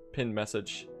the pinned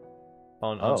message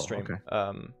on stream. Okay.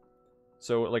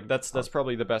 So like that's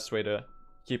probably the best way to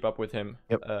keep up with him.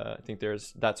 Yep. I think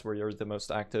that's where you're the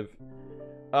most active.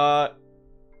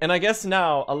 And I guess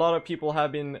now a lot of people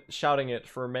have been shouting it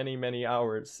for many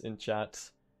hours in chat.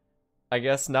 I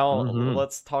guess now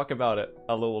let's talk about it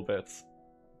a little bit.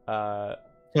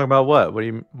 Talking about what? What are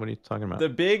you talking about? The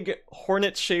big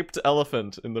hornet-shaped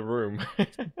elephant in the room,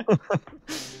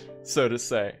 so to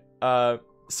say.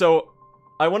 So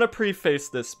I want to preface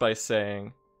this by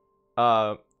saying,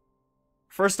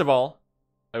 first of all,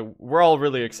 we're all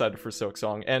really excited for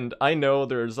Silksong, and I know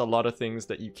there's a lot of things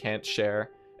that you can't share,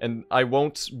 and I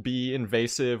won't be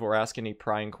invasive or ask any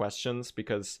prying questions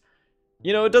because,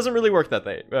 you know, it doesn't really work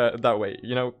that way.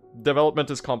 You know,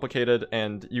 development is complicated,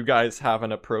 and you guys have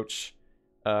an approach.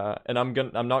 And I'm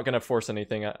not gonna force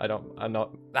anything. I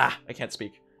can't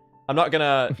speak. I'm not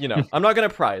gonna, I'm not gonna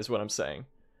pry is what I'm saying.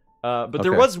 But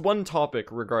there was one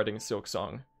topic regarding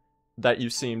Silksong that you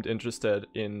seemed interested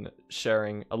in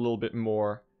sharing a little bit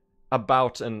more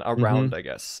about and around, I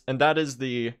guess. And that is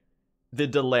the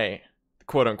delay,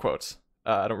 quote unquote.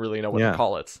 I don't really know what to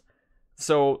call it.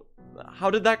 So how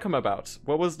did that come about?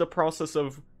 What was the process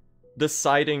of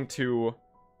deciding to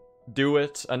do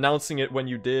it, announcing it when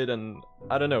you did, and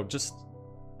I don't know, just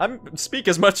speak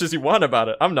as much as you want about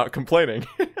it. I'm not complaining.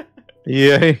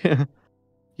 Yeah,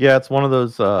 yeah. It's one of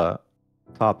those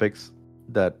topics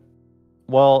that,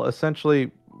 well,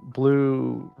 essentially,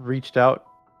 Blue reached out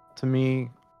to me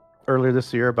earlier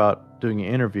this year about doing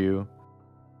an interview,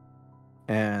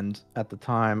 and at the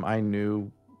time, I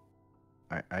knew.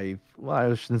 Well,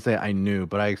 I shouldn't say I knew,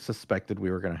 but I suspected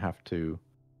we were going to have to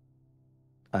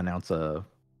announce a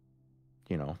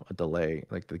delay,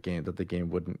 like the game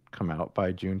wouldn't come out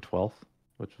by June 12th,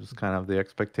 which was kind of the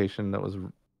expectation that was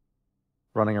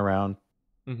running around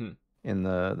in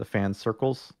the fan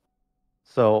circles.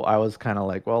 So I was kind of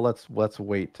like, well, let's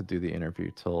wait to do the interview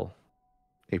till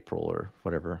April or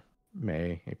whatever,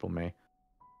 April, May.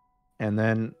 And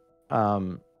then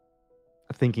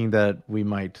thinking that we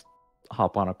might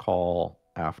hop on a call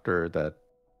after that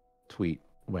tweet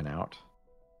went out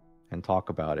and talk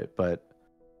about it, but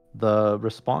the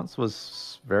response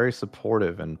was very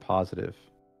supportive and positive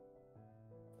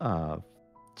to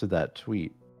that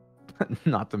tweet.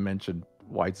 Not to mention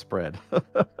widespread.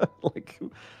 Like,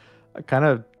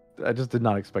 I just did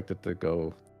not expect it to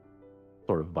go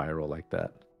sort of viral like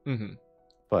that.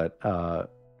 But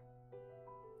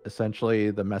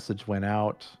essentially, the message went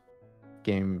out.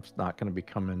 Game's not going to be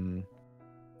coming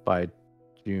by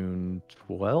June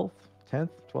 12th, 10th,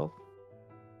 12th?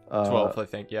 12th, I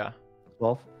think, yeah.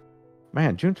 12th?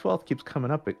 Man, June 12th keeps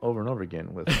coming up over and over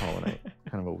again with Hollow Knight.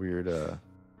 Kind of a weird,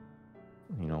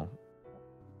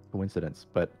 coincidence.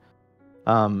 But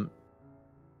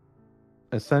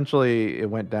essentially, it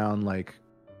went down like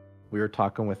we were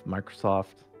talking with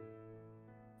Microsoft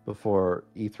before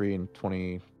E3 in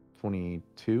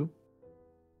 2022,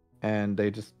 and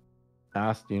they just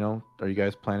asked, are you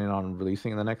guys planning on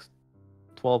releasing in the next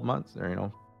 12 months,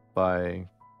 or by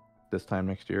this time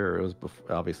next year? Or it was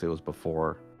obviously it was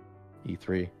before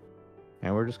E3,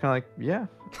 and we're just kind of like, yeah,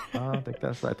 I think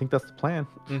that's the plan.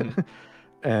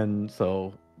 And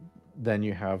so then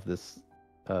you have this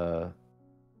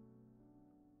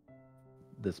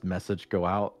this message go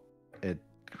out. It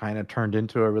kind of turned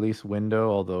into a release window,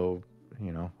 although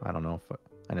I don't know if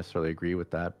I necessarily agree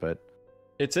with that, but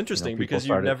it's interesting because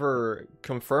you never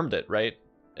confirmed it, right?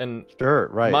 And sure,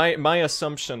 right. My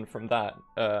assumption from that,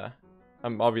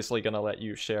 I'm obviously gonna let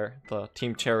you share the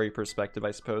Team Cherry perspective,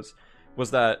 I suppose, was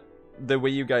that the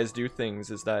way you guys do things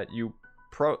is that you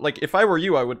if I were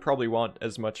you, I would probably want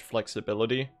as much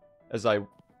flexibility as I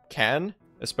can,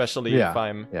 especially if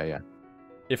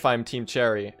I'm Team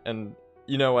Cherry, and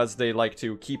as they like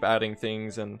to keep adding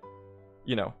things and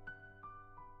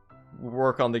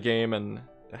work on the game and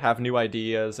have new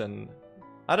ideas, and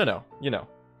I don't know,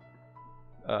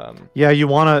 yeah,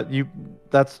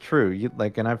 that's true.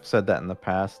 And I've said that in the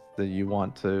past, that you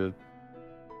want to,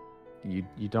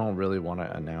 you don't really want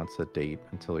to announce a date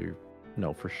until you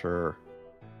know for sure.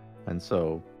 And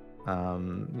so,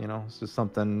 it's just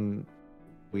something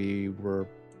we were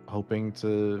hoping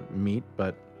to meet,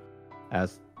 but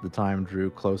as the time drew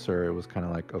closer, it was kind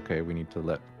of like, okay, we need to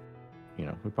let,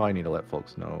 we probably need to let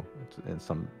folks know in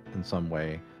some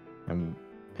way, and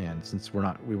since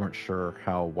we weren't sure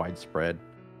how widespread,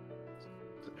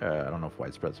 I don't know if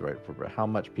widespread's the right word, but how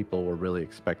much people were really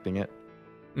expecting it,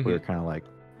 we were kind of like,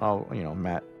 oh,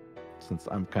 Matt, since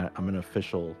I'm an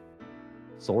official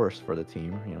source for the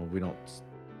team,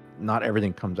 not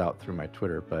everything comes out through my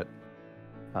Twitter, but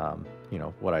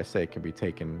what I say can be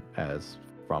taken as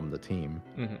from the team.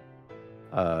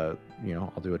 I'll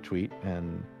do a tweet,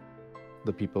 and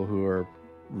the people who are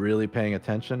really paying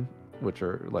attention, which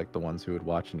are like the ones who would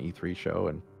watch an E3 show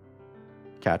and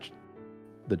catch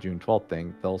the June 12th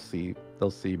thing, they'll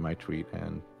see my tweet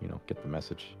and get the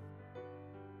message.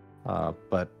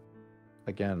 But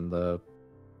again,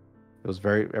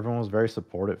 everyone was very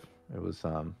supportive. It was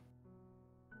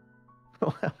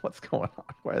what's going on?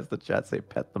 Why does the chat say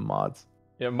pet the mods?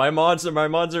 Yeah, my mods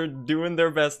are doing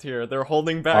their best here. They're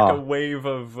holding back a wave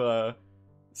of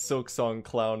Silksong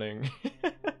clowning.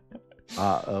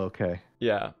 Okay.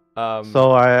 Yeah.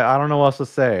 So I don't know what else to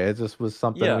say. It just was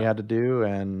something we had to do,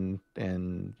 and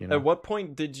At what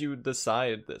point did you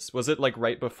decide this? Was it like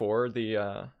right before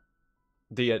the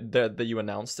that you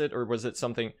announced it, or was it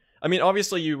something? I mean,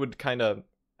 obviously you would kind of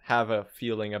have a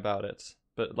feeling about it,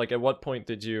 but like at what point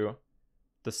did you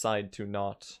decide to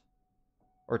not,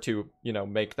 or to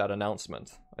make that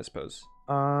announcement, I suppose?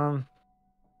 I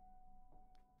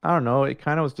don't know. It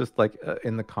kind of was just like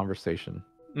in the conversation,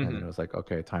 and it was like,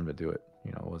 okay, time to do it.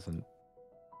 It wasn't.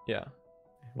 Yeah. It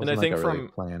wasn't, and I think a really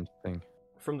planned thing.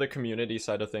 From the community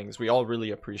side of things, we all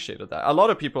really appreciated that. A lot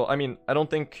of people, I mean, I don't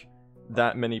think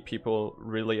that many people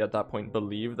really at that point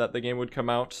believed that the game would come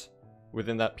out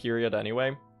within that period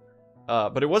anyway.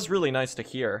 But it was really nice to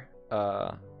hear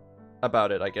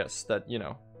about it, I guess, that, you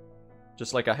know,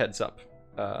 just like a heads up.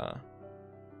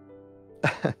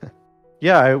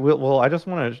 Yeah, I will. Well, I just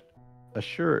want to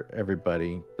assure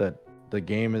everybody that the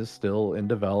game is still in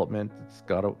development.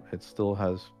 It still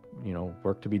has, you know,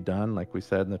 work to be done. Like we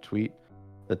said in the tweet,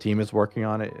 the team is working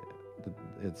on it.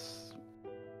 It's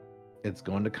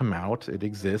going to come out. It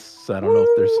exists. I don't know if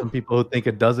there's some people who think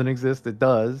it doesn't exist. It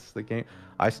does. The game.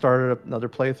 I started another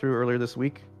playthrough earlier this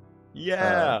week.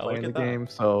 Yeah, playing look the at game.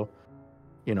 So,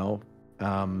 you know,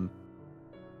 and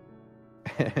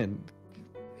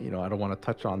you know, I don't want to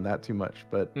touch on that too much,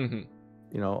 but you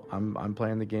know, I'm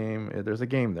playing the game. There's a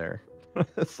game there,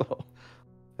 so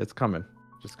it's coming.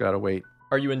 Just gotta wait.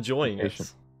 Are you enjoying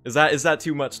it? Is that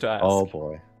too much to ask? Oh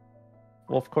boy.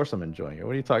 Well, of course I'm enjoying it.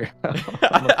 What are you talking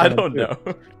about? I don't know.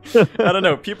 I don't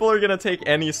know. People are gonna take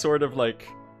any sort of like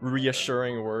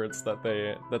reassuring words that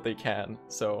they can.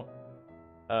 So,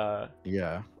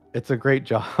 yeah, it's a great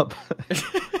job.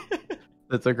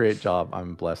 It's a great job.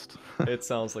 I'm blessed. It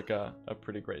sounds like a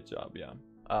pretty great job. Yeah.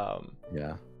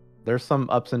 Yeah. There's some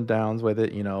ups and downs with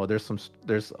it. You know,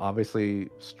 there's obviously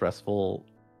stressful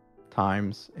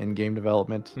times in game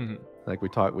development. Like we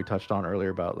touched on earlier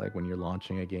about like when you're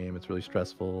launching a game, it's really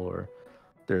stressful, or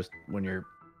there's when you're,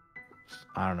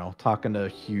 I don't know, talking to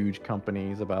huge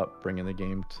companies about bringing the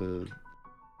game to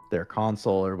their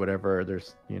console or whatever.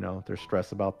 There's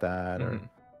stress about that, or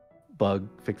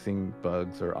fixing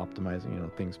bugs or optimizing, you know,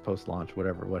 things post-launch,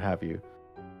 what have you.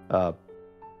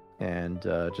 And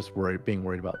just being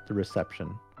worried about the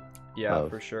reception of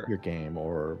for sure, your game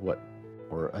or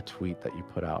a tweet that you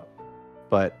put out.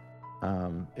 But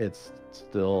it's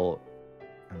still,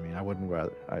 I mean, I wouldn't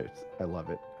rather. I love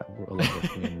it. I love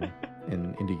working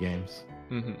in indie games.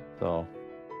 So.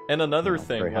 And another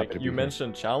thing, like you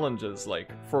mentioned challenges, like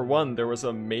for one, there was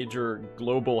a major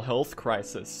global health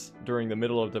crisis during the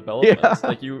middle of development. Yeah.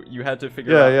 Like you had to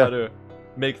figure out how to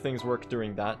make things work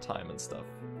during that time and stuff.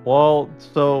 Well,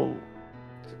 so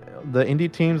the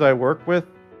indie teams I work with,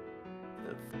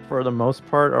 for the most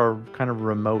part, are kind of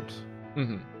remote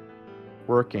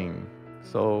working.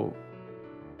 So,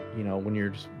 you know, when you're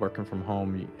just working from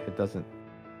home,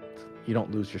 you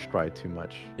don't lose your stride too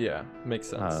much. Yeah, makes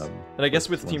sense. And I guess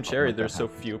with Team Cherry, there's so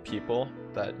few people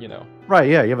that, you know. Right,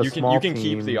 yeah, you have a small team. You can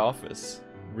keep the office,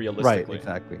 realistically. Right,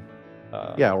 exactly.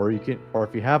 Yeah, or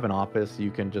if you have an office,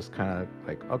 you can just kind of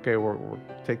like, okay, we'll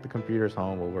take the computers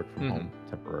home, we'll work from home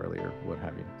temporarily or what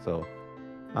have you. So,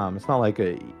 it's not like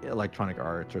Electronic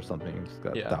Arts or something. It's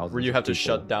got thousands where you have to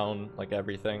shut down like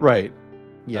everything. Right.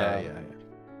 Yeah.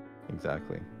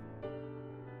 Exactly.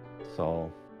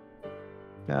 So,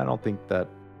 yeah, I think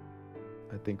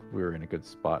we're in a good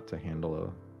spot to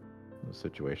handle a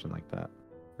situation like that.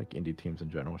 Like indie teams in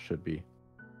general should be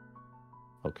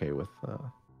okay with,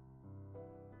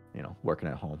 you know, working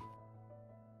at home.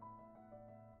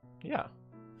 Yeah.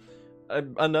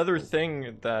 Another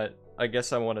thing that I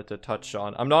guess I wanted to touch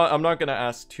on. I'm not gonna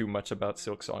ask too much about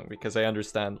Silksong because I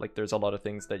understand like there's a lot of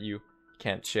things that you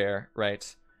can't share,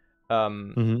 right?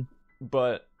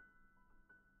 But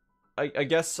I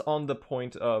guess on the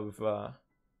point of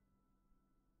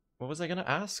what was I gonna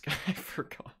ask? I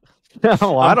forgot.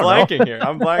 No, I'm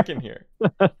blanking here.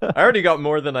 I already got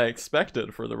more than I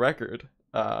expected, for the record.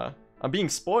 I'm being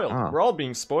spoiled. We're all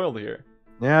being spoiled here.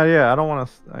 Yeah. I don't want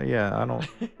to. I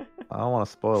don't want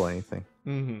to spoil anything.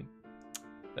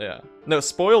 Yeah. No,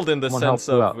 spoiled in the sense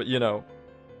of, you know,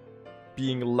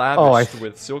 being lavished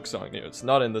with Silksong news,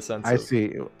 not in the sense of...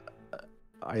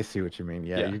 I see what you mean.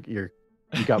 Yeah.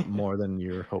 You got more than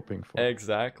you're hoping for.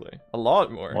 Exactly. A lot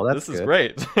more. Well, this is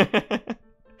great.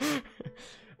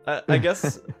 I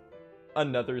guess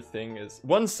another thing is,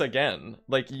 once again,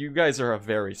 like, you guys are a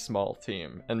very small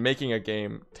team, and making a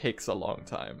game takes a long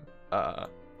time.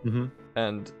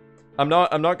 And I'm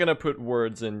not gonna put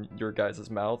words in your guys'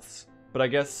 mouths, but I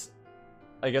guess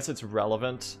it's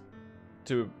relevant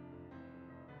to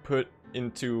put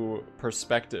into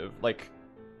perspective. Like,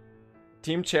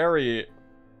 Team Cherry,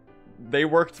 they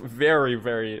worked very,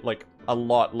 very, like, a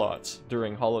lot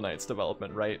during Hollow Knight's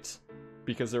development, right?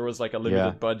 Because there was, like, a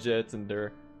limited budget, and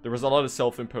there was a lot of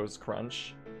self-imposed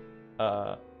crunch.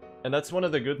 And that's one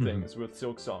of the good things with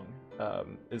Silksong,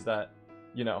 is that,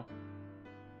 you know,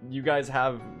 you guys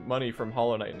have money from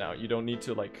Hollow Knight now. You don't need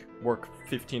to, like, work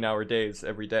 15-hour days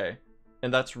every day.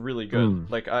 And that's really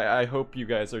good. Like, I hope you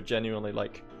guys are genuinely,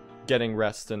 like, getting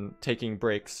rest and taking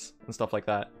breaks and stuff like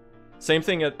that. Same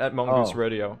thing at Mongoose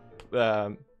Rodeo.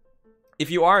 If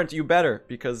you aren't, you better,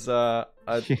 because I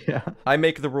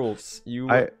make the rules.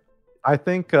 I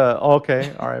think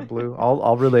okay, all right, Blue.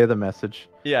 I'll relay the message.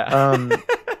 Yeah.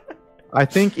 I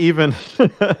think even,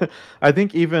 you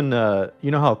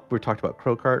know how we talked about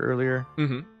Crow Cart earlier.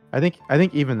 Mm-hmm. I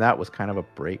think even that was kind of a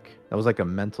break. That was like a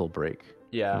mental break.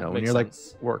 Yeah, you know, when makes you're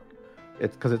sense. like work,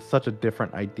 it's because it's such a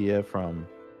different idea from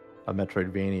a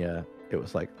Metroidvania. It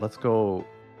was like, let's go,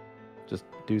 just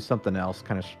do something else,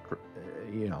 kind of,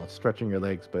 stretching your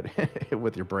legs, but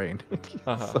with your brain.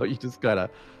 So you just gotta,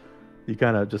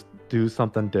 just do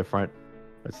something different,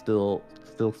 but still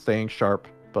staying sharp,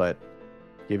 but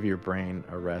give your brain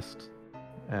a rest,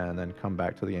 and then come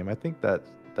back to the game. I think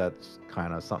that's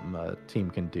kind of something a team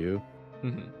can do.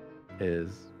 Mm-hmm.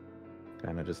 Is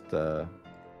kind of just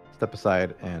step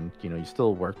aside, and you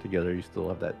still work together. You still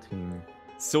have that team.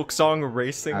 Silksong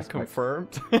Racing aspect.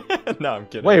 Confirmed? No, I'm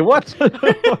kidding. Wait, what?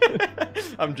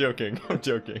 I'm joking.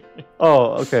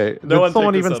 Oh, okay. No did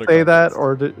someone even say that,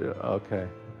 or okay?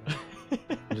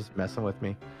 You're just messing with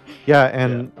me. Yeah,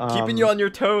 and keeping you on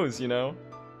your toes,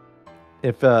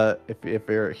 If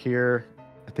you're here,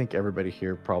 I think everybody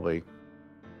here probably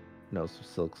knows who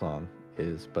Silksong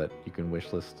is, but you can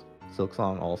wishlist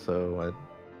Silksong also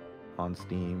on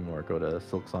Steam, or go to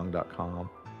silksong.com.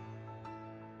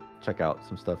 Check out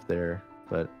some stuff there.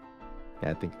 But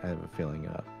yeah, I have a feeling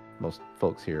most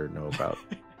folks here know about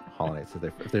Hollow Knight. So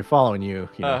if they're following you,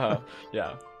 Yeah.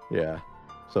 Yeah.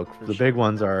 So the big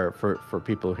ones are for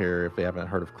people here. If they haven't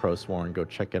heard of Crowsworn, go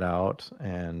check it out.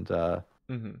 And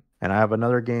and I have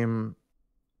another game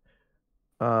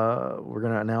we're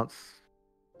gonna announce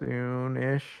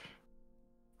soon-ish.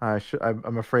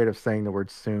 I'm afraid of saying the word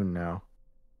soon now,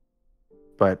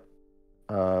 but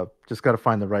just got to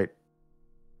find the right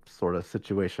sort of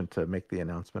situation to make the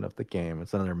announcement of the game.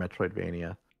 It's another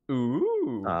Metroidvania.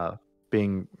 Ooh.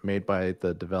 Being made by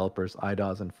the developers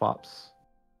IDOS and FOPS,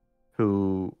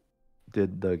 who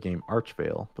did the game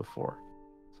Archvale before.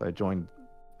 So I joined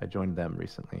them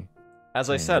recently. As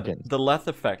I said, the Leth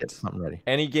effect. Get something ready.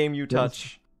 Any game you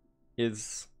touch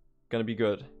is gonna be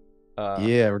good.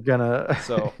 Yeah, we're gonna.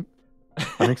 So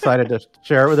I'm excited to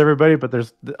share it with everybody, but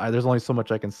there's only so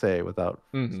much I can say without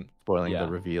spoiling the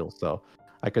reveal. So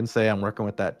I can say I'm working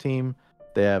with that team.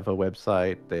 They have a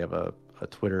website. They have a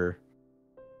Twitter.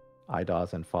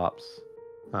 IDOS and FOPS.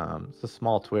 It's a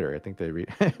small Twitter. I think they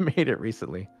made it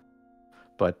recently.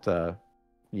 But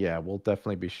yeah, we'll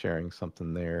definitely be sharing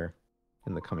something there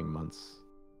in the coming months,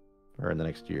 or in the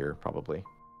next year probably.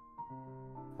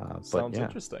 Sounds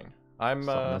interesting.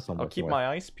 I'll keep my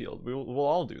eyes peeled. We'll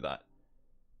all do that.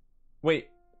 Wait,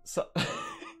 so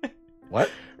what?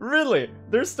 Really?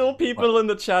 There's still people in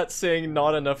the chat saying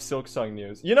not enough Silksong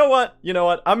news. You know what?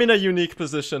 I'm in a unique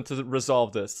position to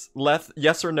resolve this. Leth,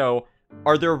 yes or no?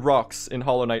 Are there rocks in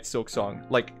Hollow Knight Silksong,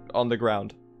 like on the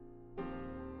ground?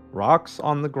 Rocks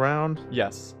on the ground?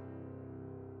 Yes.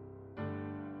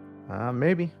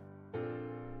 Maybe.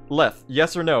 Leth,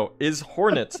 yes or no? Is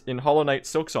Hornet in Hollow Knight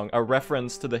Silksong a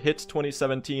reference to the hit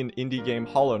 2017 indie game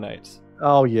Hollow Knight?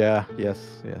 Oh yeah, yes,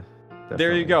 yeah. Definitely.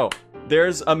 There you go.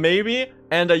 There's a maybe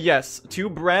and a yes. 2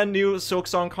 brand new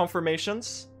Silksong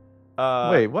confirmations.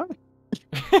 Wait, what?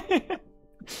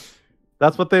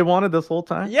 That's what they wanted this whole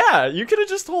time? Yeah, you could have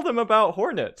just told them about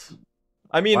Hornet.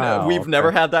 I mean, we've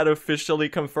never had that officially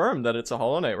confirmed that it's a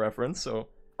Hollow Knight reference, so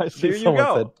I see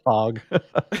someone said Pog.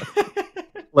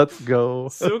 Let's go.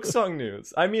 Silksong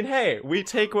news. I mean, hey, we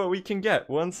take what we can get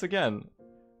once again.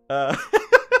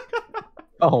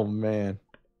 Oh man.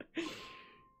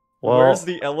 Well, where's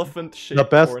the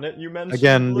elephant-shaped hornet you mentioned?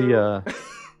 Again, Blue?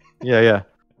 yeah.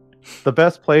 The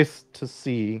best place to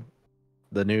see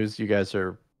the news you guys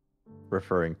are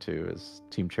referring to is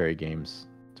Team Cherry Games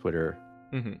Twitter,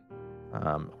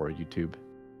 or YouTube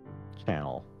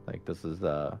channel. Like this is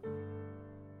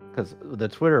because the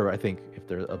Twitter, I think if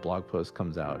there a blog post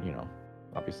comes out,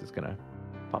 obviously it's gonna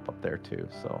pop up there too.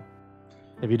 So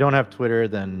if you don't have Twitter,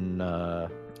 then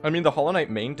I mean, the Hollow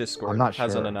Knight main Discord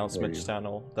has an announcement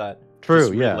channel that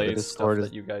relays the stuff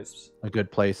that you guys a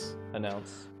good place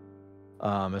announce.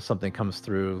 If something comes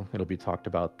through, it'll be talked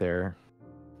about there.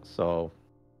 So,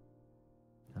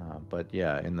 but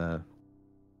yeah, in the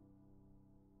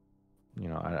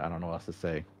I don't know what else to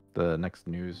say. The next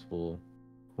news will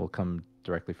come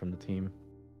directly from the team.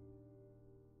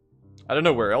 I don't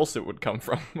know where else it would come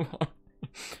from.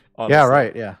 Yeah,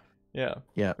 right. Yeah.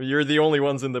 You're the only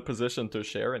ones in the position to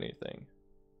share anything.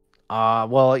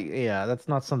 Well, yeah, that's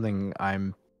not something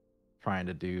I'm trying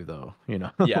to do though.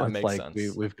 Yeah, it makes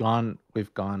sense. We've gone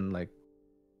like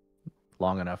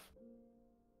long enough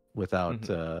without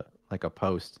like a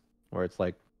post where it's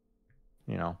like,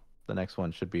 the next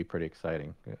one should be pretty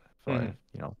exciting. So I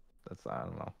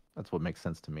don't know. That's what makes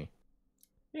sense to me.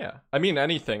 Yeah, I mean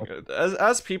anything.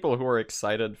 As people who are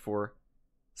excited for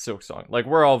Silksong. Like,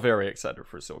 we're all very excited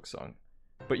for Silksong.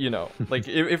 But you know, like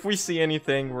if we see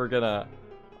anything, we're gonna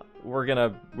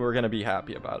be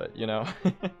happy about it, you know?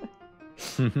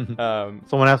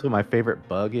 Someone asked what my favorite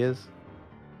bug is.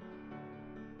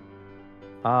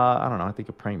 I don't know. I think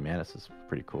a praying mantis is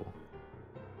pretty cool.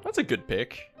 That's a good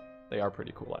pick. They are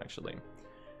pretty cool, actually.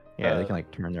 Yeah, they can like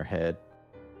turn their head,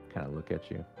 kind of look at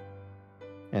you,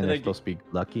 and they're supposed to be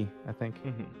lucky, I think.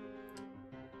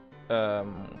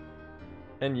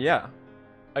 And yeah,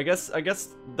 I guess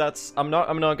that's I'm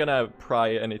not gonna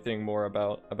pry anything more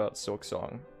about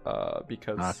Silksong,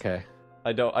 because okay.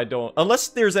 I don't unless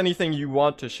there's anything you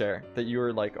want to share that you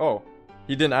were like, oh,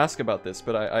 he didn't ask about this,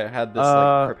 but I had this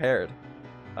like prepared.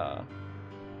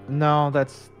 No,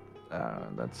 that's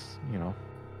you know,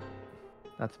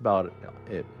 that's about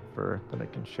it for that I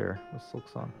can share with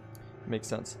Silksong. Makes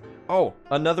sense. Oh,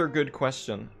 another good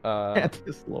question.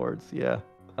 Mantis Lords, yeah.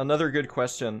 Another good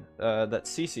question that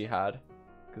Cece had,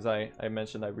 because I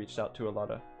mentioned I reached out to a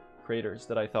lot of creators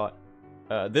that I thought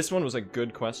this one was a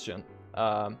good question.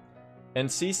 And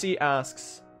Cece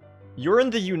asks, you're in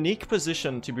the unique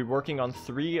position to be working on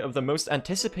 3 of the most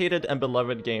anticipated and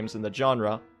beloved games in the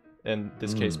genre, in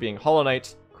this case being Hollow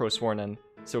Knight, Crowsworn, and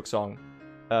Silksong.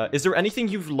 Is there anything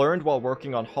you've learned while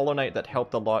working on Hollow Knight that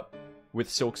helped a lot with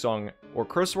Silksong or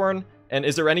Crowsworn? And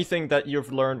is there anything that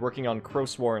you've learned working on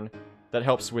Crowsworn that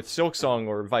helps with Silksong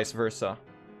or vice versa?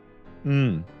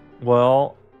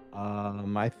 Well,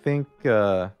 I think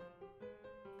there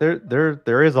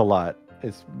is a lot.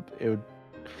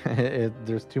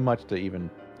 There's too much to even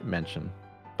mention.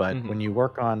 But when you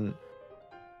work on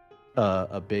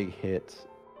a big hit,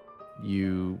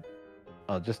 you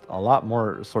just a lot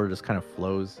more sort of just kind of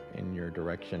flows in your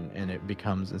direction, and it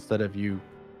becomes, instead of you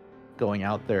going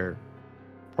out there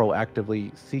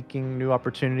proactively seeking new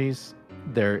opportunities,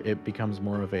 it becomes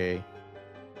more of a,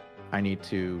 I need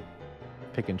to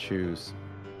pick and choose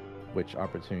which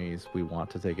opportunities we want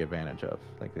to take advantage of.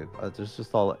 Like it's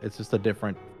just a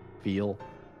different feel.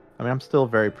 I mean, I'm still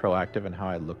very proactive in how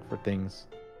I look for things,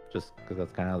 just because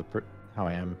that's kind of how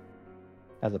I am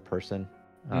as a person.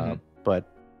 But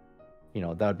you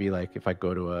know, that would be like if I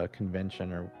go to a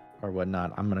convention or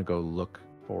whatnot, I'm gonna go look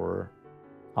for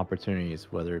opportunities,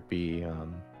 whether it be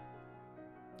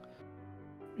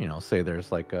you know, say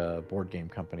there's like a board game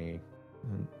company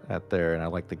at there and I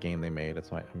like the game they made.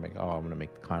 It's like I'm like, oh, I'm gonna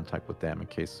make contact with them in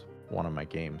case one of my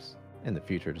games in the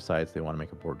future decides they want to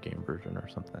make a board game version or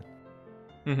something.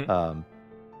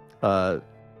 But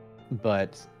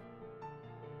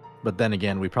then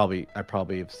again, I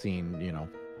probably have seen, you know,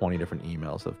 20 different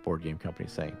emails of board game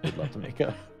companies saying they'd love to make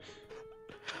a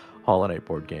Hollow Knight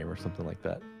board game or something like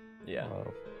that. Yeah.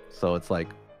 So it's like,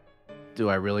 do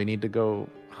I really need to go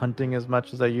hunting as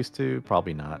much as I used to?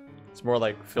 Probably not. It's more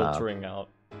like filtering out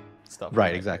stuff.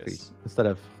 Right, exactly. Instead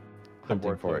of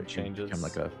hunting for it, changes. Become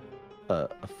like a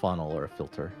funnel or a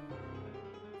filter.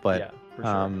 But yeah, for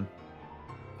sure.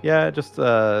 Yeah, just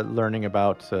learning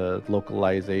about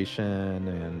localization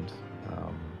and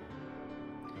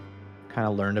kind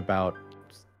of learned about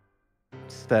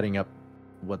setting up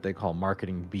what they call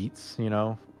marketing beats, you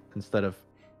know, instead of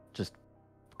just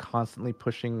constantly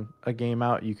pushing a game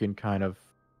out, you can kind of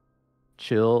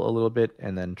chill a little bit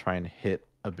and then try and hit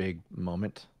a big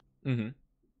moment. And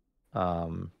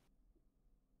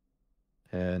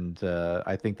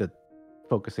I think that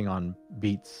focusing on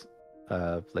beats,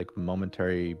 like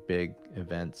momentary big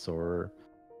events or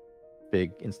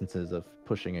big instances of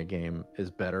pushing a game, is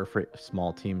better for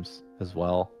small teams as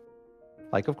well.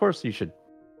 Like, of course, you should,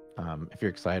 if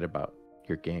you're excited about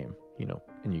your game, you know,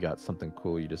 and you got something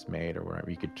cool you just made or whatever,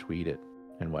 you could tweet it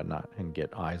and whatnot and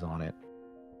get eyes on it.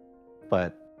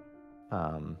 But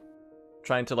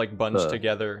trying to like bunch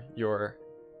together your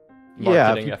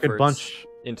marketing efforts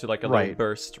into like a little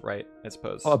burst, right? I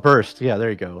suppose. Oh, a burst. Yeah, there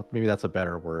you go. Maybe that's a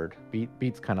better word.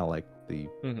 Beat's kind of like the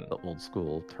old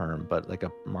school term, but like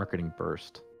a marketing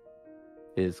burst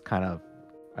is kind of,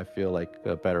 I feel like,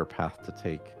 a better path to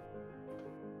take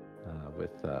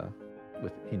with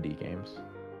indie games.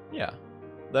 Yeah,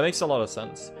 that makes a lot of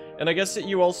sense. And I guess that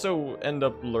you also end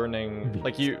up learning,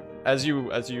 like as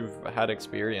you've had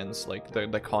experience, like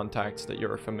the contacts that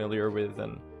you're familiar with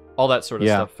and all that sort of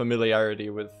stuff, familiarity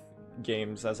with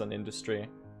games as an industry,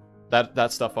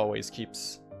 that stuff always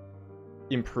keeps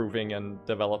improving and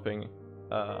developing.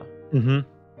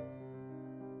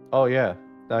 Oh yeah,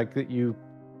 like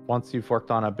once you've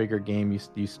worked on a bigger game,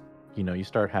 you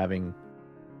start having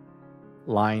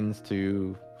lines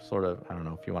to sort of, I don't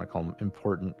know if you want to call them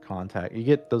important contact. You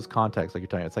get those contacts, like you're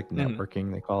talking. It's like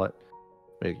networking, they call it.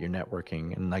 Like you're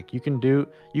networking, and like you can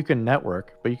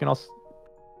network, but you can also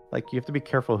like you have to be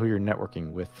careful who you're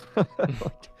networking with.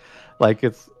 like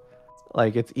it's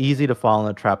it's easy to fall in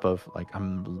the trap of like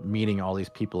I'm meeting all these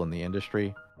people in the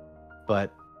industry,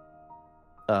 but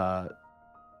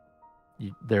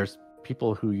there's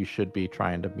people who you should be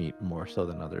trying to meet more so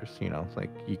than others. You know, like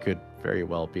you could very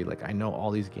well be like, I know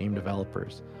all these game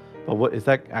developers, but what is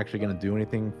that actually going to do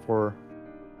anything for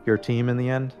your team in the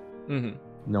end?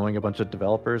 Knowing a bunch of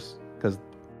developers, because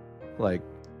like,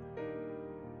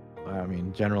 I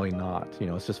mean, generally not. You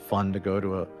know, it's just fun to go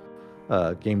to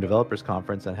a game developers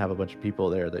conference and have a bunch of people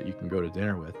there that you can go to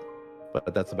dinner with,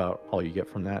 but that's about all you get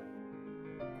from that.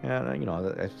 And you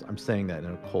know, I'm saying that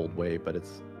in a cold way, but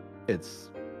it's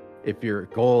if your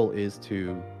goal is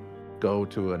to go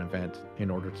to an event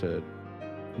in order to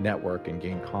network and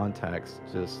gain contacts,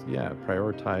 just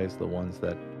prioritize the ones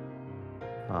that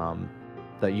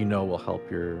that you know will help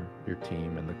your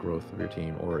team and the growth of your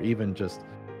team. Or even just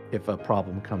if a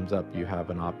problem comes up, you have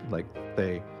an like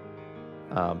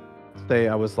say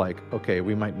I was like, okay,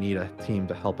 we might need a team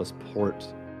to help us port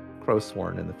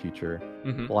Crowsworn in the future.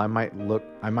 Well, I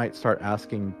might start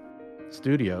asking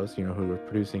studios, you know, who are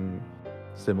producing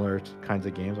similar kinds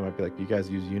of games. I might be like, you guys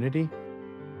use Unity?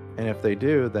 And if they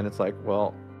do, then it's like,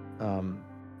 well,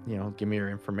 you know, give me your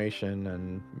information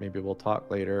and maybe we'll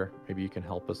talk later. Maybe you can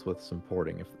help us with some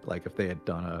porting if they had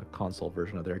done a console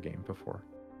version of their game before,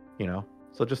 you know.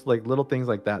 So just like little things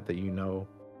like that you know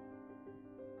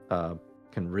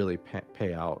can really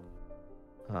pay out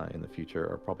in the future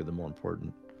are probably the more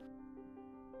important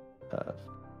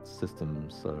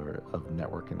systems of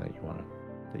networking that you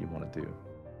want to do.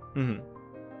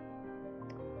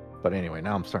 But anyway,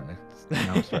 now I'm starting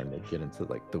to get into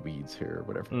like the weeds here or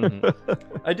whatever.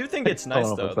 I do think it's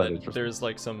nice though that there's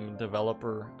like some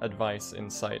developer advice in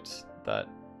sight that,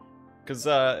 because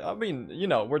I mean, you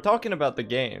know, we're talking about the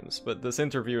games, but this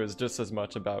interview is just as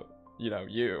much about, you know,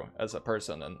 you as a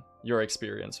person and your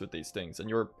experience with these things and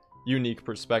your unique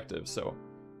perspective. So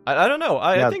I don't know.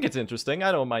 I think it's interesting.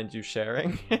 I don't mind you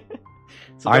sharing.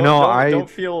 So don't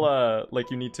feel like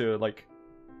you need to like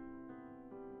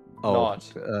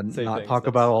not talk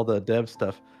about all the dev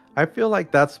stuff. I feel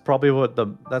like that's probably what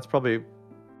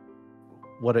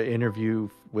an interview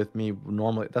with me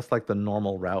normally. That's like the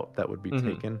normal route that would be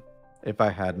taken if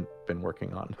I hadn't been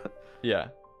working on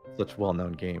such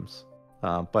well-known games.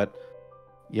 But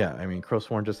yeah, I mean,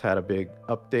 Crowsworn just had a big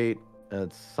update.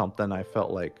 It's something I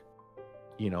felt like,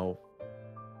 you know,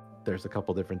 there's a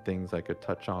couple different things I could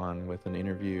touch on with an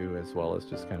interview, as well as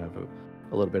just kind of a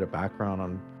little bit of background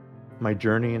on my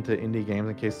journey into indie games,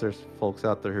 in case there's folks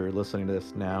out there who are listening to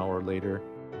this now or later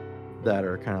that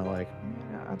are kind of like,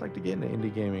 I'd like to get into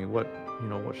indie gaming. What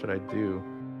should I do?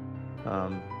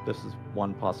 This is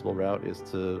one possible route, is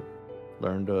to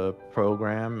learn to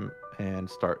program and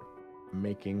start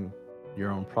making your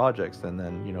own projects, and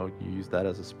then, you know, you use that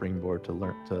as a springboard to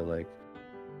learn to like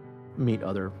meet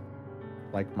other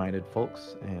like-minded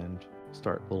folks and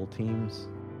start little teams.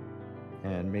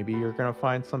 And maybe you're gonna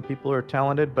find some people who are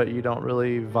talented, but you don't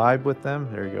really vibe with them.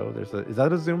 There you go. Is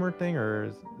that a Zoomer thing, or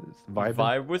is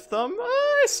vibe with them?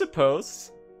 I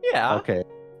suppose. Yeah. Okay.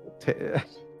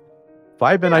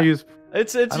 Vibing, yeah. I use.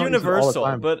 It's universal,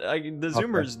 but the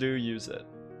Zoomers do use it.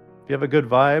 If you have a good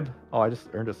vibe, I just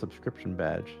earned a subscription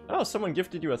badge. Oh, someone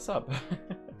gifted you a sub.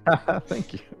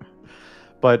 Thank you.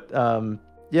 But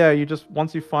yeah, you just,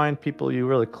 once you find people you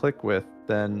really click with,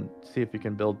 then see if you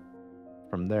can build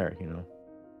from there. You know,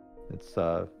 it's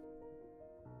I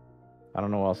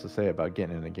don't know what else to say about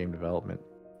getting into game development,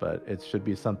 but it should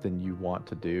be something you want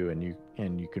to do, and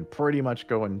you can pretty much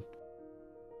go and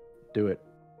do it.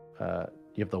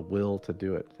 You have the will to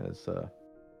do it, as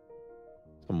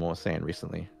someone was saying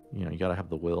recently. You know, you got to have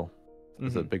the will.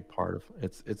 It's a big part of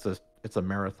it's a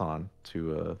marathon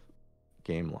to a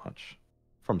game launch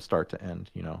from start to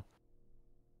end, you know.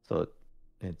 So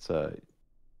it's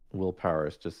willpower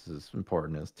is just as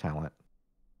important as talent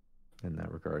in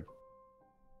that regard.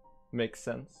 Makes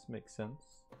sense.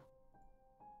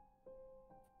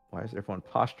 Why is everyone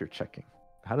posture checking?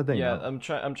 How did they know? I'm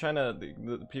trying to.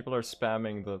 The people are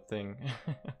spamming the thing.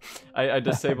 I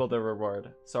disabled the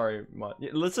reward. Sorry, mod.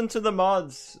 Listen to the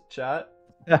mods, chat.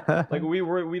 Like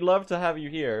we love to have you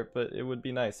here, but it would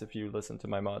be nice if you listen to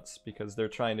my mods, because they're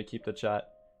trying to keep the chat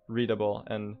readable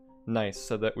and nice,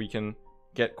 so that we can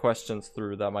get questions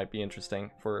through that might be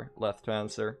interesting for Leth to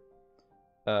answer.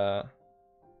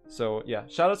 So yeah,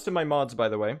 shoutouts to my mods, by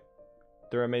the way.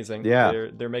 They're amazing. Yeah,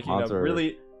 they're making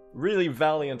a really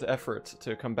valiant effort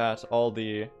to combat all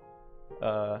the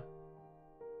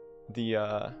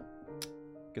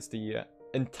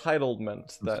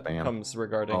entitlement that comes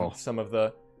regarding some of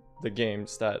the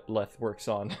games that Leth works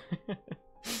on.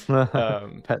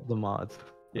 Pet the mods.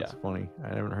 That's funny. I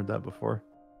haven't heard that before.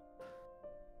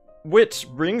 Which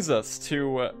brings us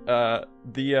to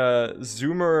the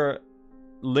Zoomer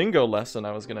lingo lesson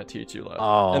I was gonna teach you, Leth.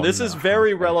 Oh, and this is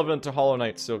very relevant to Hollow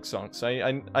Knight Silksong. So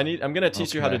I'm gonna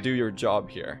teach you how to do your job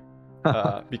here,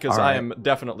 because I am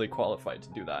definitely qualified to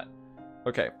do that.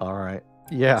 Okay. All right.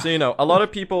 Yeah. So a lot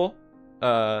of people,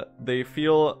 they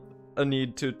feel a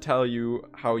need to tell you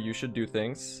how you should do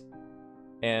things,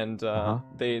 and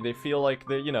they feel like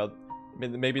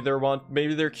maybe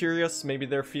they're curious, maybe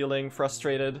they're feeling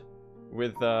frustrated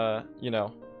with the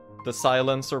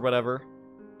silence or whatever.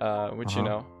 Which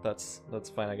that's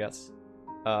fine, I guess.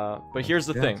 But here's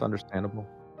the thing. That's understandable.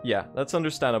 Yeah, that's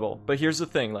understandable. But here's the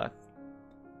thing, Leth.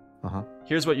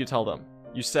 Here's what you tell them.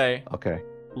 You say, "Okay,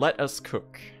 let us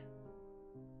cook."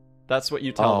 That's what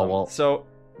you tell them. Well, so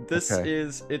this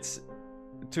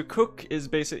to cook is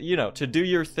basically, to do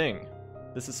your thing.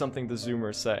 This is something the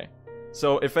Zoomers say.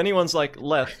 So if anyone's like,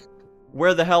 Leth,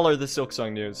 where the hell are the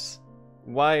Silksong news?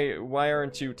 Why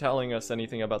aren't you telling us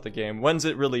anything about the game? When's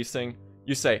it releasing?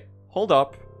 You say, hold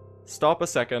up, stop a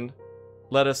second,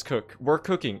 let us cook. We're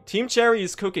cooking. Team Cherry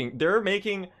is cooking. They're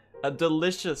making a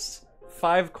delicious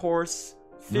 5-course,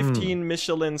 15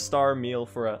 Michelin star meal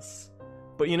for us.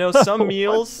 But some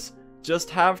meals just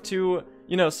have to,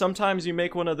 sometimes you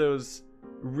make one of those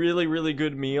really, really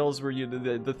good meals where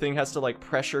the thing has to like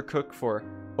pressure cook for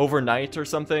overnight or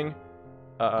something.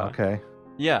 Okay.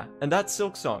 Yeah, and that's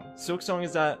Silksong. Silksong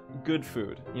is that good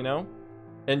food,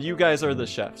 And you guys are the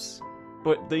chefs.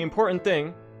 But the important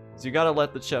thing is you gotta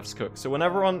let the chefs cook. So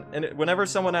whenever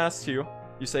someone asks you,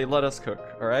 you say, "Let us cook."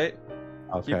 All right?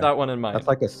 Okay. Keep that one in mind. That's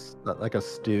like a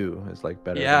stew. It's like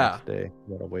better the next day.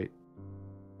 You gotta wait.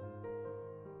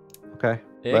 Okay.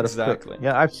 Let us cook.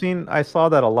 Yeah, I saw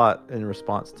that a lot in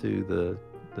response to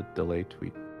the delay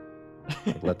tweet.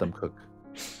 Like, let them cook.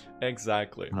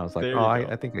 Exactly. And I was like,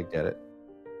 I think I get it.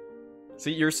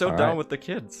 See, you're so down with the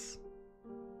kids.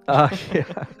 Yeah.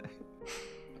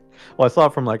 Well, I saw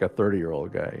it from like a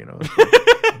 30-year-old guy,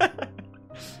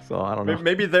 So I don't know.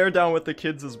 Maybe they're down with the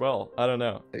kids as well. I don't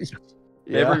know.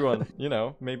 Yeah. Everyone,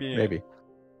 maybe. Maybe.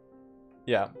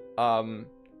 Yeah.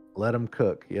 Let them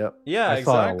cook. Yep. Yeah, I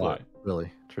saw it a lot,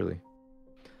 really, truly.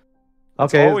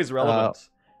 Okay. It's always relevant.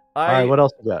 All right. What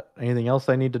else you got? Anything else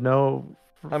I need to know?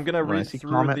 I'm gonna read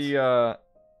through the.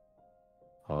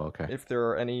 Okay. If there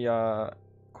are any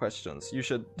questions, you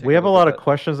should. We have a lot of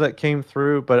questions that came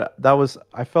through, but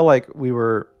I felt like we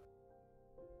were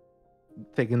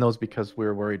taking those because we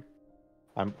were worried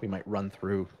we might run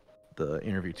through the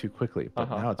interview too quickly. But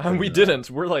now it's we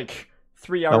didn't. We're like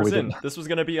 3 hours in. This was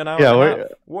gonna be an hour. Yeah. And a half.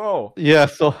 Whoa. Yeah.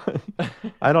 So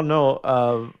I don't know.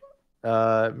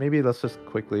 Maybe let's just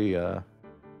quickly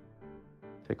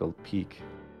take a peek.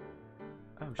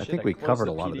 Oh, shit, I think we covered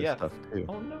a lot of this stuff too.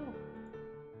 Oh no.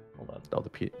 Hold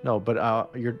on. No, but I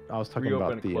was talking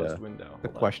about the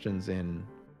questions in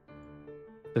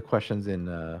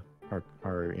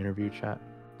our interview chat.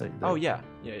 Yeah.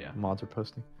 Mods are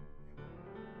posting.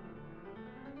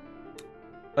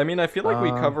 I mean, I feel like we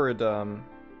covered a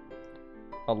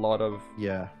lot of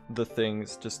the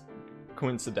things just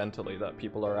coincidentally that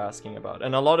people are asking about,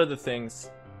 and a lot of the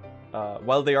things,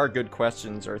 while they are good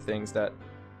questions, are things that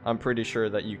I'm pretty sure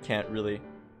that you can't really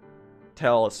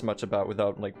tell us much about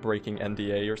without like breaking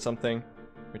NDA or something,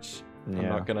 which I'm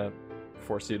not gonna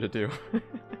force you to do.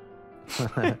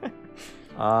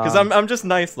 Because I'm just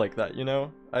nice like that,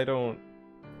 I don't.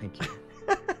 Thank you.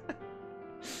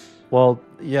 Well,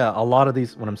 yeah, a lot of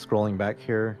these, when I'm scrolling back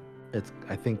here,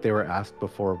 I think they were asked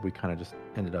before we kind of just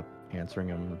ended up answering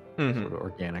them sort of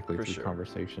organically through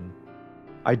conversation.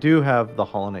 I do have the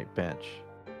Hollow Knight bench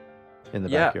in the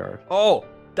backyard. Oh,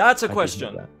 that's a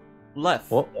question.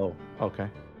 Leth. Oh, okay.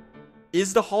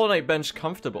 Is the Hollow Knight bench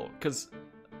comfortable? Because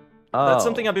that's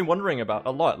something I've been wondering about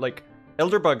a lot. Like,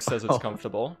 Elderbug says it's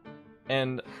comfortable,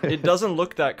 and it doesn't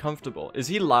look that comfortable. Is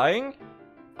he lying?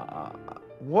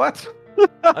 What?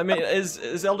 I mean, is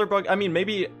Elderbug... I mean,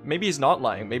 maybe he's not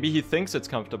lying. Maybe he thinks it's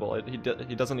comfortable. He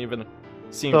doesn't even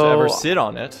seem to ever sit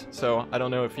on it, so I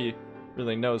don't know if he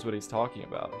really knows what he's talking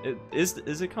about. Is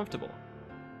it comfortable?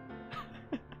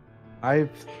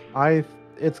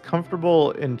 It's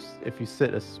comfortable if you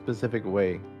sit a specific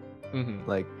way.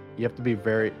 Like, you have to be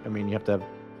you have to have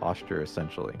posture,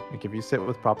 essentially. Like, if you sit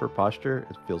with proper posture,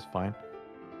 it feels fine.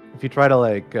 If you try to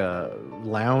like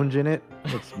lounge in it,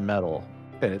 it's metal,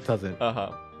 and it doesn't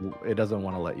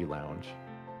want to let you lounge.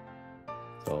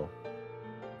 So,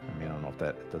 I mean, I don't know if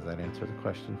does that answer the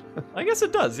question. I guess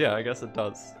it does. Yeah, I guess it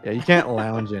does. Yeah, you can't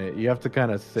lounge in it. You have to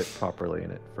kind of sit properly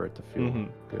in it for it to feel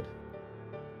good.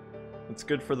 It's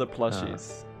good for the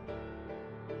plushies.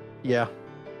 Yeah,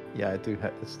 I do.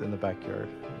 It's in the backyard.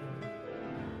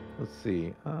 Let's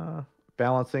see.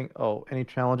 Balancing. Oh, any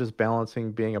challenges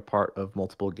balancing being a part of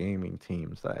multiple gaming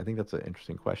teams? I think that's an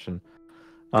interesting question.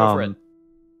 Go for it.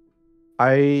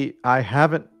 I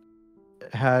haven't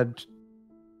had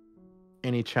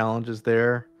any challenges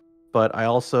there, but I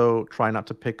also try not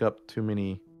to pick up too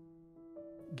many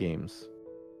games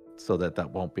so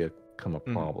that won't become a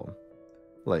problem.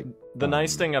 Like the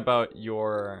nice thing about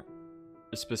your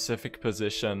specific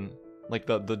position, like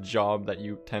the job that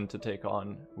you tend to take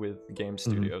on with game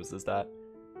studios, is that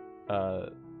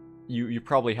you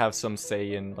probably have some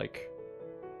say in like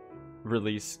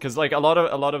release, because like a lot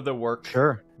of the work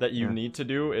that you need to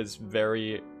do is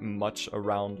very much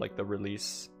around like the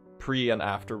release, pre and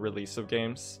after release of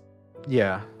games.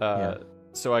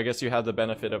 So I guess you have the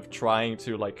benefit of trying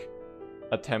to like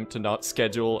attempt to not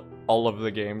schedule all of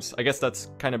the games. I guess that's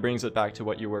kind of brings it back to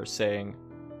what you were saying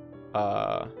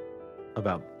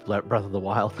about Breath of the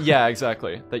Wild. Yeah,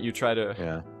 exactly, that you try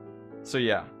to so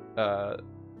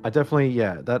I definitely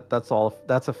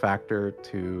that's a factor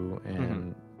too,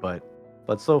 and but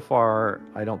so far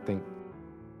I don't think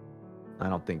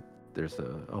there's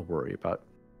a worry about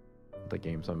the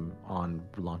games I'm on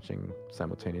launching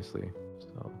simultaneously.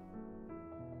 So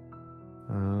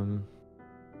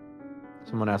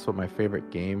someone asked what my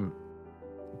favorite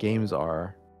games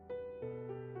are.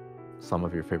 Some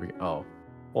of your favorite. Oh,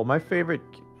 well,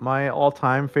 my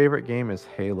all-time favorite game is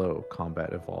Halo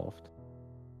Combat Evolved.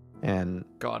 And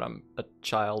God, I'm a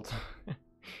child.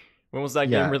 When was that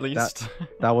game released?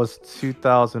 That was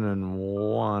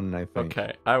 2001, I think.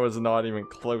 Okay, I was not even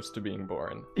close to being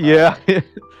born. Yeah.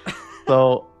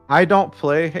 So I don't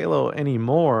play Halo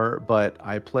anymore, but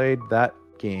I played that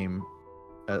game,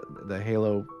 the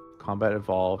Halo Combat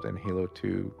Evolved and Halo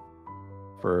 2,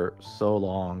 for so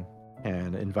long,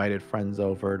 and invited friends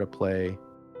over to play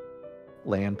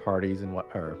LAN parties and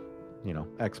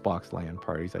Xbox LAN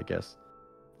parties, I guess.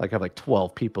 Like have like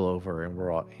 12 people over, and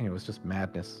we're all, it was just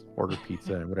madness. Order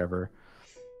pizza and whatever.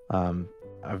 I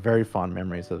have very fond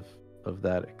memories of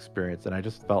that experience, and I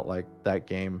just felt like that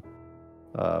game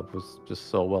was just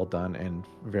so well done and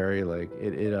very like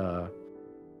it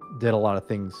did a lot of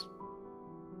things.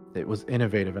 It was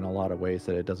innovative in a lot of ways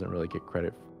that it doesn't really get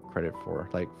credit for.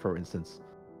 Like, for instance,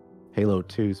 Halo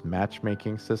 2's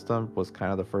matchmaking system was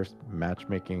kind of the first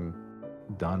matchmaking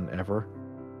done ever.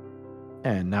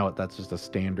 And now that's just a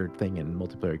standard thing in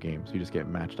multiplayer games. You just get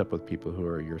matched up with people who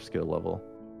are your skill level.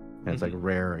 And it's like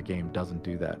rare a game doesn't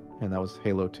do that. And that was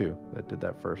Halo 2 that did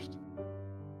that first.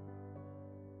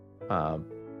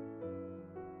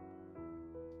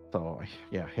 So,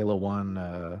 yeah, Halo 1,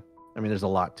 I mean, there's a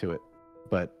lot to it.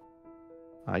 But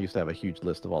I used to have a huge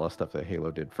list of all the stuff that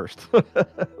Halo did first.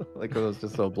 Like, I was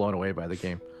just so blown away by the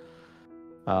game.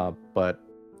 But,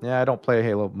 yeah, I don't play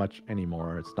Halo much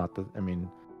anymore. It's not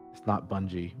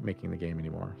Bungie making the game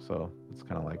anymore. So, it's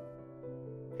kind of like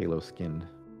Halo-skinned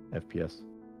FPS.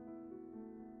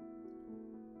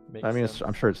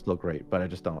 I'm sure it's still great, but I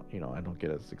just don't, I don't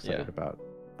get as excited about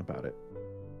it.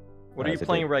 What are you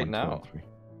playing right now?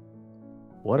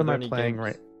 What am I playing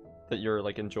right that you're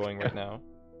like enjoying right now?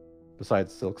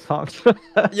 Besides Silksong.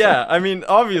 Yeah, I mean,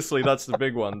 obviously that's the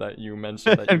big one that you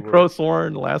mentioned. That and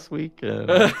Crowsworn last week.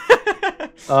 And,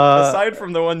 aside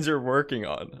from the ones you're working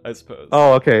on, I suppose.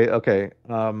 Oh, okay.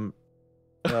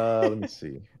 Let me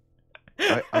see.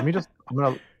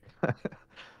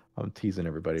 I'm teasing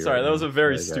everybody. Sorry, that was a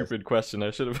very stupid question. I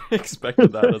should have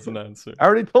expected that as an answer. I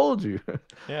already told you.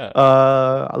 Yeah.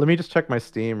 Let me just check my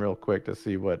Steam real quick to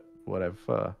see what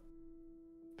I've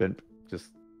been.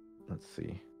 Just let's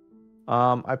see.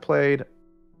 I played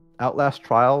Outlast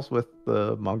Trials with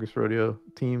the Mongoose Rodeo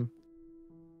team.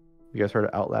 You guys heard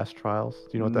of Outlast Trials? Do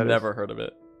you know what that is? Never heard of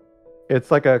it. It's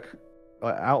like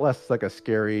Outlast is like a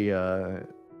scary,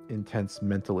 intense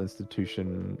mental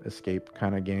institution escape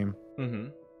kind of game. Mm-hmm.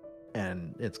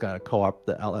 And it's got a co-op.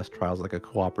 The Outlast Trials like a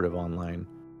cooperative online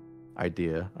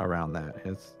idea around that.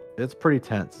 It's pretty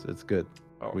tense. It's good.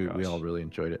 We all really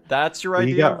enjoyed it. That's your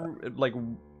idea of like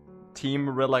team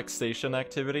relaxation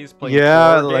activities, playing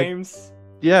horror games.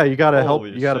 Yeah, you gotta help.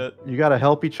 You gotta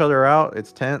help each other out.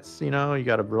 It's tense. You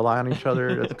gotta rely on each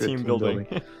other. That's good team building.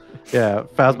 Yeah,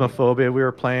 Phasmophobia. We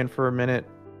were playing for a minute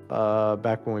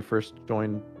back when we first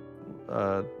joined.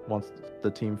 Once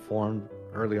the team formed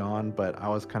early on, but I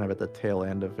was kind of at the tail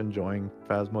end of enjoying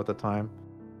Phasmo at the time,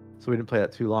 so we didn't play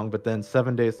that too long. But then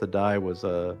 7 Days to Die was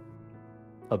a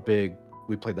big.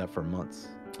 We played that for months.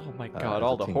 Oh my god,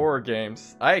 all the horror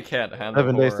games. I can't handle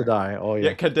 7 Days to Die. Oh yeah.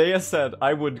 Yeah, Kadea said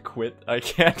I would quit. I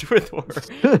can't with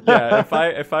horror. Yeah,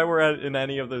 if I were in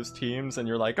any of those teams and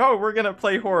you're like, oh, we're gonna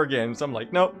play horror games, I'm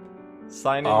like, nope,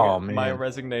 signing my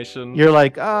resignation. You're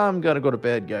like, I'm gonna go to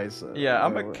bed, guys. Yeah,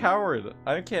 I'm a coward.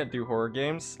 I can't do horror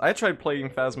games. I tried playing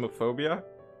Phasmophobia,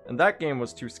 and that game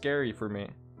was too scary for me.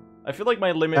 I feel like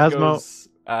my limit goes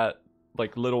at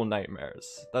like Little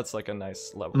Nightmares. That's like a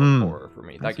nice level of horror for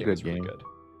me. That game is really good.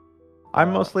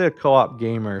 I'm mostly a co-op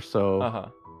gamer,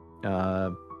 so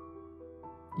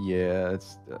yeah,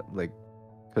 it's like,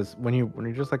 because when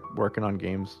you're just like working on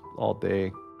games all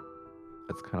day,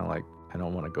 it's kind of like I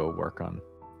don't want to go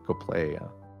play a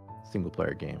single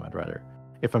player game. I'd rather,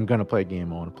 if I'm gonna play a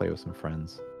game, I want to play with some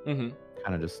friends. Kind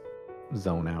of just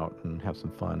zone out and have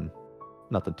some fun.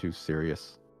 Nothing too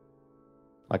serious.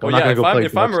 Like, I'm not gonna go play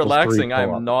if I'm relaxing,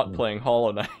 I'm not playing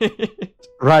Hollow Knight.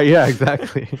 Right? Yeah,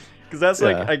 exactly. Because that's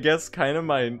like, I guess, kind of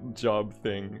my job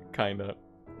thing, kind of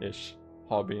ish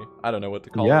hobby. I don't know what to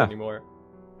call it anymore.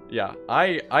 Yeah,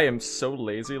 I am so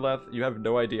lazy, Leth. You have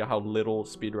no idea how little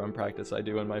speedrun practice I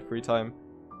do in my free time.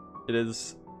 It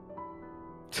is.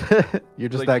 You're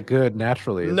just like, that good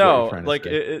naturally. No, like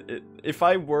if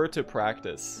I were to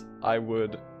practice, I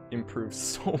would improve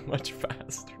so much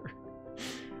faster.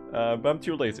 But I'm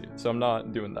too lazy, so I'm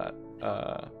not doing that.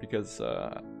 Because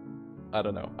I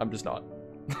don't know, I'm just not.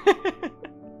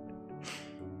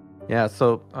 Yeah.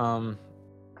 So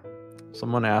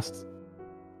someone asked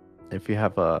if you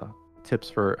have tips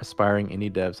for aspiring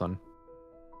indie devs on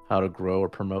how to grow or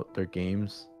promote their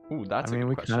games. Ooh, that's a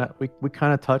good question. We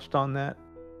kind of touched on that.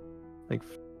 Like,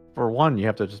 for one, you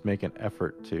have to just make an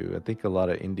effort to. I think a lot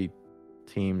of indie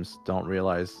teams don't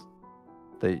realize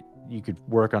that you could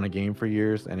work on a game for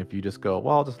years, and if you just go,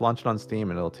 well, I'll just launch it on Steam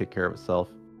and it'll take care of itself.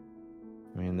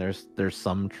 I mean, there's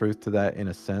some truth to that in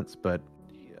a sense, but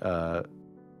I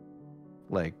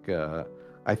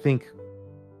think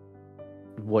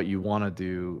what you want to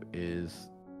do is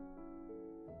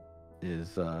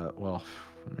well,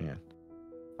 man,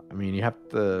 I mean, you have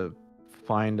to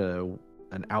find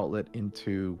an outlet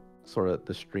into sort of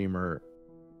the streamer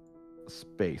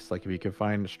space. Like, if you can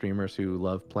find streamers who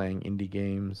love playing indie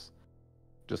games,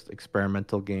 just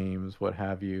experimental games, what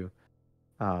have you,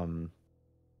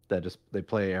 that just they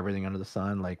play everything under the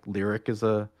sun. Like, Lyric is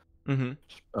a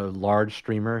large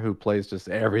streamer who plays just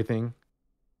everything.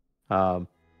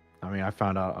 I mean, I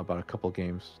found out about a couple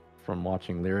games from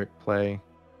watching Lyric play,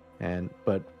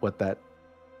 but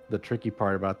the tricky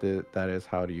part about that is,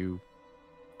 how do you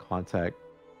contact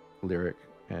Lyric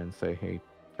and say, hey,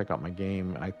 check out my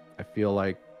game? I feel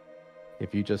like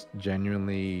if you just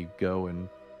genuinely go and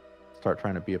start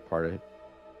trying to be a part of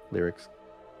Lyric's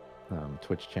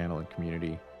Twitch channel and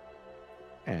community,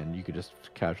 and you could just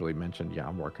casually mention, yeah,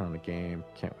 I'm working on a game,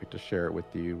 can't wait to share it with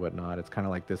you, whatnot. It's kind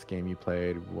of like this game you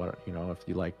played, if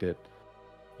you liked it.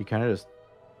 You kind of just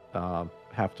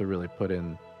have to really put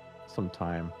in some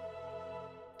time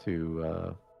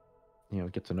to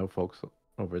get to know folks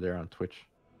over there on Twitch.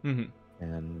 And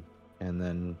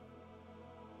then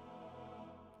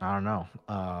I don't know,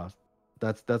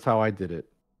 that's how I did it.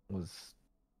 Was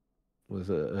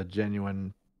a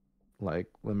genuine, like,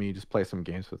 let me just play some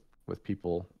games with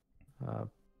people,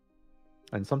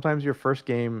 and sometimes your first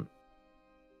game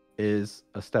is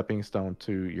a stepping stone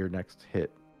to your next hit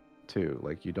too.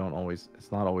 Like,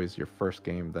 it's not always your first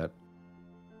game that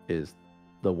is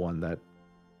the one that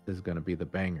is going to be the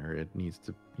banger. It needs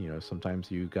to,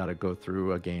 sometimes you got to go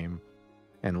through a game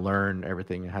and learn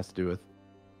everything it has to do with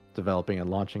developing and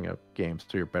launching a game, so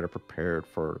you're better prepared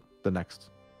for the next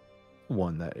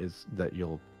one that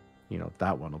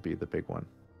one will be the big one.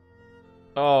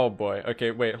 Oh boy.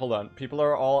 Okay, wait, hold on. People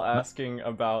are all asking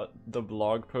about the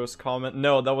blog post comment.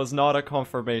 No, that was not a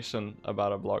confirmation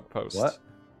about a blog post.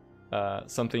 What?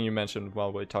 Something you mentioned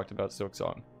while we talked about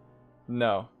Silksong.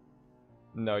 No,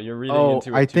 you're reading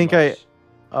into it too much.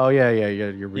 Oh yeah.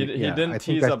 You're reading. He didn't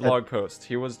tease a blog post.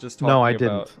 He was just talking about. No, I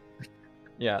didn't.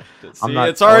 Yeah. See,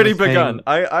 it's already begun.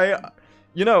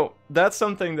 That's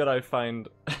something that I find.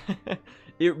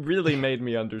 It really made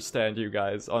me understand you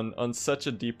guys on such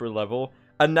a deeper level.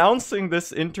 Announcing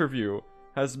this interview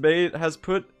has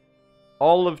put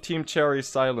all of Team Cherry's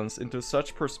silence into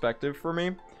such perspective for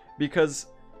me, because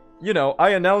I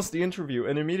announced the interview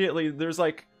and immediately there's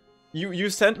like,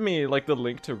 you sent me like the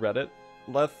link to Reddit,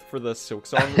 Leth, for the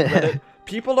Silksong Reddit.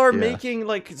 People are making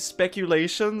like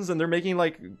speculations, and they're making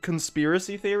like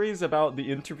conspiracy theories about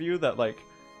the interview that like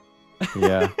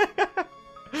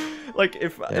like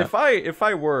if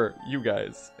I were you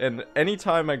guys, and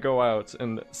anytime I go out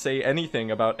and say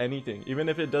anything about anything, even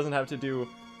if it doesn't have to do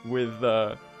with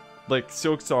like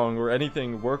Silksong or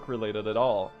anything work related at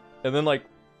all, and then like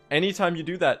anytime you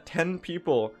do that, 10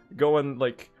 people go and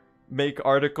like make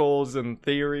articles and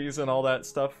theories and all that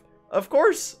stuff, of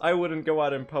course I wouldn't go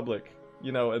out in public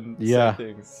and say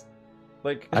things.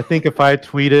 Like, I think if I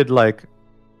tweeted like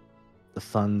the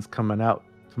sun's coming out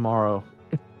tomorrow,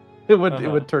 it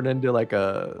would turn into like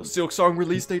a Silksong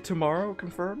release date tomorrow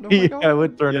confirmed. Oh my God. It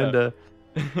would turn into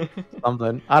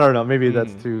something. I don't know. Maybe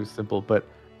that's too simple, but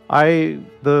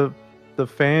the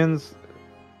fans.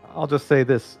 I'll just say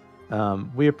this: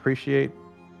 we appreciate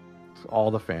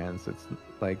all the fans. It's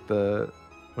like I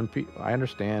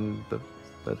understand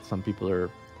that some people are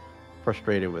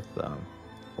frustrated with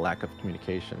lack of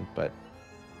communication, but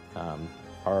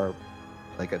our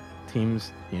like a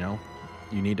teams, you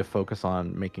need to focus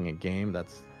on making a game.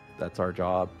 That's our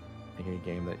job, making a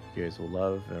game that you guys will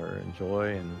love or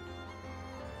enjoy.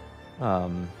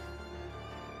 And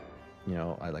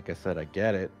like I said, I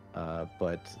get it,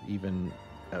 but even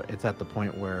it's at the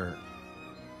point where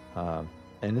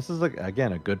and this is like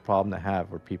again a good problem to have,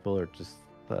 where people are just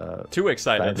too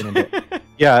excited.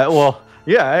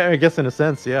 I guess in a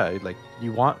sense, like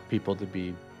you want people to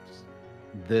be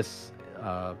this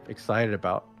excited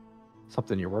about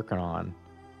something you're working on.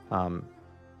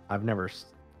 I've been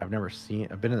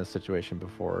in this situation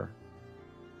before.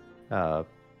 I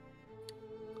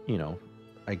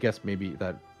guess maybe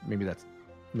that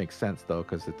makes sense though,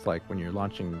 because it's like when you're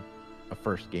launching a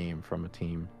first game from a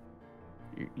team,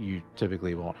 you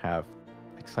typically won't have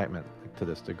excitement to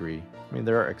this degree. I mean,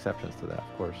 there are exceptions to that,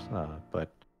 of course, but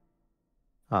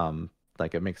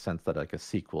like it makes sense that like a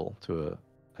sequel to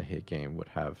a hit game would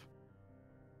have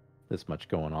this much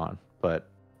going on. But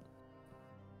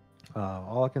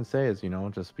all I can say is,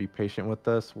 just be patient with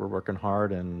us. We're working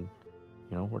hard, and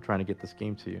we're trying to get this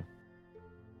game to you.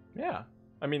 Yeah,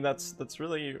 I mean that's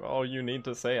really all you need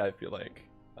to say. I feel like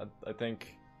I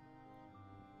think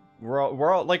we're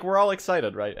all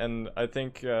excited, right? And I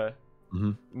think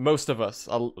most of us,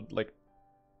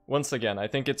 once again, I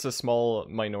think it's a small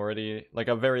minority, like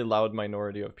a very loud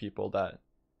minority of people that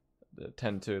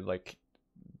tend to like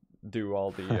do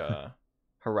all the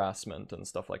harassment and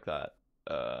stuff like that,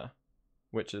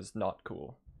 which is not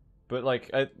cool. But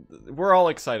like we're all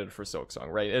excited for Silksong,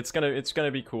 right? It's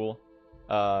gonna be cool.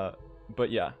 But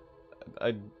yeah,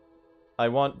 I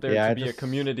want there to be a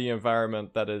community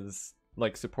environment that is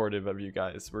like supportive of you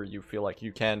guys, where you feel like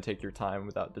you can take your time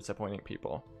without disappointing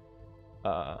people,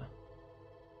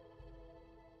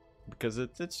 because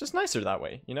it's just nicer that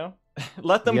way,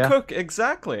 Let them cook.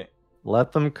 Exactly.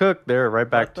 Let them cook. They're right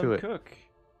back to it. Cook.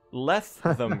 Let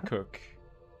them cook.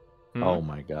 Oh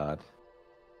my God.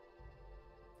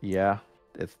 Yeah,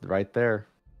 it's right there.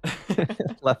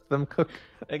 Let them cook.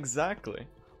 Exactly.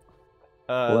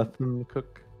 Let them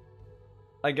cook.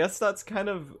 I guess that's kind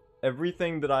of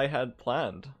everything that I had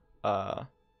planned, I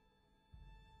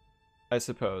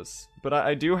suppose. But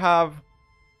I do have...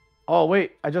 Oh,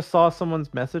 wait. I just saw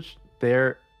someone's message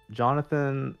there.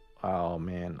 Jonathan... Oh,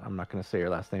 man. I'm not going to say your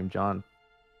last name, John.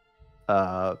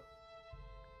 It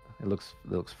looks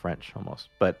French almost.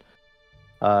 But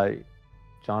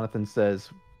Jonathan says,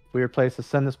 weird place to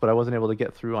send this, but I wasn't able to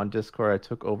get through on Discord. I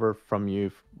took over from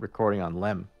you recording on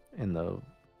Lem in the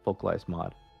vocalized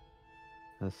mod.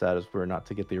 And the sad is we're not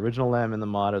to get the original Lem in the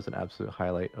mod. As an absolute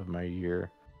highlight of my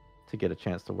year to get a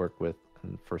chance to work with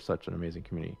and for such an amazing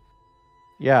community.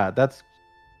 Yeah, that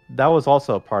was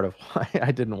also a part of why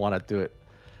I didn't want to do it,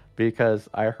 because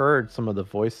I heard some of the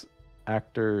voice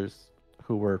actors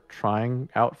who were trying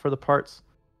out for the parts,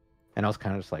 and I was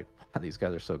kind of just like, wow, these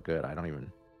guys are so good. I don't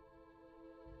even,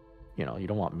 you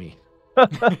don't want me.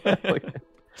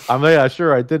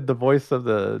 Sure, I did the voice of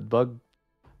the bug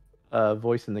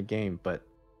voice in the game, but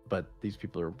these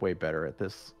people are way better at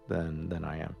this than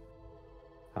I am.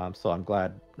 So I'm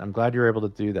glad you're able to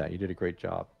do that. You did a great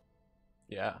job.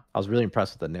 Yeah. I was really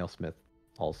impressed with the Nailsmith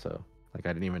also. Like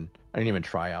I didn't even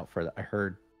try out for that. I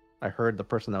heard the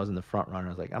person that was in the front runner. I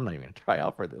was like, I'm not even gonna try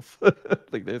out for this.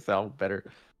 Like they sound better.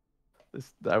 They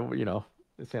sound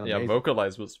amazing.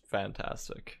 Vocalize was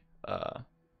fantastic.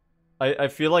 I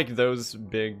feel like those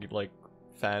big like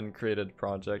fan created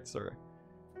projects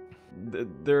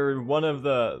they're one of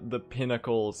the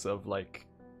pinnacles of like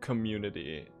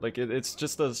community. Like it's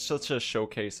just such a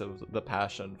showcase of the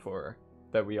passion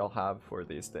that we all have for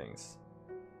these things.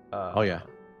 Oh yeah,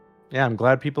 I'm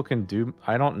glad people can do.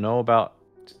 I don't know about.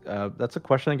 That's a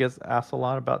question that gets asked a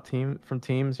lot about from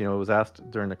teams. It was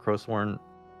asked during the Crowsworn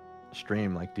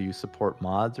stream, like, do you support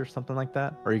mods or something like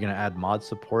that? Or are you gonna add mod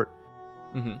support?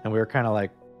 Mm-hmm. And we were kind of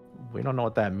like, we don't know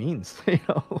what that means.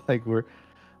 Like we're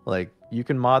like, you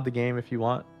can mod the game if you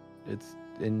want. It's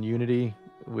in Unity.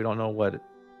 We don't know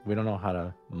how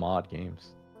to mod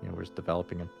games. We're just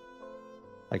developing them.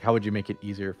 Like, how would you make it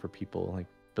easier for people? Like,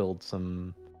 build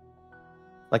some,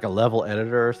 like a level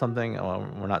editor or something? Oh,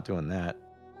 we're not doing that.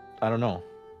 I don't know.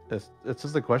 It's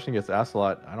just a question gets asked a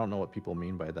lot. I don't know what people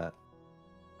mean by that.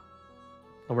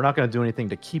 But we're not going to do anything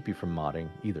to keep you from modding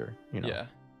either. You know. Yeah.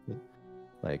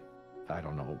 Like, I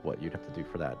don't know what you'd have to do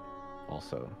for that.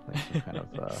 Also, like some kind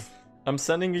of. I'm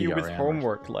sending you with DRM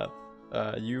homework, Leth.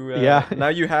 Yeah. Now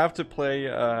you have to play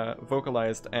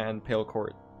Vocalized and Pale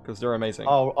Court because they're amazing.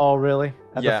 Oh, really?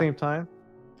 At the same time?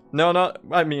 No,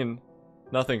 I mean,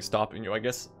 nothing's stopping you. I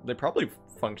guess they probably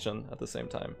function at the same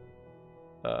time.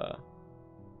 But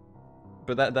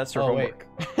that's your homework.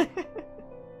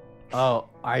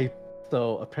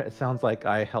 So it sounds like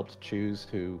I helped choose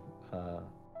who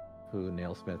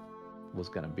Nailsmith was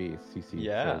gonna be. CC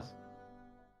says.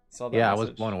 Saw that yeah, message. I was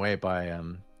blown away by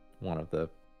one of the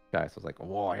guys. I was like,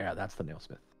 "Whoa, yeah, that's the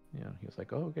Nailsmith." You know, he was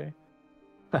like, "Oh, okay."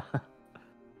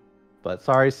 But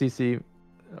sorry, CC,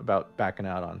 about backing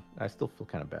out on. I still feel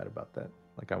kind of bad about that.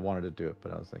 Like I wanted to do it,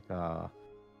 but I was like,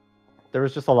 there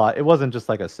was just a lot. It wasn't just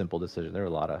like a simple decision. There were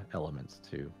a lot of elements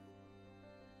to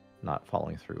not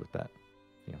following through with that.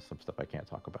 You know, some stuff I can't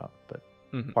talk about, but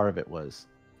part of it was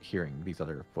hearing these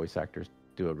other voice actors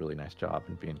do a really nice job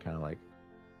and being kind of like,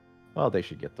 well, they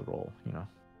should get the role, you know.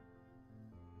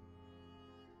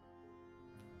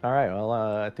 All right, well,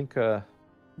 I think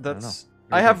that's.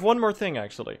 I have one more thing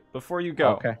actually before you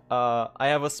go. Okay. I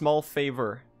have a small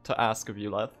favor to ask of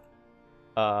you, Leth.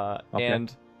 Okay.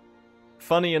 And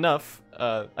funny enough,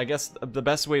 I guess the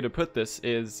best way to put this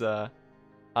is,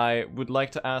 I would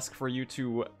like to ask for you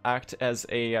to act as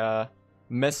a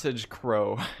message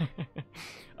crow,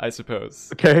 I suppose.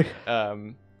 Okay.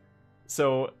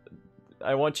 So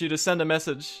I want you to send a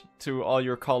message to all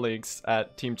your colleagues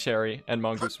at Team Cherry and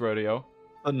Mongoose Rodeo.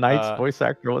 The Knight's voice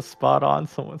actor was spot on.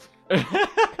 Someone's.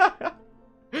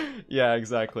 Yeah,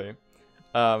 exactly.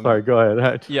 Sorry, go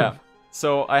ahead. Yeah.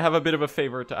 So I have a bit of a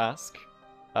favor to ask.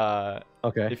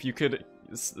 Okay. If you could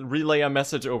relay a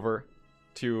message over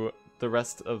to the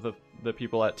rest of the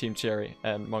people at Team Cherry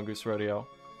and Mongoose Rodeo.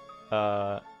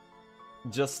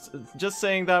 Just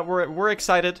saying that we're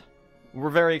excited. We're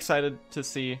very excited to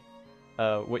see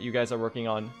what you guys are working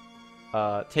on.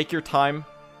 Take your time.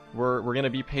 We're gonna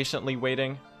be patiently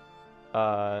waiting.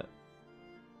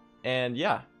 And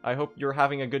yeah, I hope you're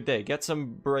having a good day. Get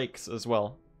some breaks as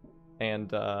well.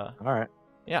 And all right.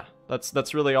 Yeah,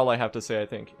 that's really all I have to say, I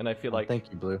think. And I feel like thank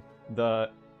you, Blue.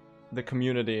 The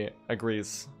community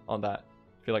agrees on that.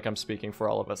 I feel like I'm speaking for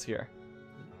all of us here.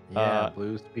 Yeah,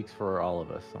 Blue speaks for all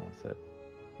of us. Someone said.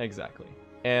 Exactly.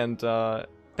 And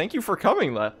thank you for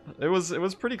coming, Leth. It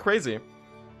was pretty crazy.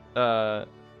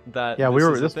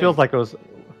 This feels like it was.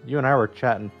 You and I were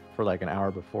chatting for like an hour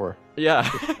before. Yeah.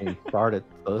 This game started.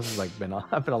 So this has like been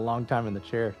a long time in the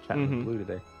chair chatting with Blue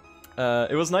today.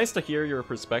 It was nice to hear your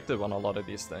perspective on a lot of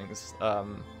these things.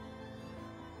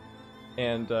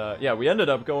 Yeah, we ended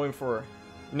up going for,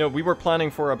 we were planning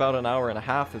for about an hour and a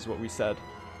half is what we said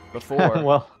before.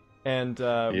 Well. And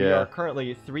we are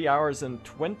currently 3 hours and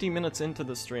 20 minutes into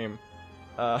the stream.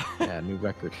 Yeah, new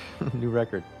record. New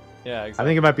record. Yeah, exactly. I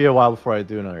think it might be a while before I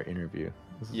do another interview.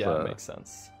 It makes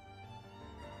sense.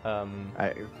 I mean,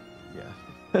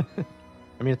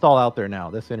 it's all out there now.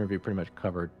 This interview pretty much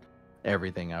covered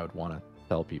everything I would want to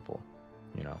tell people,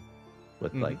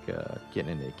 with like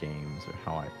getting into games or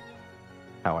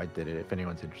how I did it. If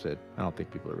anyone's interested, I don't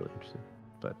think people are really interested,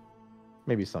 but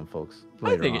maybe some folks.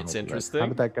 I think it's interesting. How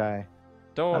about that guy?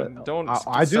 Don't.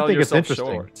 I do think it's interesting.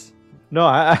 Short. No,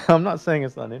 I'm not saying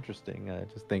it's not interesting. I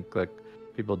just think like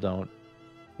people don't.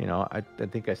 I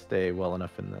think I stay well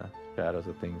enough in the shadows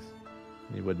of things.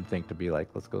 You wouldn't think to be like,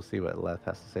 let's go see what Leth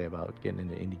has to say about getting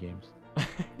into indie games.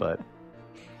 But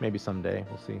maybe someday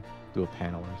we'll see. Do a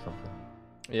panel or something.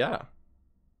 Yeah.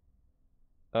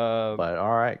 But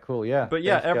all right, cool. Yeah. But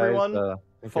yeah, thanks, everyone guys.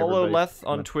 follow Leth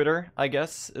on Twitter. I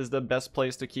guess is the best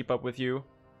place to keep up with you.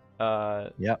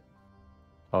 Yep.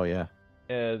 Oh yeah.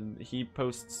 And he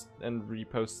posts and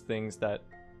reposts things that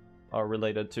are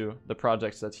related to the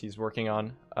projects that he's working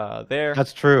on. There.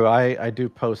 That's true. I do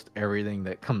post everything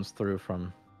that comes through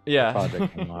from the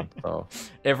project I'm on. So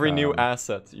every new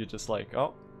asset, you just like,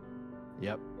 oh.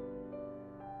 Yep.